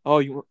 3.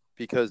 Oh,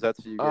 because that's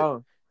what you get.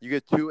 Oh, You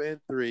get 2 and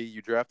 3.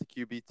 You draft the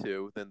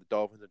QB2. Then the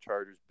Dolphins and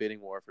Chargers bidding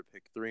war for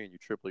pick 3, and you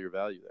triple your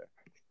value there.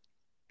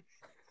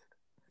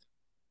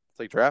 It's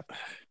like draft.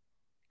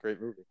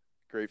 Great movie.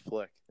 Great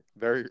flick.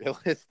 Very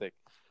realistic.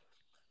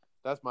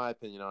 That's my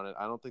opinion on it.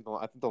 I think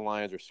the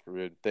Lions are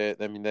screwed. They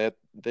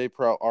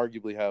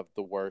arguably have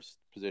the worst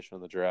position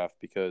in the draft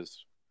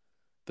because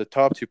the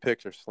top 2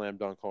 picks are slam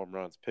dunk home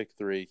runs. Pick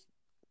 3,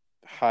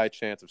 high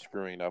chance of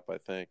screwing it up, I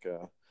think,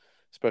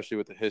 especially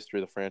with the history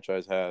the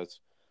franchise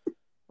has.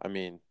 I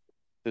mean,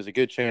 there's a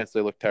good chance they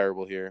look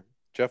terrible here.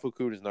 Jeff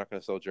Okudah is not going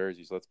to sell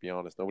jerseys, let's be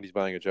honest. Nobody's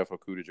buying a Jeff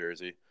Okudah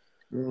jersey.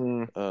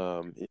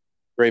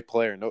 Great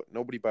player.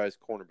 Nobody buys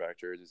cornerback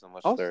jerseys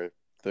unless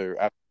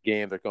they're at the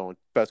game. They're going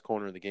best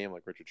corner in the game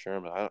like Richard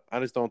Sherman. I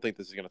just don't think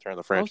this is going to turn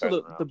the franchise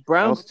around. The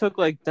Browns took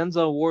like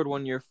Denzel Ward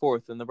 1 year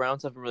 4th, and the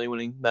Browns haven't really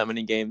winning that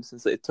many games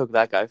since they took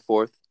that guy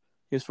 4th.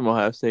 He was from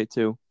Ohio State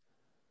too.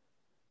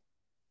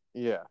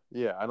 Yeah.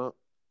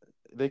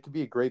 They could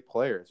be a great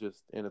player.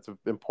 It's an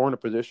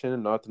important position,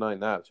 and not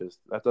denying that. It's just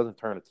that doesn't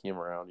turn a team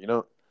around.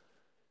 You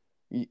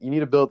need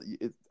to build.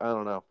 I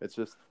don't know. It's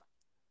just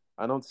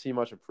I don't see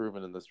much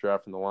improvement in this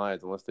draft from the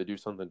Lions unless they do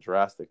something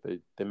drastic.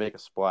 They make a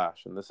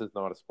splash, and this is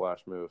not a splash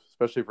move,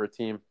 especially for a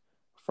team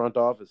front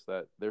office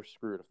that they're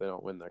screwed if they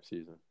don't win next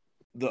season.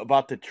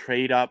 About the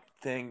trade up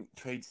thing,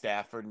 trade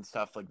Stafford and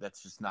stuff, like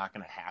that's just not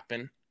going to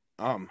happen.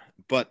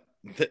 But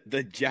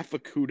the Jeff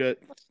Okudah,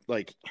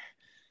 like,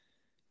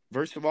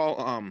 first of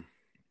all,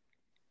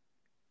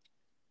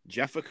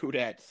 Jeff Okudah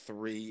at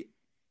 3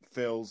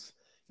 fills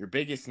your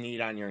biggest need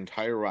on your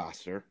entire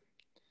roster,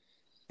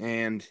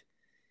 and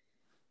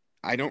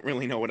I don't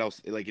really know what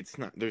else. Like,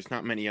 there's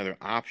not many other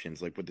options.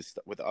 Like with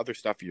the other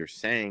stuff you're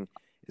saying,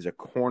 is a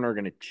corner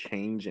going to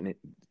change an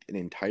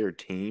entire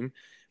team?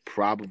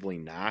 Probably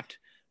not.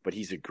 But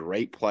he's a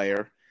great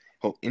player.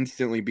 He'll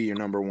instantly be your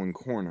number 1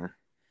 corner,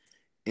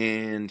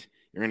 and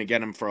you're going to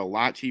get him for a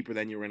lot cheaper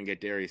than you're going to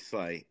get Darius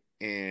Slay.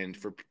 And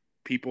for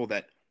people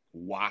that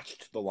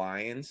watched the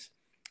Lions,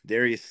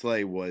 Darius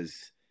Slay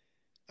was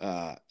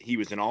he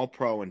was an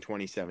All-Pro in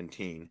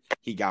 2017.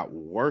 He got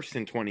worse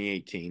in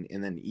 2018,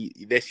 and then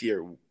this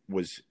year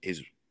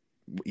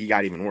he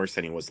got even worse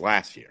than he was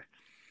last year.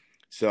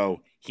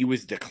 So he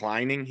was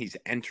declining. He's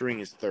entering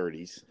his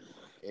 30s,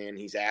 and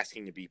he's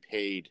asking to be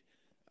paid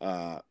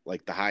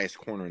like the highest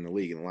corner in the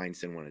league, and the Lions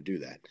didn't want to do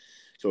that.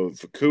 So if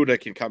Okudah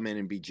can come in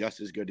and be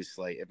just as good as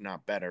Slay, if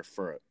not better,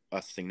 for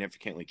a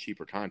significantly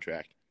cheaper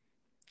contract,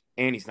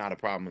 and he's not a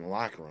problem in the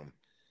locker room,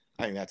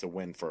 I think that's a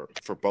win for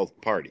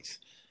both parties.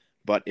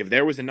 But if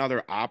there was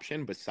another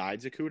option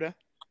besides Okudah,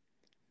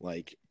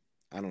 like,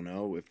 I don't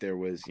know, if there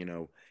was,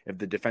 if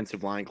the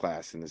defensive line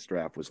class in this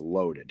draft was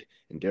loaded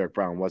and Derek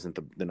Brown wasn't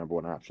the number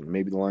 1 option,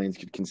 maybe the Lions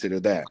could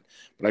consider that.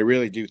 But I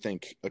really do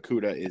think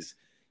Okudah is,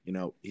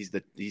 he's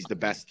the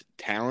best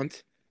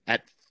talent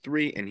at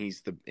 3, and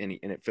and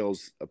it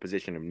fills a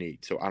position of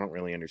need. So I don't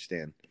really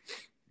understand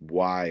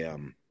why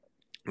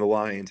the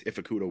Lions, if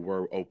Okudah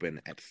were open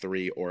at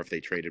 3, or if they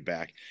traded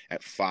back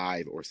at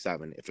 5 or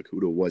 7, if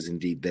Okudah was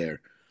indeed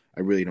there, I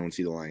really don't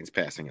see the Lions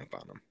passing up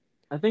on him.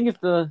 I think if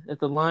the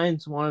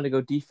Lions wanted to go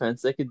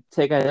defense, they could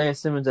take Isaiah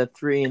Simmons at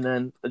 3 and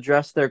then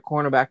address their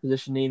cornerback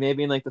position need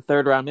maybe in like the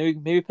 3rd round.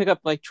 Maybe pick up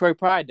like Troy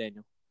Pride,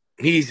 Daniel.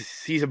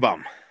 He's a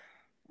bum.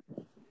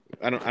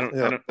 I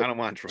don't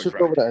want Troy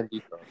Pride.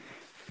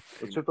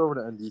 Let's shift over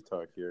to ND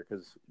talk here,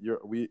 because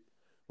we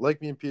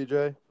like me and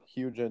PJ.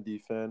 huge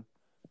ND fan,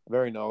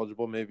 very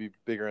knowledgeable, maybe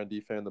bigger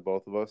ND fan than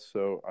both of us.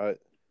 So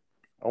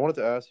I wanted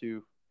to ask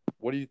you,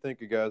 what do you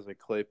think of guys like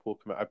Claypool?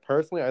 I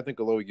think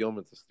Alohi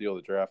Gilman's a steal of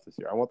the draft this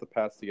year. I want the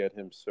Pats to get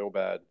him so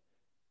bad.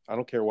 I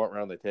don't care what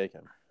round they take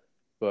him.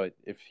 But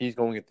if he's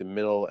going at the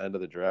middle end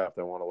of the draft,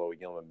 I want Alohi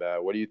Gilman bad.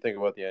 What do you think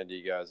about the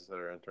ND guys that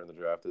are entering the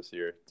draft this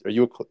year?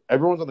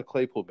 Everyone's on the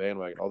Claypool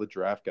bandwagon. All the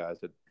draft guys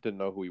that didn't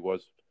know who he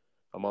was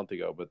a month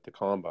ago, but the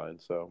combine.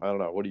 So I don't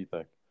know. What do you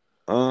think?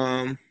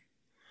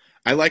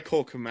 I like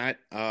Cole Kmet.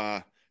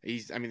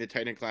 The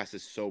tight end class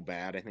is so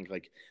bad. I think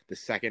like the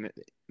second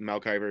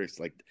Mel Kiper's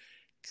like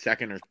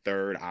second or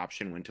third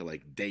option went to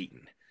like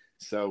Dayton.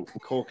 So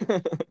Cole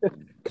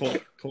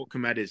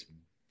Kmet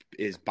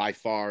is by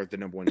far the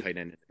number one tight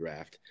end in the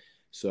draft.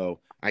 So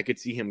I could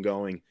see him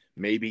going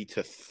maybe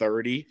to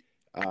 30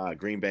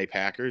 Green Bay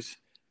Packers,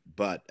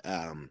 but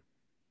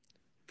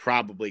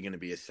probably going to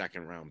be a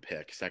second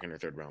or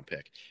third round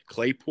pick.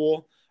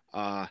 Claypool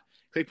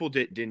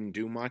didn't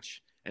do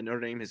much at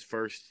Notre Dame his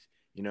first,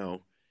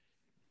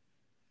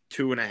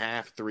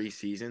 2.5, 3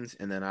 seasons.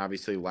 And then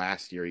obviously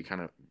last year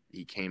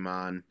he came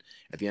on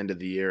at the end of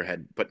the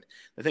year. But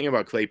the thing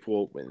about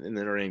Claypool in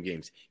the Notre Dame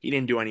games, he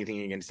didn't do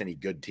anything against any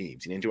good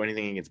teams. He didn't do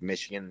anything against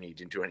Michigan, and he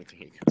didn't do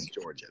anything against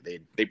Georgia.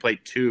 They played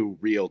 2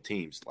 real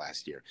teams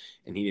last year,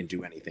 and he didn't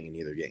do anything in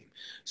either game.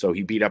 So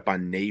he beat up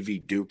on Navy,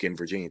 Duke, and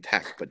Virginia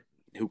Tech, but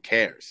who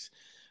cares?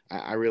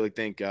 I really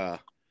think,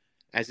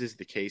 as is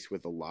the case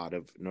with a lot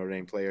of Notre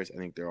Dame players, I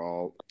think they're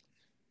all,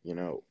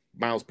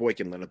 Miles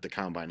Boykin lit up the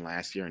combine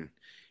last year, and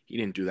he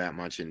didn't do that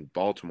much in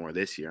Baltimore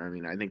this year.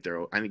 I think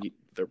they're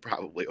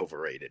probably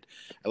overrated.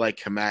 I like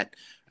Kmet.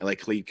 I like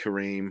Khalid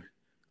Kareem,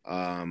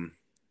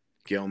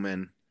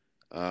 Gilman.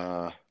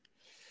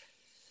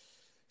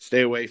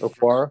 Stay away from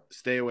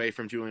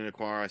Julian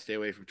Okwara. Stay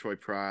away from Troy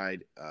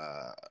Pride.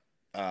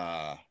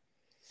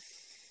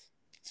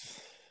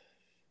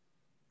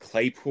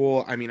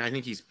 Claypool. I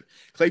think he's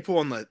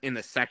Claypool in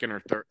the second or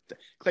third.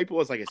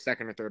 Claypool is like a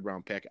second or third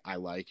round pick. I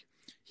like.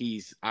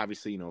 He's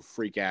obviously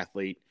freak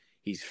athlete.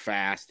 He's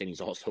fast, and he's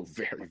also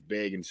very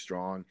big and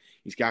strong.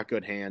 He's got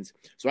good hands.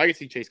 So I can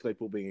see Chase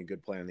Claypool being a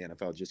good player in the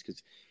NFL just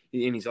because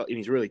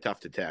he's really tough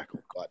to tackle.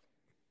 But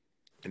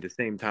at the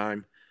same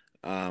time,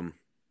 I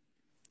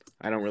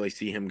don't really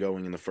see him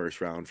going in the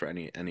first round for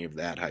any of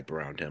that hype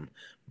around him.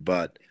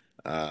 But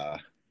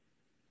I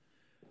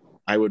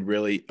would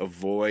really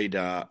avoid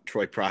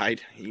Troy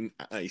Pride.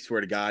 I swear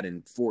to God,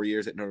 in 4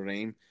 years at Notre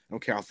Dame, I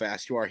don't care how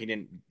fast you are. I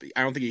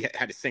don't think he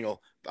had a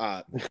single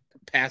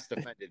pass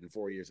defended in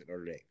 4 years at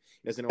Notre Dame.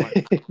 He doesn't know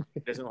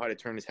how to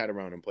turn his head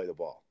around and play the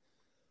ball.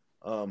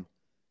 So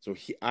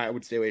I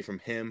would stay away from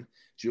him.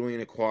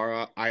 Julian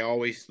Okwara. I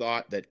always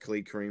thought that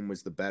Khalid Kareem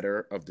was the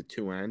better of the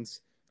 2 ends,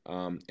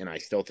 and I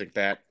still think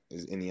that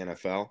is in the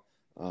NFL.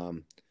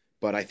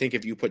 But I think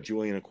if you put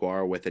Julian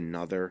Okwara with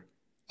another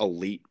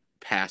elite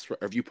or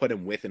if you put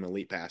him with an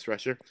elite pass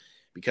rusher,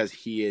 because I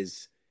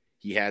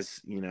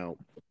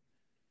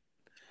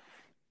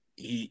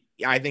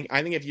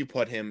think if you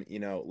put him,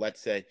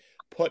 let's say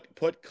put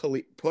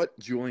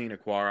Julian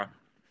Okwara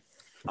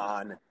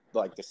on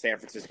like the San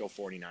Francisco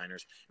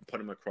 49ers and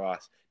put him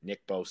across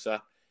Nick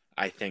Bosa,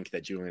 I think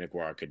that Julian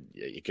Okwara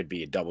could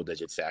be a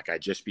double-digit sack guy,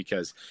 just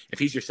because if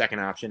he's your second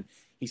option,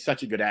 he's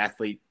such a good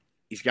athlete.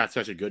 He's got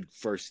such a good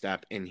first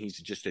step, and he's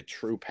just a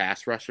true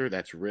pass rusher.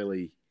 That's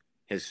really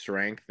his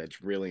strength.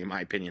 That's really, in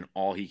my opinion,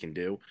 all he can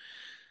do.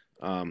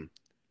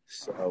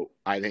 So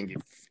I think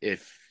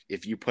if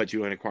you put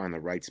Julian Okwara in the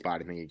right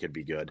spot, I think he could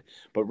be good.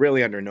 But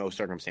really, under no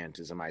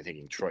circumstances am I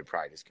thinking Troy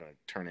Pride is going to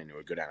turn into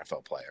a good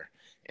NFL player.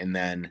 And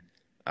then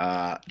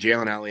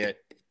Jalen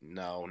Elliott,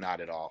 no, not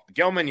at all.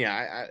 Gilman,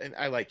 yeah,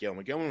 I like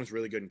Gilman. Gilman was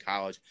really good in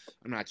college.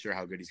 I'm not sure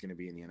how good he's going to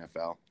be in the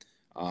NFL.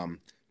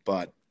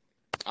 But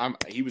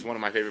he was one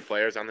of my favorite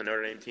players on the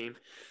Notre Dame team.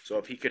 So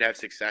if he could have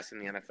success in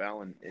the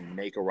NFL and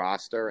make a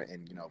roster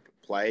and,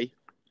 play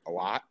a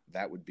lot,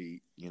 that would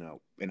be,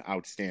 an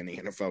outstanding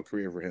NFL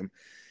career for him,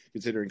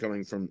 considering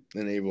coming from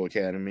the Naval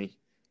Academy.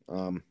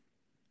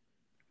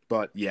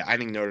 But, yeah, I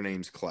think Notre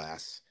Dame's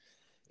class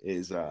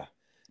is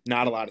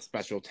not a lot of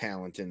special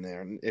talent in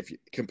there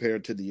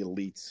compared to the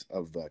elites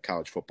of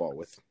college football.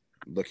 With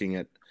looking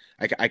at –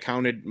 I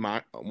counted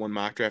one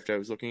mock draft I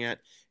was looking at,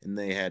 and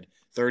they had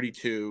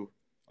 32 –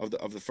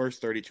 of the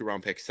first 32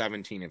 round picks,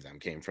 17 of them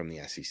came from the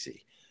SEC.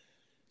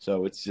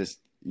 So it's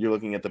just, you're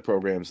looking at the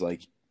programs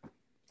like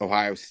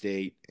Ohio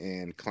State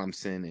and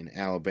Clemson and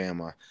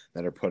Alabama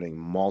that are putting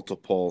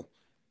multiple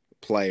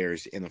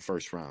players in the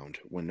first round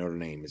when Notre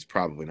Dame is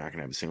probably not going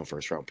to have a single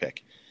first round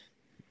pick.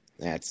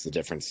 That's the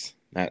difference.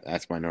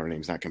 That's why Notre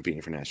Dame's not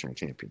competing for national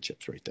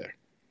championships right there.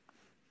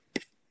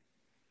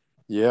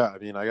 Yeah,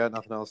 I got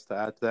nothing else to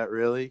add to that,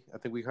 really. I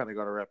think we kind of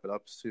got to wrap it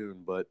up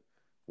soon, but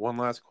one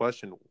last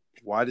question.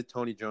 Why did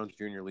Tony Jones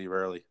Jr. leave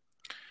early?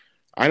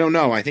 I don't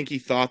know. I think he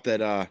thought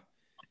that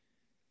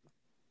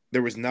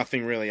there was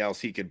nothing really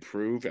else he could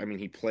prove.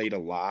 He played a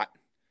lot,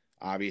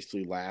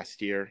 obviously,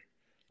 last year.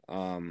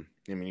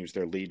 He was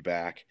their lead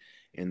back.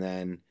 And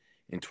then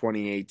in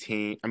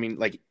 2018,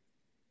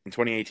 In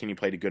 2018, he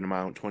played a good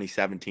amount.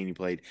 2017, he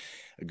played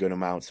a good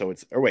amount. So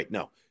it's – or wait,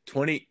 no.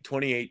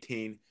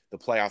 2018, the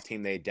playoff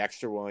team, they had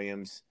Dexter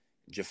Williams,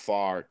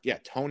 Jafar. Yeah,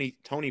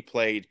 Tony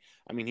played.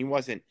 I mean, he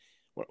wasn't –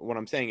 what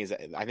I'm saying is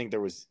I think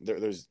there's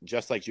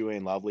just like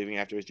Julian Love leaving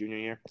after his junior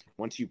year.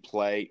 Once you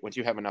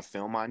have enough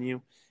film on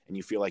you and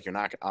you feel like you're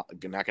not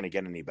going to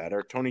get any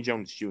better, Tony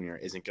Jones Jr.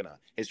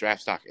 his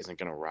draft stock isn't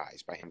going to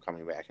rise by him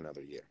coming back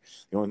another year.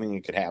 The only thing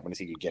that could happen is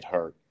he could get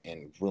hurt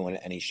and ruin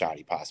any shot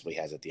he possibly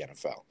has at the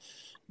NFL.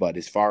 But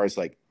as far as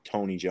like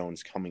Tony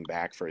Jones coming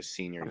back for his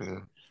senior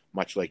year,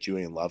 much like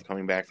Julian Love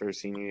coming back for his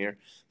senior year,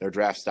 their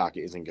draft stock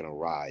isn't going to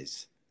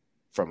rise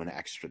from an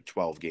extra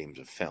 12 games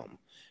of film,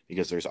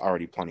 because there's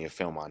already plenty of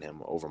film on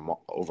him over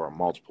a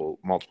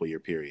multiple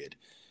year period.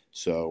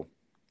 So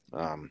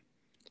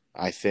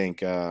I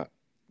think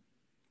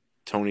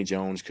Tony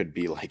Jones could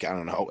be like, I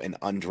don't know, an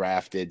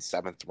undrafted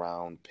 7th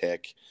round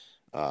pick,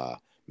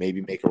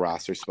 maybe make a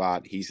roster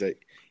spot. He's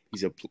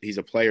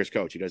a player's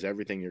coach. He does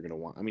everything you're going to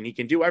want. I mean, he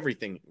can do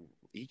everything.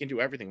 He can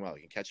do everything well. He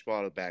can catch the ball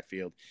out of the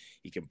backfield.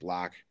 He can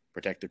block,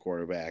 protect the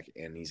quarterback,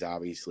 and he's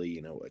obviously,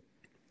 a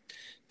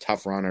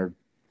tough runner.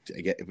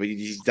 But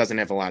he doesn't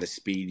have a lot of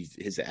speed.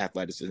 His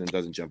athleticism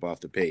doesn't jump off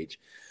the page.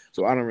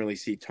 So I don't really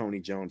see Tony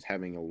Jones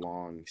having a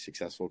long,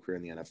 successful career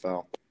in the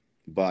NFL.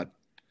 But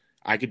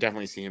I could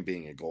definitely see him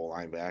being a goal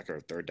line back or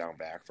a third down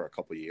back for a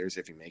couple of years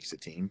if he makes the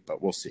team.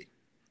 But we'll see.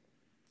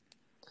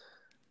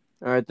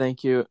 All right,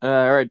 thank you.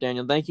 All right,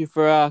 Daniel, thank you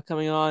for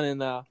coming on.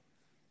 And I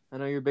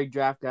know you're a big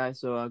draft guy,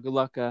 so good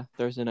luck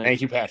Thursday night.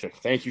 Thank you, Patrick.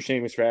 Thank you,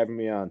 Seamus, for having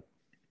me on.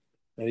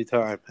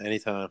 Anytime.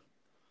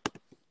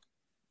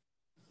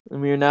 And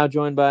we are now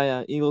joined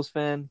by Eagles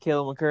fan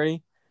Caleb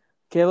McCurdy.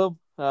 Caleb,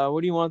 what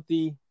do you want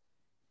the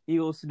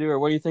Eagles to do, or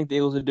what do you think the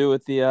Eagles would do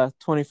with the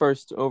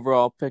 21st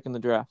overall pick in the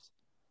draft?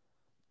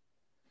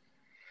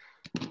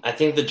 I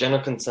think the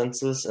general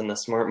consensus and the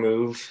smart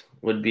move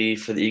would be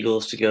for the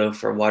Eagles to go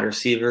for a wide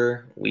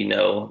receiver. We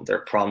know their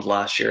problems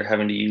last year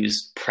having to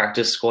use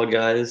practice squad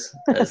guys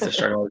as their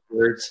starting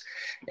receivers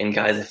and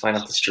guys they find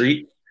off the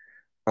street.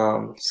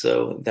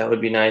 So that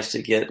would be nice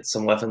to get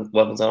some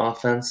weapons on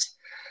offense.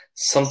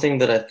 Something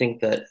that I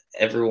think that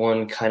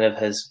everyone kind of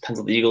has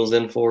penciled the Eagles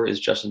in for is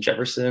Justin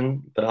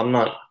Jefferson, but I'm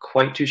not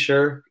quite too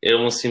sure. It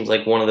almost seems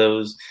like one of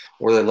those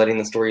where they're letting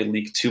the story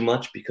leak too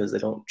much because they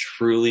don't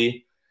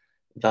truly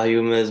value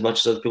him as much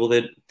as other people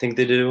they think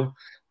they do.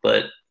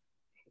 But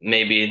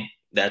maybe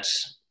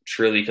that's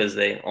truly because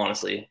they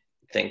honestly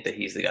think that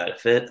he's the guy to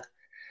fit.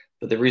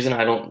 But the reason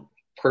I don't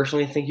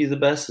personally think he's the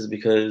best is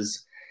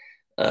because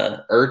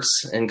Ertz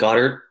and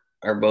Goddard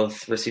are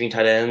both receiving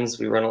tight ends.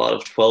 We run a lot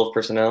of 12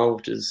 personnel,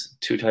 which is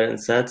 2 tight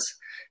end sets,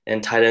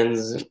 and tight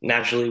ends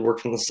naturally work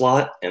from the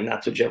slot, and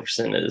that's what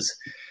Jefferson is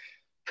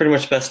pretty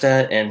much best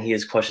at, and he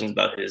has questions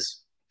about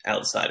his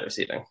outside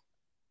receiving.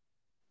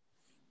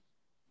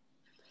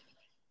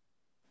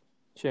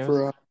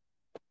 For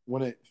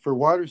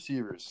wide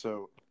receivers,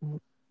 so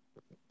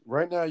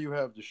right now you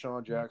have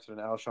Deshaun Jackson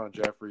and Alshon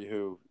Jeffrey,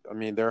 who, I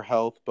mean, their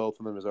health, both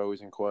of them, is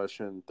always in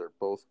question. They're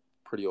both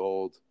pretty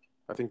old.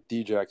 I think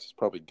D-Jax is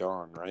probably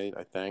gone, right?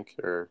 I think,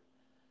 or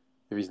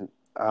if he's,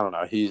 I don't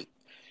know.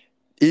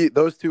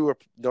 Those two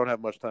don't have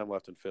much time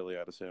left in Philly,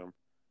 I'd assume.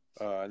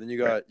 And then you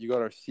got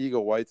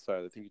Arcega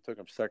Whiteside. I think you took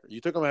him second.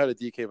 You took him ahead of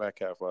DK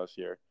Metcalf last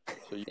year.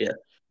 So yeah,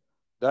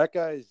 that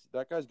guy's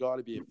got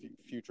to be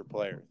a future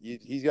player.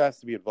 He has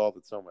to be involved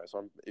in some way.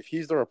 So if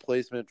he's the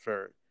replacement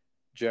for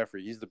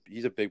Jeffrey,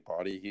 he's a big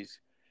body.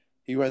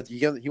 He went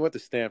to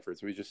Stanford,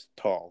 so he's just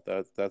tall.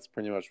 That's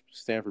pretty much,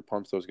 Stanford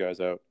pumps those guys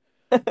out.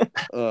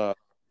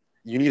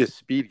 You need a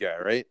speed guy,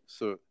 right?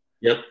 So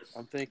yep.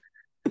 I'm thinking,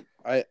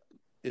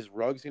 is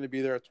Ruggs going to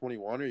be there at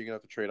 21, or are you going to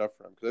have to trade up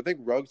for him? Because I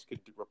think Ruggs could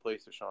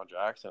replace Deshaun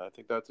Jackson. I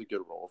think that's a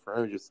good role for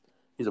him.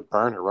 He's a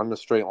burner, running a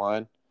straight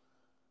line,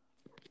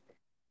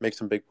 make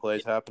some big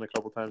plays happen a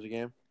couple times a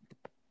game.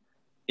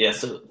 Yeah,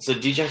 so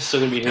DJ's still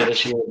going to be here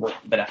this year,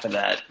 but after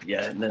that,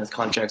 yeah, and then his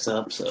contract's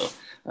up, so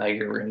I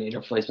agree we're going to need a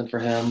replacement for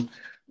him.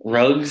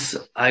 Ruggs,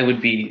 I would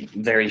be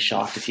very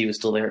shocked if he was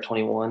still there at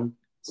 21.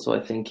 So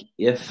I think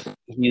if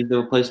he's the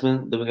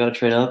replacement, then we got to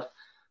trade up.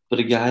 But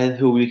a guy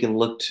who we can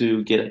look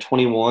to get at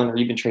 21 or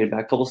even trade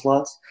back a couple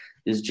slots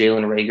is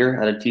Jalen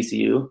Reagor out of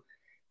TCU.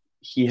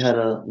 He had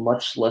a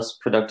much less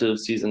productive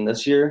season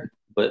this year,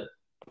 but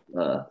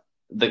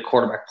the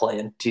quarterback play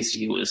in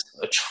TCU was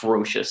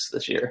atrocious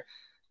this year,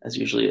 as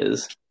usually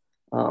is,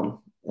 and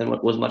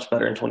was much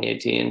better in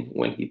 2018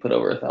 when he put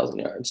over 1,000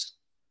 yards.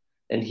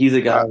 And he's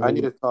a guy. I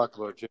need to talk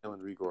about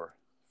Jalen Reagor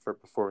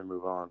before we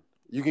move on.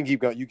 You can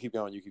keep going. You keep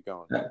going.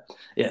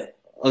 Yeah.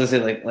 I was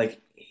gonna say like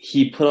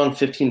he put on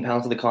 15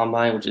 pounds at the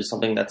combine, which is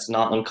something that's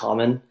not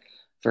uncommon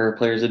for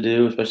players to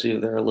do, especially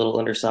if they're a little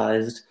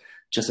undersized,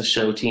 just to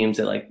show teams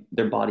that like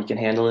their body can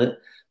handle it.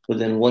 But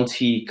then once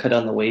he cut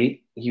down the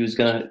weight, he was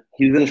gonna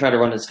try to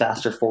run his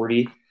faster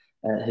 40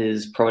 at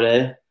his pro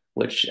day,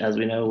 which, as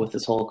we know, with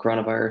this whole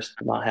coronavirus,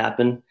 did not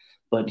happen.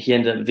 But he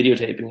ended up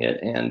videotaping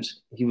it, and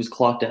he was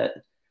clocked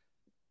at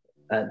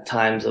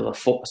times of a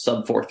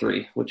sub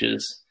 4.3, which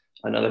is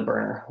another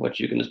burner, which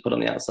you can just put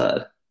on the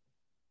outside.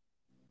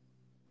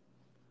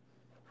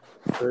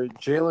 For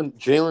Jalen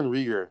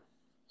Rieger.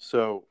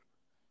 So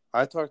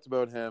I talked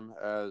about him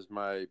as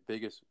my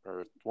biggest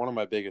or one of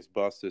my biggest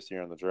busts this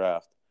year in the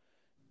draft.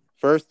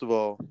 First of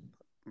all,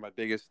 my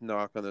biggest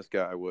knock on this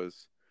guy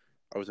was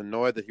I was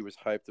annoyed that he was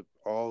hyped up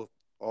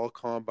all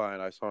combine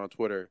I saw on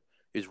Twitter.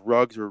 Is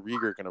Ruggs or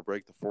Rieger going to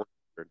break the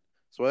 400?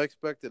 So I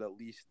expected at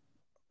least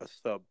a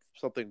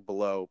something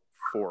below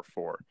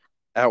 4.4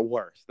 at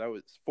worst. That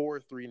was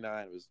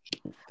 4.39 was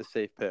the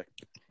safe pick.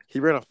 He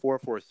ran a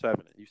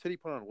 4.47. You said he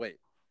put on weight.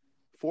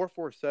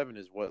 4.47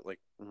 is what like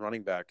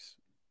running backs.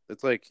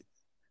 It's like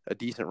a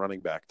decent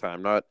running back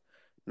time, not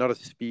a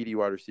speedy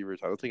wide receiver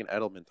time. It's like an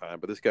Edelman time,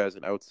 but this guy's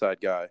an outside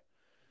guy.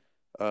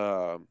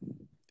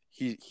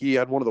 He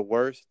had one of the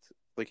worst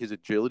like his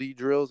agility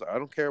drills. I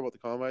don't care about the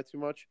combine too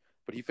much,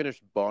 but he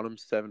finished bottom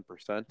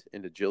 7%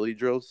 in agility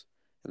drills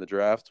in the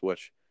draft,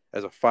 which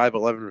as a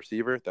 5'11"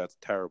 receiver, that's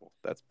terrible.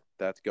 That's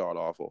god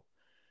awful.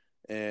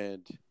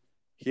 And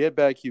he had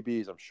bad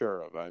QBs, I'm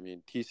sure of. I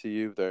mean,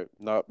 TCU, they're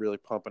not really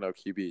pumping out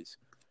QBs,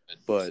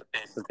 but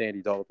since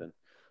Andy Dalton.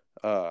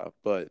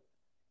 But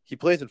he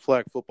plays in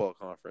flag football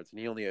conference, and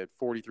he only had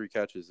 43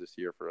 catches this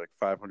year for like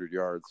 500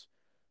 yards.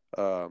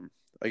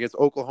 Against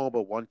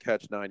Oklahoma, 1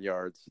 catch, 9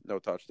 yards, no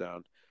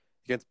touchdown.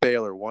 Against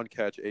Baylor, 1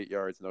 catch, 8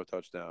 yards, no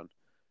touchdown.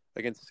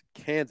 Against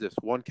Kansas,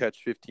 1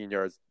 catch, 15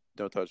 yards,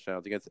 no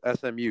touchdowns. Against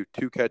SMU,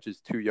 2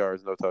 catches, 2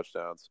 yards, no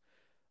touchdowns.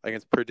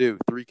 Against Purdue,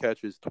 3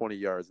 catches, 20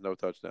 yards, no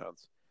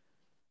touchdowns.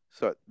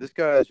 So this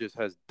guy just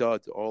has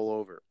duds all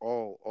over,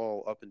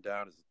 all up and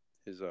down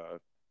his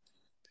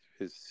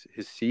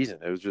season.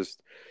 It was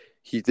just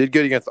he did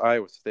good against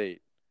Iowa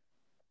State,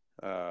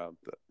 and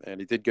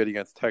he did good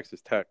against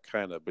Texas Tech,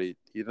 kind of, but he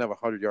didn't have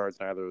 100 yards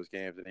in either of those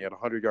games, and he had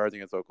 100 yards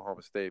against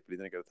Oklahoma State, but he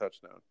didn't get a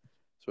touchdown.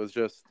 So it's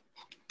just,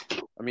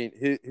 I mean,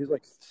 his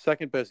like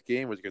second best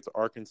game was against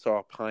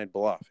Arkansas Pine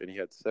Bluff, and he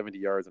had 70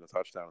 yards and a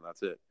touchdown, and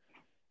that's it.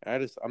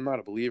 And I'm not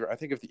a believer. I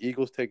think if the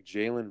Eagles take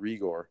Jalen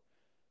Rieger,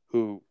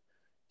 who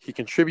he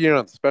contributed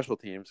on special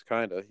teams,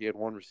 kind of. He had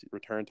 1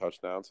 return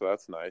touchdown, so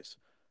that's nice.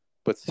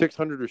 But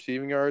 600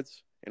 receiving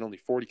yards and only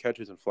 40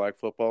 catches in flag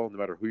football, no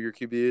matter who your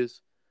QB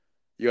is,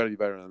 you got to be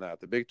better than that.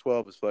 The Big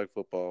 12 is flag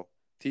football.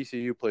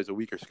 TCU plays a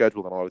weaker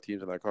schedule than a lot of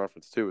teams in that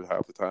conference, too,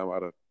 half the time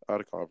out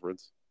of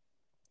conference.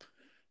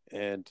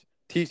 And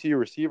TCU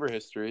receiver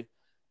history,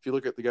 if you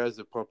look at the guys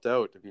that pumped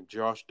out, I mean,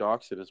 Josh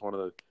Doxson is one of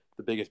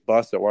the biggest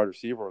busts at wide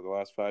receiver over the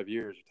last 5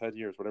 years or 10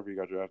 years, whatever you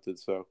got drafted.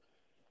 So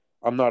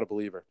I'm not a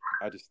believer.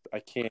 I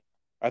can't.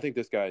 I think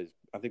this guy's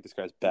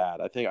bad.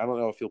 I don't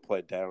know if he'll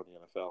play down in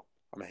the NFL.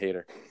 I'm a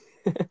hater.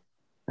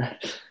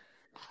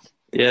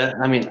 Yeah,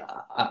 I mean,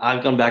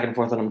 I've gone back and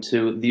forth on him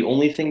too. The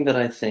only thing that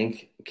I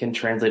think can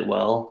translate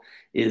well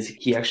is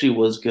he actually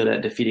was good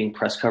at defeating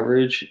press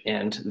coverage,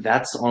 and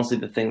that's honestly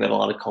the thing that a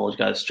lot of college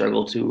guys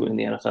struggle to in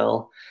the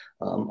NFL.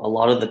 A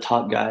lot of the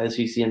top guys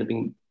who you see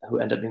who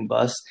end up being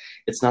busts,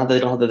 it's not that they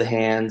don't have the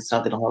hands, it's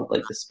not that they don't have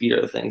like the speed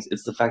or the things.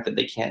 It's the fact that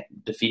they can't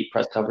defeat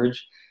press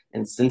coverage.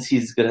 And since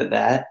he's good at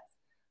that,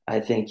 I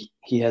think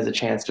he has a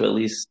chance to at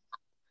least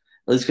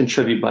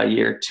contribute by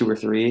year 2 or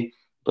 3.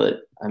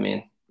 But I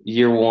mean,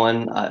 year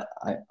 1, I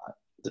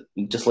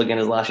just looking at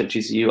his last year at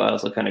TCU, I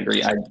also kind of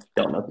agree. I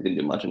don't know if he can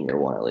do much in year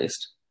 1 at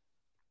least.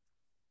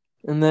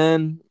 And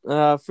then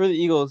for the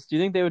Eagles, do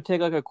you think they would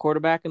take like a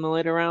quarterback in the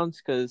later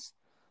rounds? Because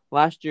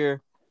last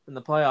year in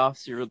the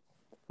playoffs, you were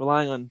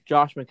relying on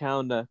Josh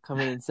McCown to come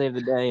in and save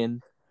the day.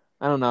 And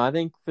I don't know. I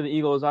think for the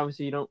Eagles,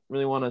 obviously you don't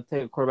really want to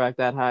take a quarterback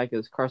that high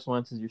because Carson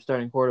Wentz is your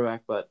starting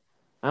quarterback. But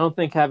I don't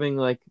think having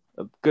like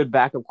a good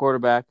backup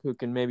quarterback who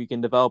can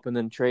develop and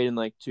then trade in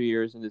like 2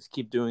 years and just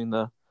keep doing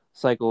the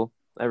cycle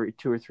every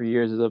 2 or 3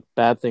 years is a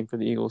bad thing for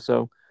the Eagles.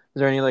 So is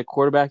there any like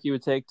quarterback you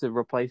would take to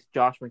replace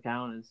Josh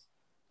McCown as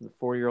the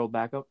 40-year-old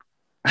backup?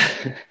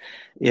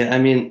 Yeah, I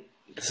mean,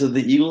 so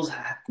the Eagles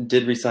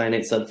did re-sign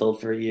Nate Sudfeld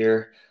for a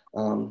year.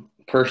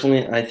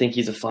 Personally, I think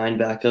he's a fine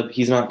backup.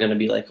 He's not going to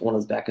be like one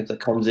of those backups that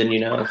comes in,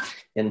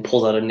 and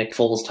pulls out a Nick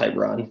Foles type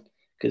run,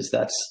 because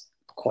that's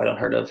quite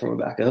unheard of from a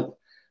backup.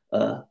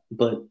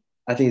 But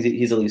I think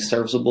he's at least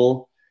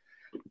serviceable.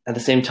 At the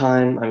same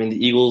time, I mean,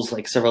 the Eagles,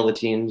 like several other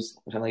teams,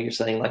 kind of like you're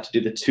saying, like to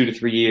do the 2 to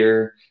 3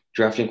 year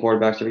drafting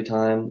quarterbacks every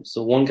time.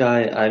 So one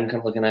guy I'm kind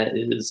of looking at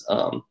is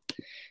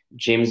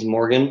James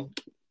Morgan.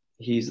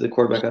 He's the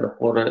quarterback out of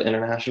Florida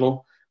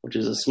International, which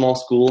is a small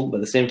school, but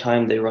at the same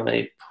time, they run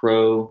a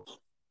pro.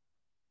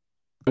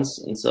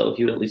 And so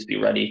he would at least be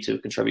ready to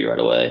contribute right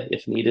away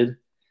if needed.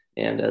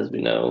 And as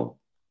we know,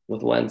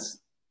 with Wentz,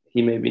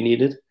 he may be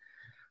needed.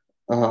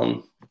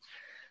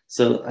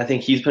 So I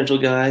think he's a potential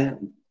guy.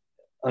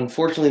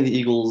 Unfortunately, the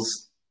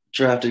Eagles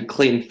drafted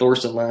Clayton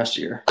Thorson last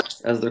year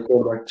as their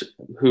quarterback,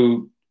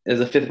 who, as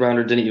a 5th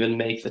rounder, didn't even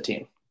make the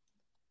team,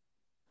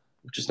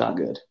 which is not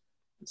good.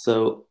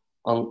 So,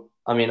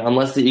 I mean,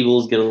 unless the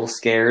Eagles get a little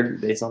scared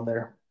based on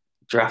their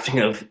drafting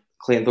of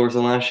Clayton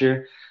Thorson last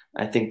year,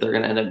 I think they're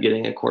going to end up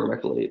getting a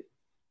quarterback late.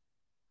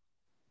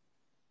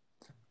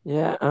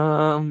 Yeah,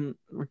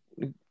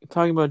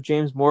 talking about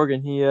James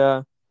Morgan, he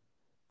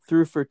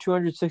threw for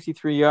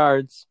 263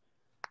 yards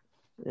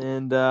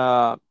and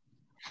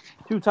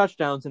 2 2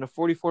 touchdowns in a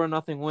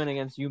 44-0 win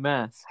against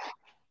UMass.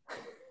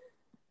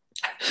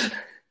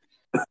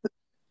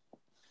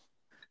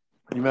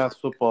 UMass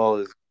football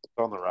is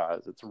on the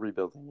rise. It's a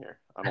rebuilding year.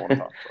 I don't want to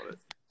talk about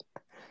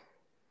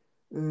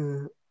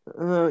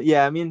it.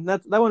 Yeah, I mean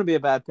that wouldn't be a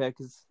bad pick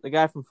because the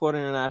guy from Florida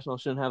International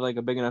shouldn't have like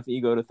a big enough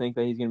ego to think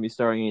that he's going to be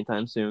starting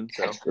anytime soon.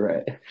 So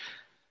Right.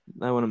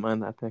 I wouldn't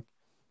mind that pick.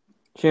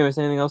 Seamus,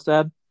 anything else to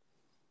add?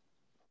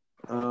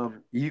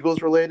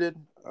 Eagles related?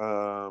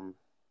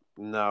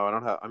 No, I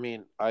don't have. I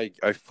mean, I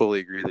fully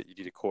agree that you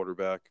need a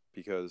quarterback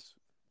because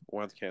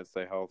Wentz can't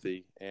stay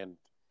healthy, and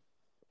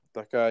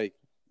that guy.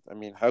 I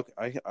mean,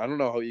 I don't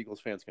know how Eagles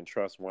fans can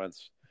trust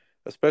Wentz,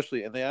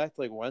 especially, and they act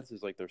like Wentz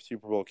is like their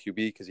Super Bowl QB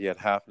because he had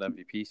half an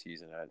MVP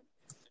season.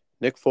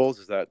 Nick Foles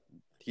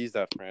he's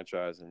that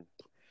franchise, and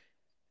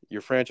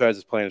your franchise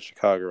is playing in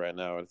Chicago right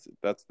now.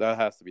 That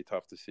has to be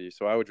tough to see.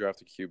 So I would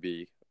draft a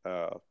QB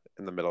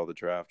in the middle of the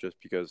draft just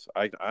because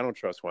I don't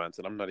trust Wentz,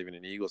 and I'm not even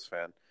an Eagles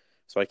fan.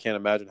 So I can't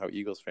imagine how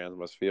Eagles fans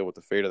must feel with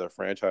the fate of their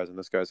franchise in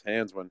this guy's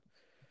hands when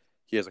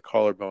he has a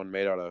collarbone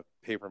made out of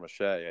paper mache.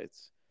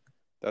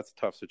 That's a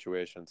tough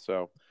situation.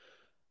 So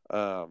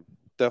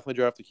definitely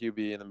draft a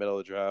QB in the middle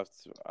of the draft.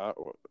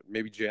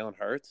 Maybe Jalen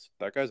Hurts.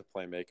 That guy's a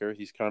playmaker.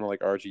 He's kind of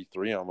like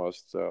RG3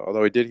 almost.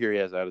 Although I did hear he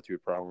has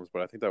attitude problems,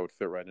 but I think that would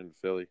fit right into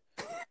Philly.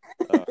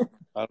 I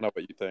don't know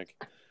what you think.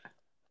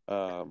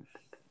 But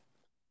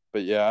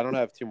yeah, I don't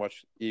have too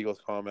much Eagles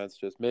comments.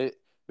 Just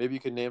maybe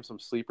you can name some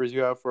sleepers you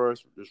have for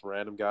us, just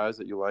random guys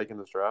that you like in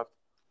this draft.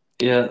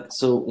 Yeah,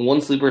 so one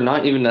sleeper,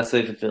 not even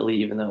necessarily for Philly,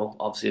 even though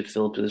obviously a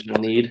Philly position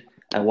of need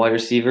at wide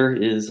receiver,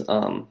 is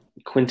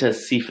Quintez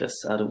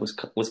Cephus out of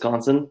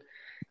Wisconsin.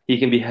 He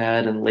can be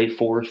had in late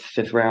 4th,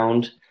 5th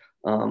round.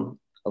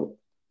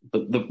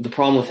 But the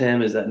problem with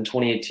him is that in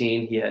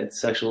 2018 he had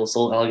sexual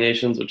assault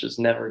allegations, which is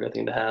never a good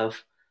thing to have.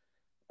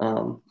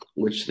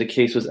 Which the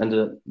case ended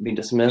up being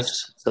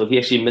dismissed. So he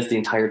actually missed the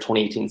entire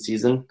 2018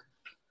 season.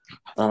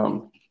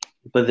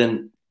 But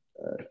then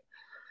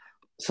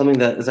something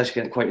that is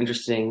actually quite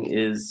interesting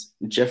is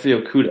Jeffrey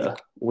Okudah,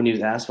 when he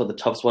was asked about the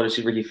toughest wide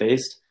receiver he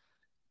faced,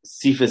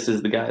 Cephus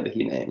is the guy that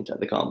he named at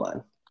the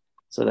combine.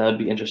 So that would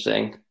be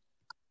interesting.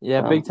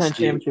 Yeah, Big Ten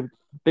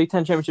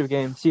championship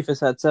game. Cephus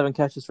had 7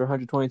 catches for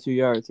 122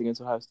 yards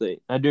against Ohio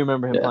State. I do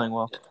remember him playing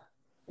well.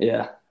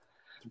 Yeah.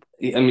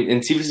 I mean,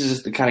 and Cephus is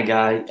just the kind of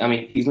guy. I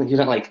mean, he's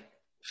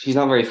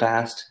not very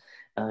fast.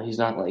 He's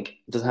not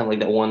doesn't have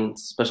that one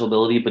special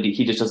ability, but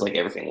he just does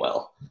everything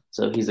well.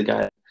 So he's a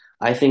guy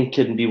I think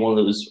can be one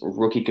of those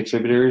rookie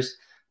contributors.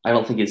 I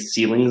don't think his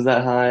ceiling is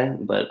that high,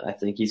 but I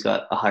think he's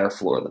got a higher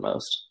floor than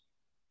most.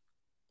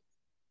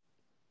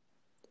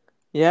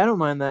 Yeah, I don't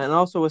mind that. And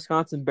also,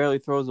 Wisconsin barely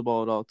throws the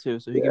ball at all, too.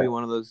 So he could be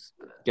one of those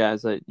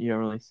guys that you don't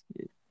really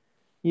see.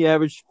 He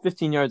averaged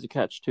 15 yards a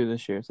catch, too,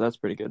 this year. So that's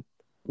pretty good.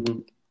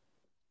 Mm-hmm.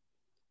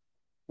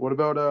 What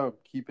about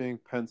keeping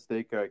Penn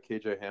State guy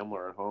KJ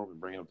Hamler at home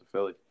and bringing him to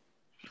Philly?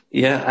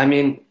 Yeah, I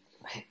mean,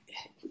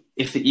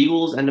 if the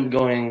Eagles end up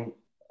going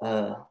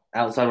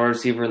outside wide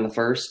receiver in the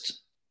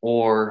first,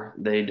 or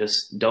they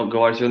just don't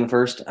go wide receiver in the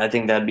first, I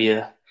think that'd be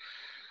a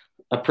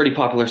pretty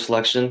popular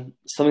selection.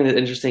 Something that's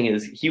interesting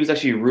is he was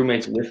actually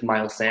roommates with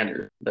Miles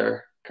Sanders,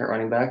 their current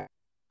running back,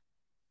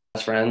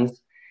 best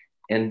friends.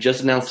 And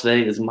just announced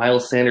today is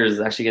Miles Sanders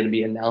is actually going to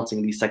be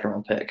announcing the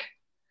 2nd-round pick.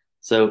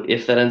 So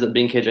if that ends up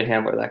being KJ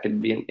Hamler, that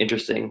could be an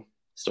interesting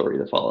story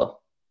to follow.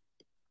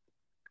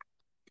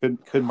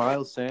 Could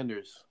Miles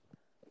Sanders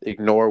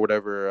ignore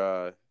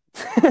whatever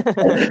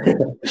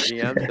the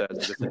GM says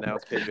and just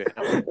announce KJ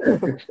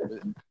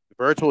Hamler?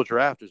 Virtual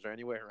draft, is there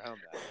any way around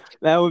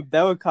that?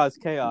 That would cause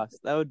chaos.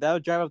 That would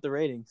drive up the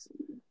ratings.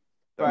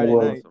 That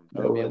would be awesome.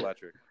 That would be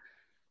electric.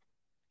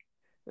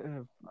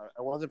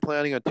 I wasn't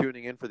planning on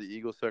tuning in for the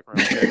Eagles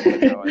 2nd-round pick,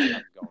 but now I'm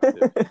going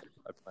to.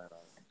 I plan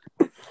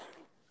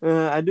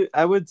on it.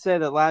 I would say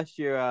that last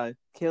year,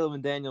 Caleb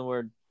and Daniel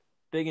were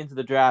big into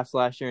the drafts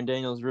last year in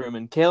Daniel's room.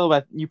 And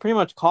Caleb, you pretty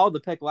much called the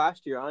pick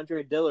last year.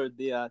 Andre Dillard,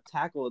 the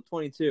tackle at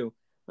 22.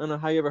 I don't know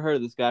how you ever heard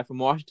of this guy from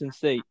Washington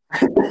State.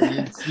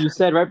 You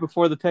said right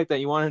before the pick that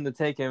you wanted him to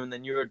take him, and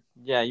then you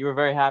were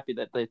very happy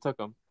that they took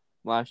him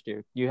last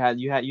year. You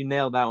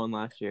nailed that one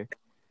last year.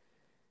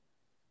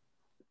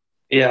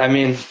 Yeah, I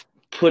mean,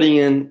 putting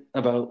in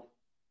about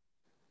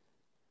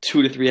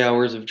 2 to 3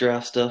 hours of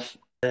draft stuff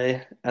a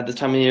day at this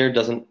time of year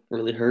doesn't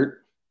really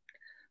hurt.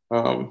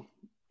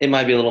 It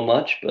might be a little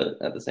much,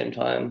 but at the same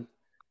time,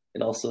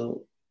 it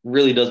also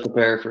really does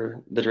prepare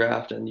for the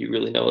draft, and you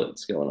really know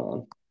what's going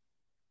on.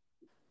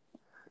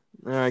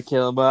 All right,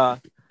 Caleb.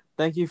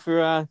 Thank you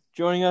for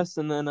joining us,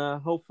 and then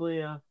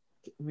hopefully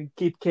we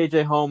keep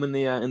KJ home in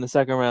the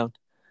 2nd round.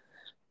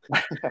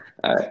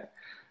 All right.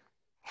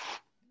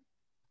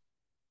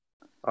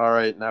 All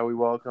right, now we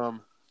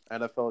welcome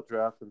NFL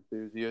draft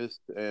enthusiast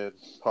and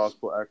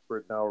possible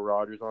expert Noah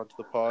Rogers onto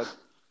the pod.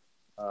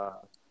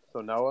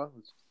 So Noah,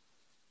 let's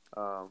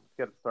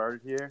get it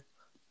started here.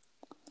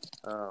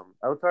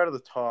 Outside of the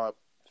top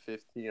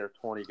 15 or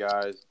 20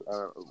 guys,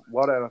 a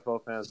lot of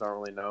NFL fans don't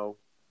really know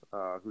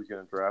who's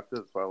getting drafted.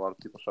 That's why a lot of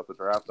people shut the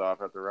draft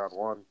off after round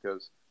 1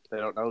 because they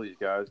don't know these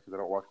guys because they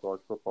don't watch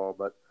college football.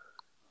 But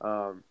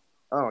I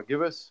don't know.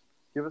 Give us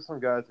some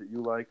guys that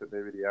you like that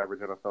maybe the average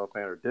NFL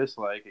fan or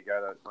dislike. A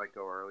guy that might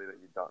go early that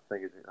you don't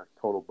think is a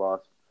total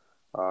bust.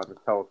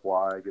 Just tell us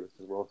why. Give us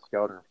a little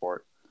scouting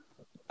report.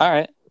 All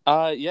right.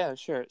 Yeah,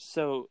 sure.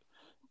 So,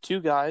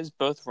 two guys,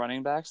 both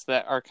running backs,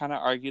 that are kind of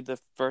argued the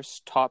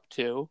first top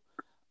two.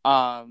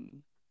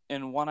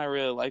 And one I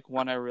really like,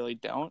 one I really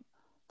don't.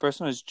 First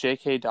one is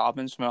J.K.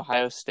 Dobbins from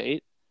Ohio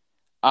State.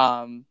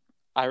 I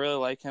really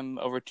like him,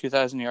 over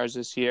 2,000 yards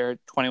this year,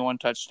 21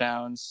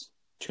 touchdowns,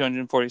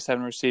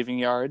 247 receiving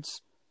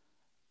yards.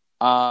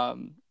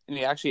 And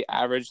he actually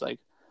averaged like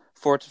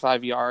 4 to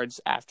 5 yards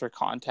after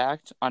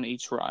contact on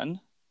each run.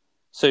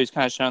 So he's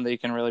kind of shown that he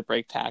can really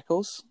break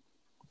tackles.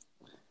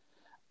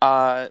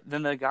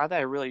 Then the guy that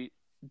I really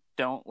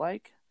don't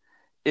like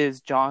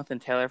is Jonathan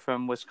Taylor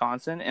from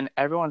Wisconsin, and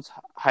everyone's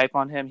hype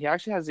on him. He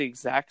actually has the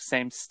exact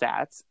same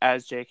stats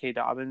as J.K.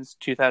 Dobbins,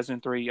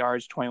 2,003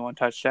 yards, 21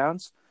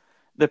 touchdowns.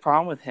 The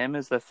problem with him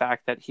is the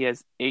fact that he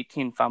has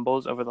 18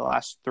 fumbles over the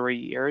last 3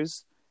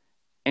 years,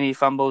 and he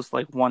fumbles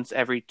like once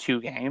every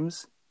 2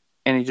 games,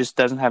 and he just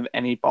doesn't have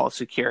any ball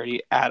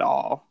security at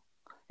all.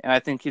 And I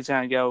think he's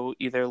going to go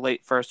either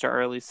late first or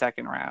early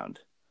second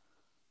round.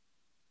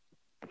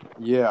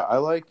 Yeah, I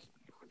like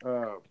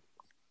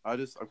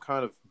I'm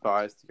kind of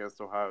biased against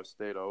Ohio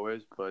State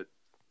always, but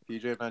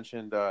PJ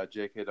mentioned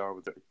J.K.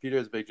 Dobbins. PJ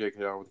is a big J.K.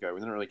 Dobbins guy.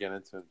 We didn't really get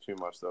into him too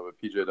much, though, but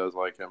PJ does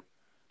like him.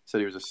 Said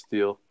he was a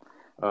steal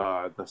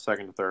the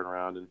second to third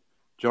round. And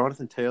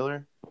Jonathan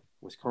Taylor,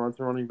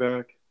 Wisconsin running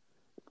back,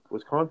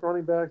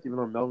 even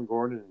though Melvin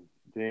Gordon and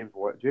James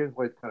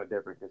White's kind of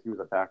different because he was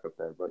a backup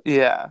there. But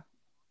Yeah.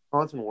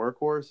 Wisconsin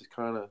workhorse is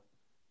kind of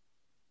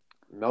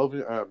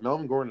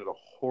Melvin Gordon had a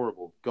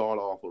horrible,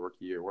 god-awful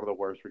rookie year. One of the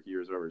worst rookie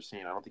years I've ever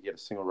seen. I don't think he had a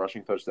single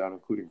rushing touchdown,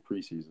 including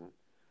preseason.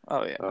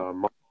 Oh, yeah.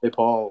 Monte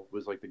Paul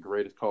was like the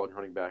greatest college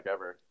running back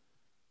ever,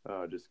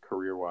 just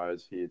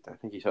career-wise. I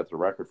think he set the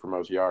record for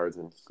most yards,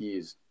 and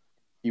he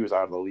was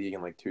out of the league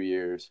in like 2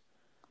 years.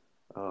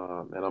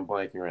 And I'm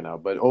blanking right now.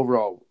 But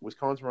overall,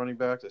 Wisconsin running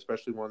backs,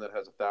 especially one that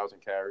has 1,000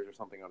 carries or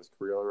something on his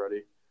career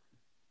already,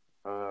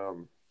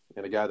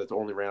 and a guy that's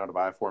only ran out of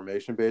I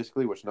formation,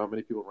 basically, which not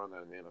many people run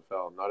that in the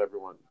NFL. Not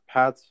everyone.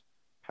 Pats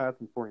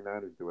and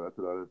 49ers do it. That's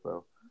about it,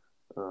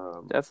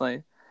 though.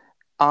 Definitely.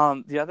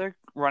 The other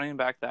running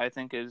back that I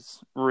think is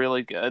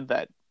really good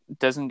that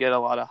doesn't get a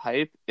lot of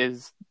hype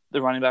is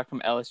the running back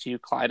from LSU,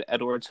 Clyde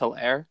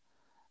Edwards-Helaire.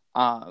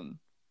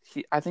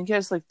 I think he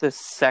has like the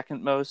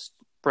second most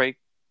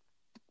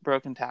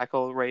broken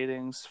tackle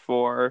ratings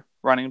for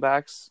running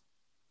backs.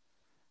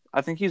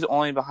 I think he's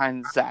only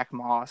behind Zach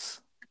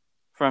Moss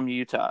from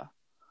Utah.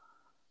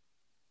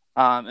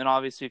 And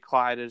obviously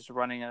Clyde is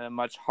running at a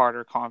much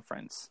harder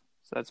conference,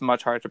 so it's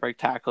much harder to break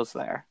tackles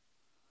there.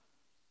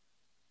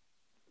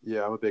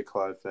 Yeah, I'm a big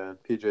Clyde fan.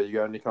 PJ, you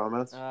got any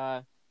comments?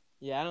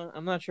 Yeah,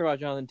 I'm not sure about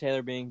Jonathan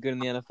Taylor being good in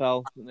the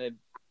NFL.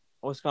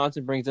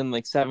 Wisconsin brings in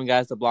like 7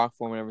 guys to block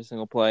for him every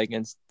single play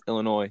against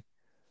Illinois.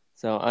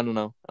 So I don't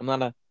know. I'm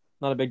not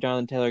a big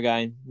Jonathan Taylor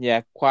guy.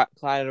 Yeah, Clyde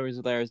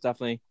Edwards-Helaire is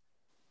definitely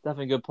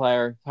a good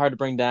player. Hard to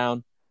bring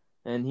down,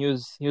 and he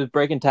was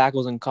breaking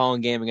tackles and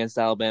calling game against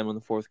Alabama in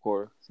the fourth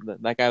quarter. So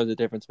that guy was a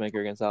difference maker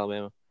against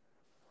Alabama.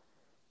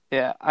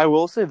 Yeah, I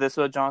will say this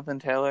about Jonathan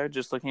Taylor,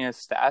 just looking at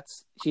his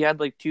stats. He had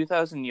like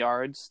 2,000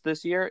 yards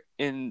this year,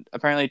 and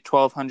apparently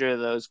 1,200 of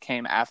those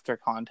came after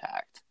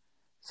contact.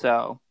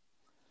 So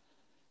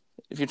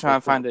if you're trying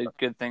to find a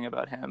good thing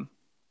about him.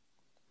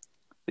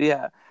 But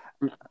yeah.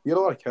 He had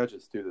a lot of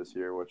catches, too, this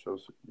year, which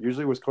was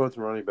usually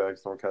Wisconsin running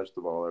backs don't catch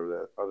the ball over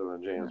that, other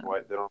than James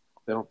White. They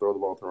don't throw the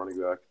ball to running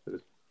back. They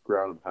just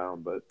ground and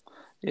pound. But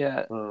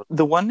yeah,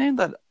 the one name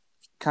that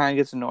kind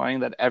of gets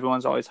annoying that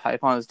everyone's always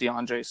hype on is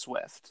DeAndre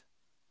Swift.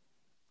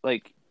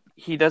 Like,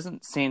 he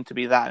doesn't seem to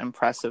be that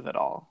impressive at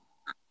all.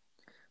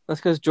 That's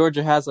because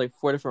Georgia has like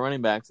 4 different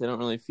running backs. They don't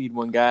really feed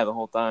one guy the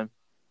whole time.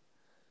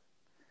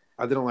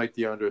 I didn't like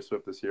DeAndre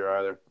Swift this year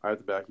either. I have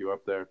to back you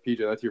up there. PJ,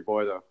 that's your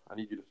boy, though. I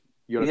need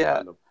you to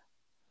defend him.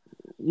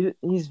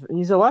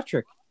 He's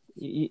electric.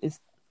 He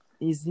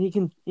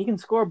can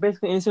score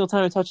basically any single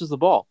time he touches the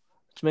ball,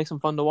 which makes him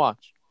fun to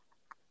watch.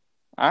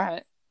 All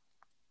right.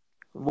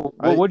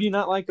 What do you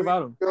not like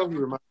about him? He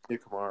reminds me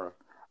of Kamara,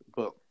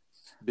 but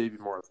maybe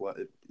more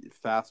athletic,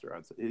 faster.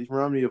 I'd say he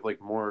reminded me of like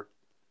more.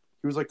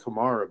 He was like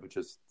Kamara, but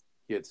just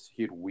he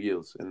had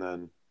wheels. And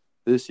then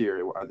this year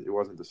it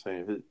wasn't the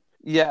same.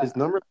 His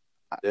number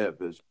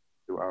is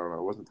I don't know.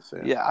 It wasn't the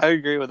same. Yeah, I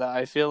agree with that.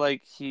 I feel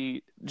like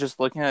just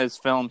looking at his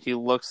film, he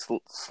looks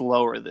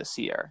slower this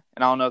year,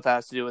 and I don't know if that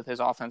has to do with his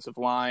offensive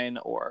line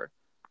or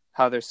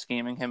how they're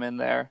scheming him in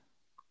there.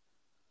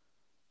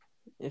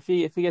 If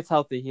he gets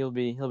healthy, he'll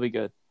be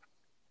good.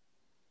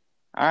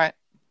 All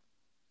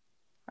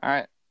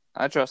right,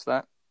 I trust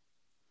that.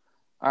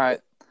 All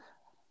right.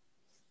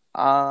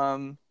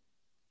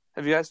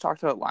 Have you guys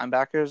talked about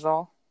linebackers at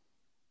all?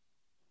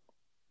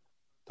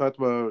 Talked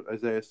about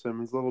Isaiah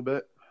Simmons a little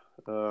bit.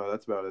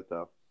 That's about it,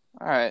 though.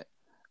 All right.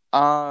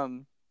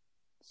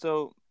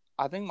 So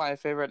I think my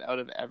favorite out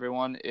of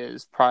everyone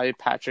is probably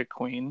Patrick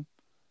Queen.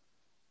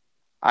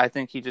 I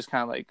think he just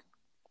kind of like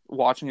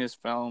watching his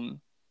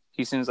film.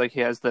 He seems like he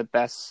has the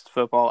best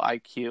football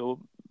IQ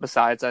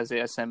besides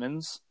Isaiah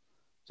Simmons.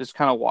 Just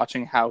kind of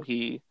watching how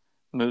he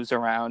moves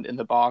around in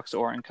the box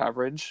or in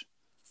coverage.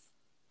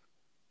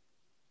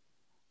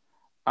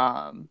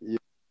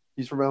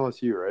 He's from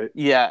LSU, right?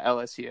 Yeah,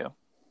 LSU.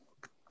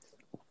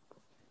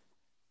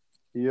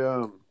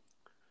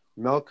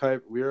 Mel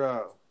Kiper.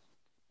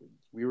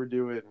 We were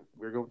going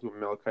to a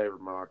Mel Kiper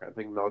mock. I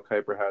think Mel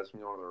Kiper has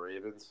me on the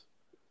Ravens,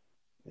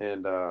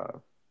 and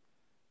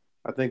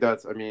I think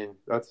that's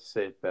a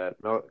safe bet.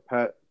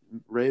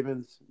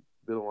 Ravens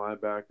middle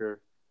linebacker.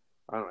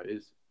 I don't know.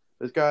 Is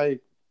this guy?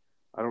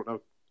 I don't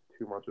know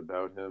too much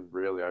about him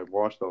really. I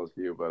watched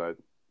LSU, but I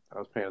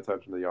was paying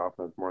attention to the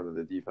offense more than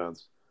the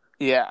defense.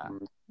 Yeah,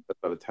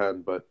 out of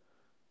 10, but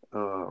I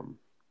don't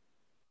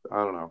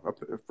know.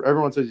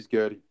 Everyone says he's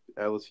good.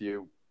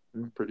 LSU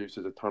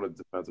produces a ton of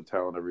defensive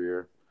talent every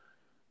year.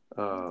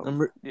 I'm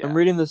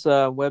reading this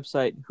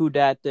website,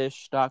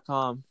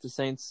 whodatdish.com, the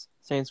Saints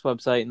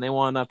website, and they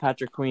want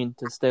Patrick Queen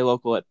to stay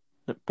local at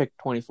pick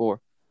 24.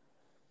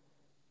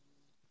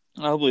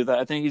 I'll believe that.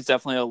 I think he's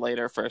definitely a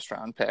later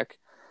first-round pick.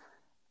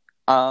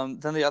 Then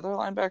the other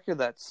linebacker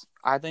that's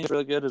I think is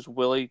really good is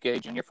Willie Gay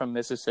Jr. from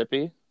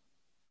Mississippi.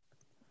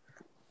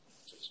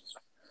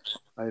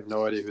 I have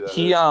no idea who that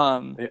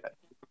is.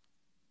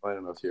 I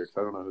don't know here because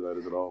I don't know who that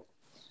is at all.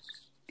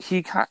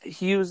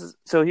 He was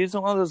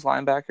one of those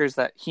linebackers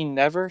that he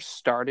never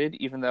started,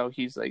 even though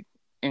he's like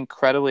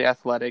incredibly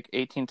athletic,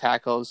 18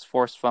 tackles,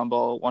 forced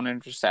fumble, 1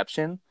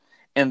 interception,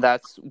 and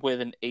that's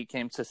with an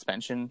 8-game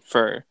suspension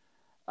for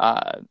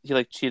he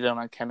like cheated on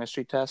a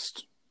chemistry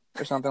test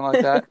or something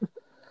like that.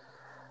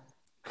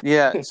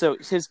 Yeah, so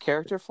his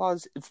character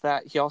flaws it's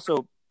that he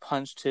also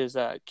punched his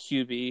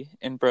QB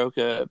and broke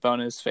a bone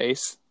in his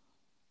face.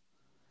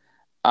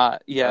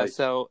 Nice.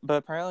 But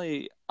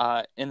apparently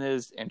in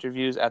his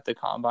interviews at the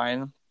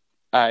Combine,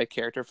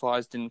 character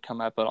flaws didn't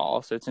come up at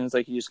all. So it seems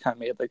like he just kind of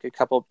made like a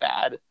couple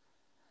bad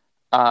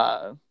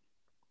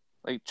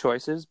like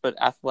choices, but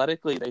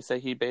athletically they say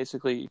he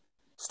basically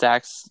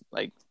stacks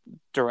like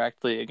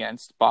directly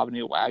against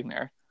Bobby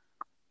Wagner.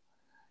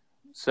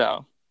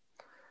 So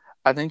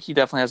I think he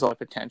definitely has a lot of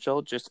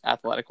potential just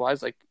athletic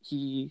wise. Like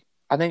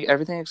I think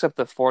everything except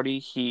the 40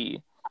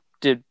 he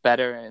did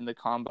better in the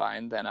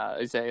Combine than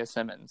Isaiah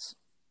Simmons.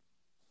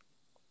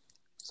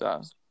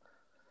 So,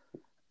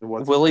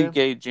 Willie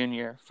Gay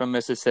Jr. from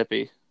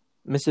Mississippi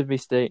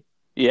State.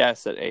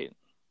 Yes, at 8.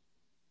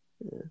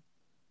 Yeah.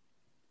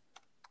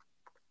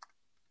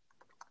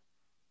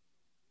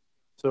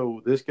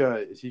 So this guy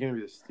is he going to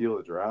be the steal of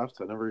the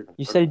draft? I never even.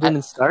 You said he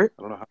didn't start?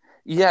 I don't know how.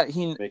 Yeah,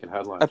 he making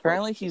headlines.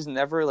 Apparently he's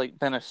never like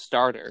been a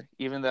starter,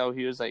 even though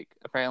he was like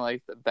apparently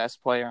like the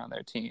best player on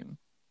their team.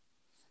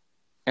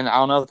 And I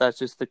don't know if that's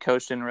just the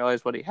coach didn't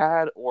realize what he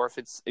had, or if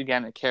it's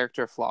again a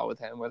character flaw with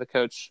him, where the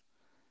coach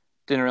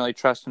didn't really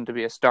trust him to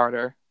be a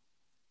starter.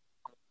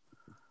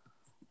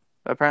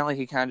 But apparently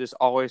he kind of just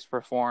always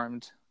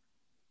performed.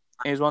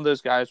 And he's one of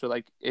those guys where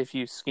like if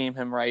you scheme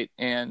him right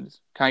and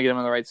kind of get him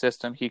in the right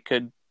system, he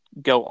could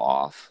go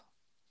off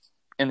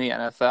in the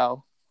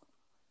NFL.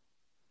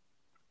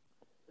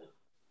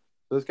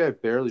 This guy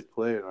barely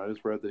played. I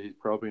just read that he's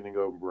probably going to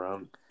go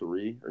round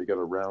 3, or he got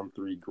a round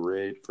 3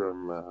 grade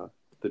from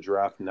the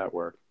Draft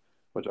Network,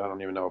 which I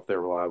don't even know if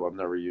they're reliable. I've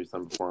never used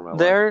them before in my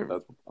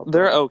life.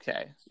 They're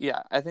okay.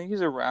 Yeah, I think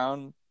he's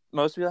around.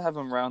 Most people have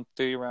him round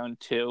 3, round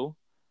 2.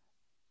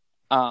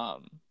 I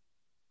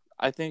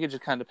think it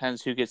just kind of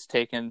depends who gets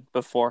taken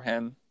before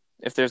him.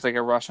 If there's like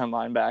a rush on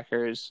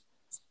linebackers,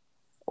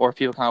 or if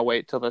people kind of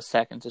wait till the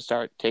second to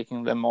start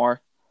taking them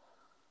more.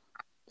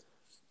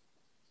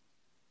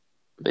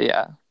 But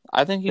yeah,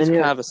 I think he's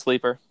kind of a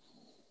sleeper.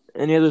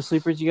 Any other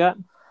sleepers you got?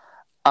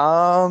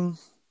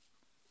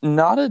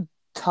 Not a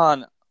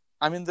ton.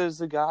 I mean,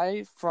 there's a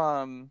guy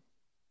from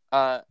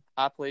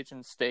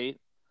Appalachian State,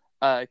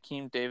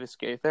 Keem Davis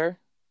Gaither.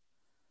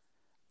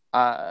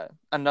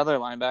 Another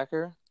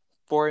linebacker,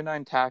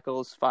 49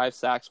 tackles, 5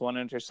 sacks, 1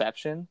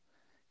 interception.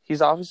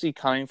 He's obviously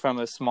coming from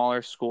a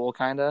smaller school,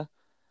 kind of.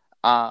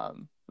 But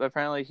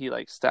apparently he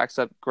like stacks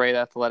up great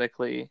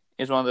athletically.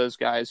 He's one of those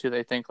guys who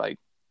they think like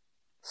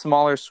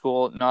smaller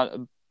school, not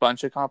a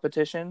bunch of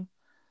competition,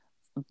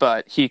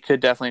 but he could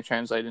definitely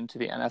translate into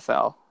the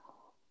NFL.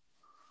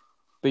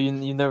 But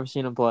you've never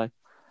seen him play?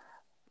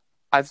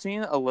 I've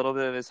seen a little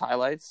bit of his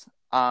highlights,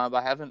 but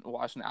I haven't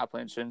watched an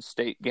Appalachian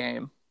State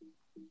game.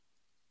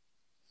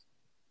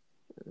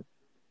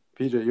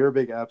 PJ, you're a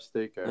big App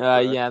State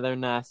guy. Yeah, they're a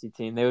nasty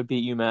team. They would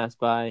beat UMass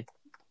by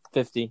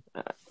 50.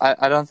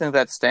 I don't think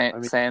that's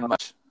saying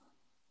much.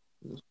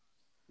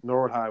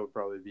 Norwood High would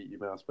probably beat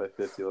UMass by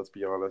 50, let's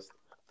be honest.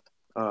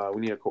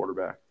 We need a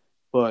quarterback.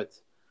 But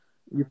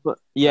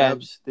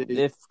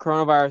if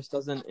coronavirus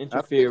doesn't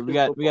interfere, we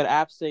got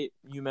App State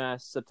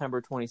UMass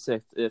September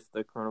 26th if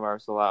the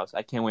coronavirus allows.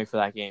 I can't wait for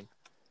that game.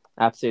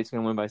 App State's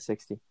going to win by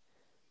 60.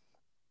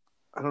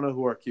 I don't know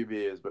who our QB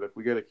is, but if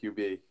we get a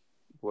QB,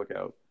 look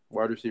out.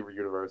 Wide receiver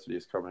university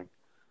is coming.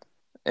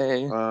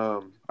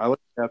 I like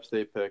the App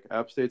State pick.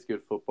 App State's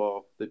good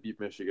football. They beat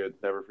Michigan.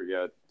 Never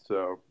forget.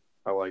 So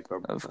I like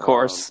them. Of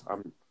course.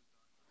 I'm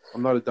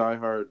not a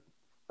diehard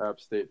App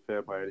State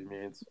fan by any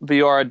means. But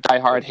you are a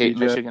diehard hate PJ.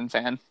 Michigan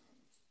fan.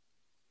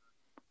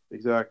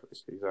 Exactly.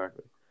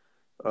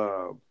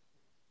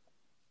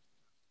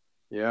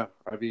 Yeah,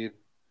 I mean,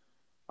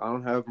 I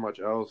don't have much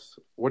else.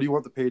 What do you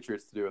want the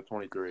Patriots to do at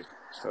 23?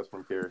 That's what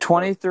I'm curious.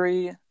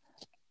 23, I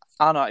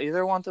don't know. I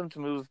either want them to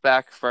move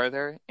back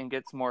further and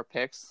get some more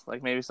picks,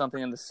 like maybe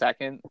something in the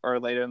second or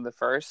later in the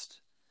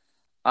first,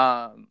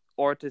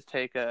 or to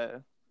take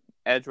a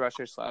edge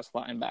rusher /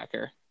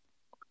 linebacker.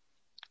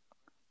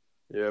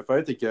 Yeah, if I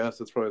had to guess,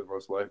 that's probably the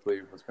most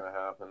likely what's going to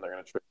happen. They're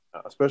going to trade,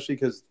 especially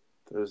because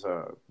there's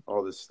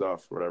all this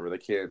stuff, whatever. They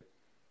can't.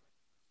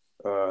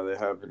 They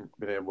haven't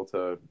been able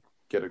to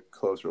get a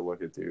closer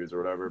look at dudes or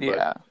whatever.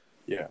 But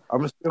yeah,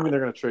 I'm assuming they're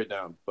going to trade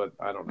down, but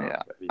I don't know.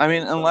 Yeah, I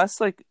mean,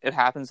 unless like it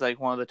happens, like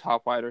one of the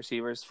top wide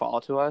receivers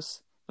fall to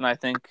us, then I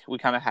think we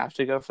kind of have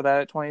to go for that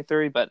at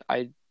 23. But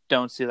I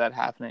don't see that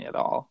happening at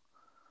all.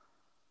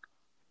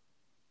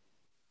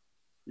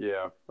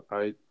 Yeah,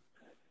 I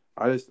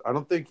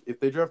don't think if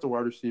they draft a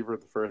wide receiver in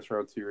the first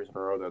round 2 years in a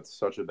row, that's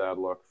such a bad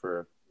look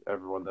for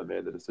everyone that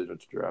made the decision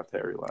to draft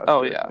Harry last year.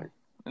 Oh yeah,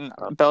 and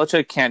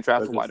Belichick can't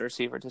draft a just- wide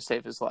receiver to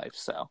save his life,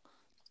 so.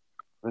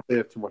 I think they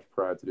have too much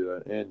pride to do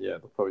that, and yeah,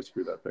 they'll probably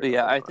screw that pick. But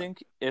yeah, up. I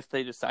think if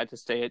they decide to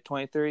stay at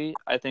 23,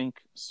 I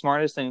think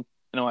smartest thing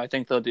I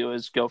think they'll do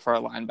is go for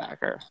a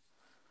linebacker.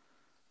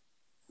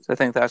 So I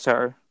think that's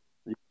our.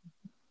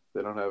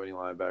 They don't have any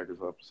linebackers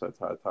left besides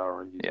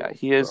Hightower. And Yeah,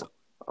 he is. So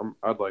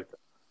I'd like that.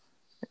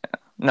 Yeah.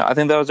 No, I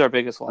think that was our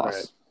biggest loss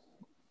right.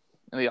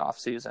 in the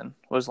offseason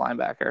was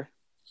linebacker.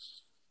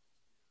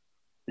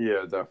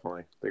 Yeah,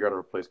 definitely. They got to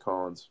replace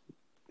Collins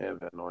and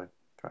Van Noy,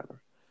 kind of.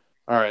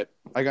 All right,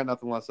 I got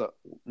nothing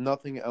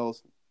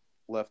else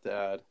left to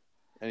add.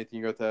 Anything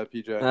you got to add,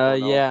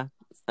 PJ? Yeah.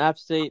 App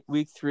State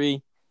Week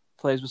 3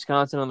 plays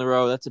Wisconsin on the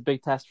road. That's a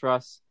big test for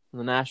us on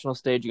the national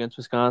stage against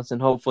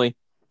Wisconsin. Hopefully,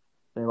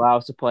 they allow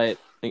us to play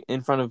it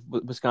in front of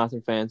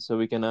Wisconsin fans so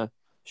we can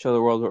show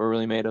the world what we're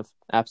really made of.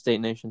 App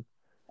State Nation.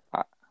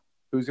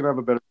 Who's gonna have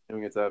a better game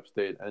against App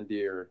State, ND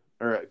or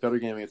a better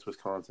game against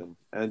Wisconsin,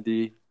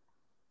 ND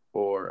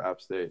or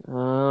App State?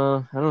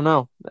 I don't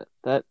know.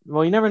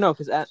 Well, you never know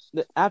because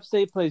App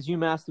State plays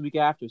UMass the week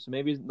after, so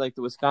maybe like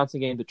the Wisconsin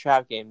game, the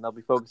trap game, they'll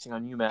be focusing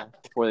on UMass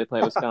before they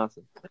play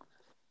Wisconsin.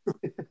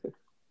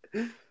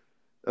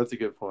 That's a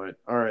good point.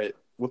 All right,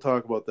 we'll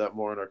talk about that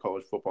more in our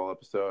college football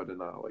episode in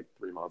like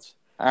 3 months.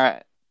 All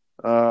right.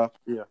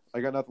 Yeah, I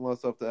got nothing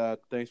else to add.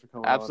 Thanks for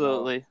coming.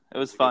 Absolutely, it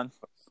was fun.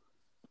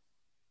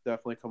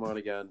 Definitely come on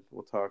again.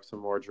 We'll talk some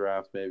more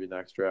draft, maybe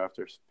next draft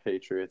or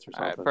Patriots or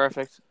something. All right,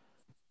 perfect.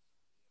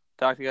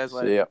 Talk to you guys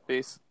later. See ya.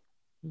 Peace.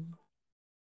 Mm-hmm.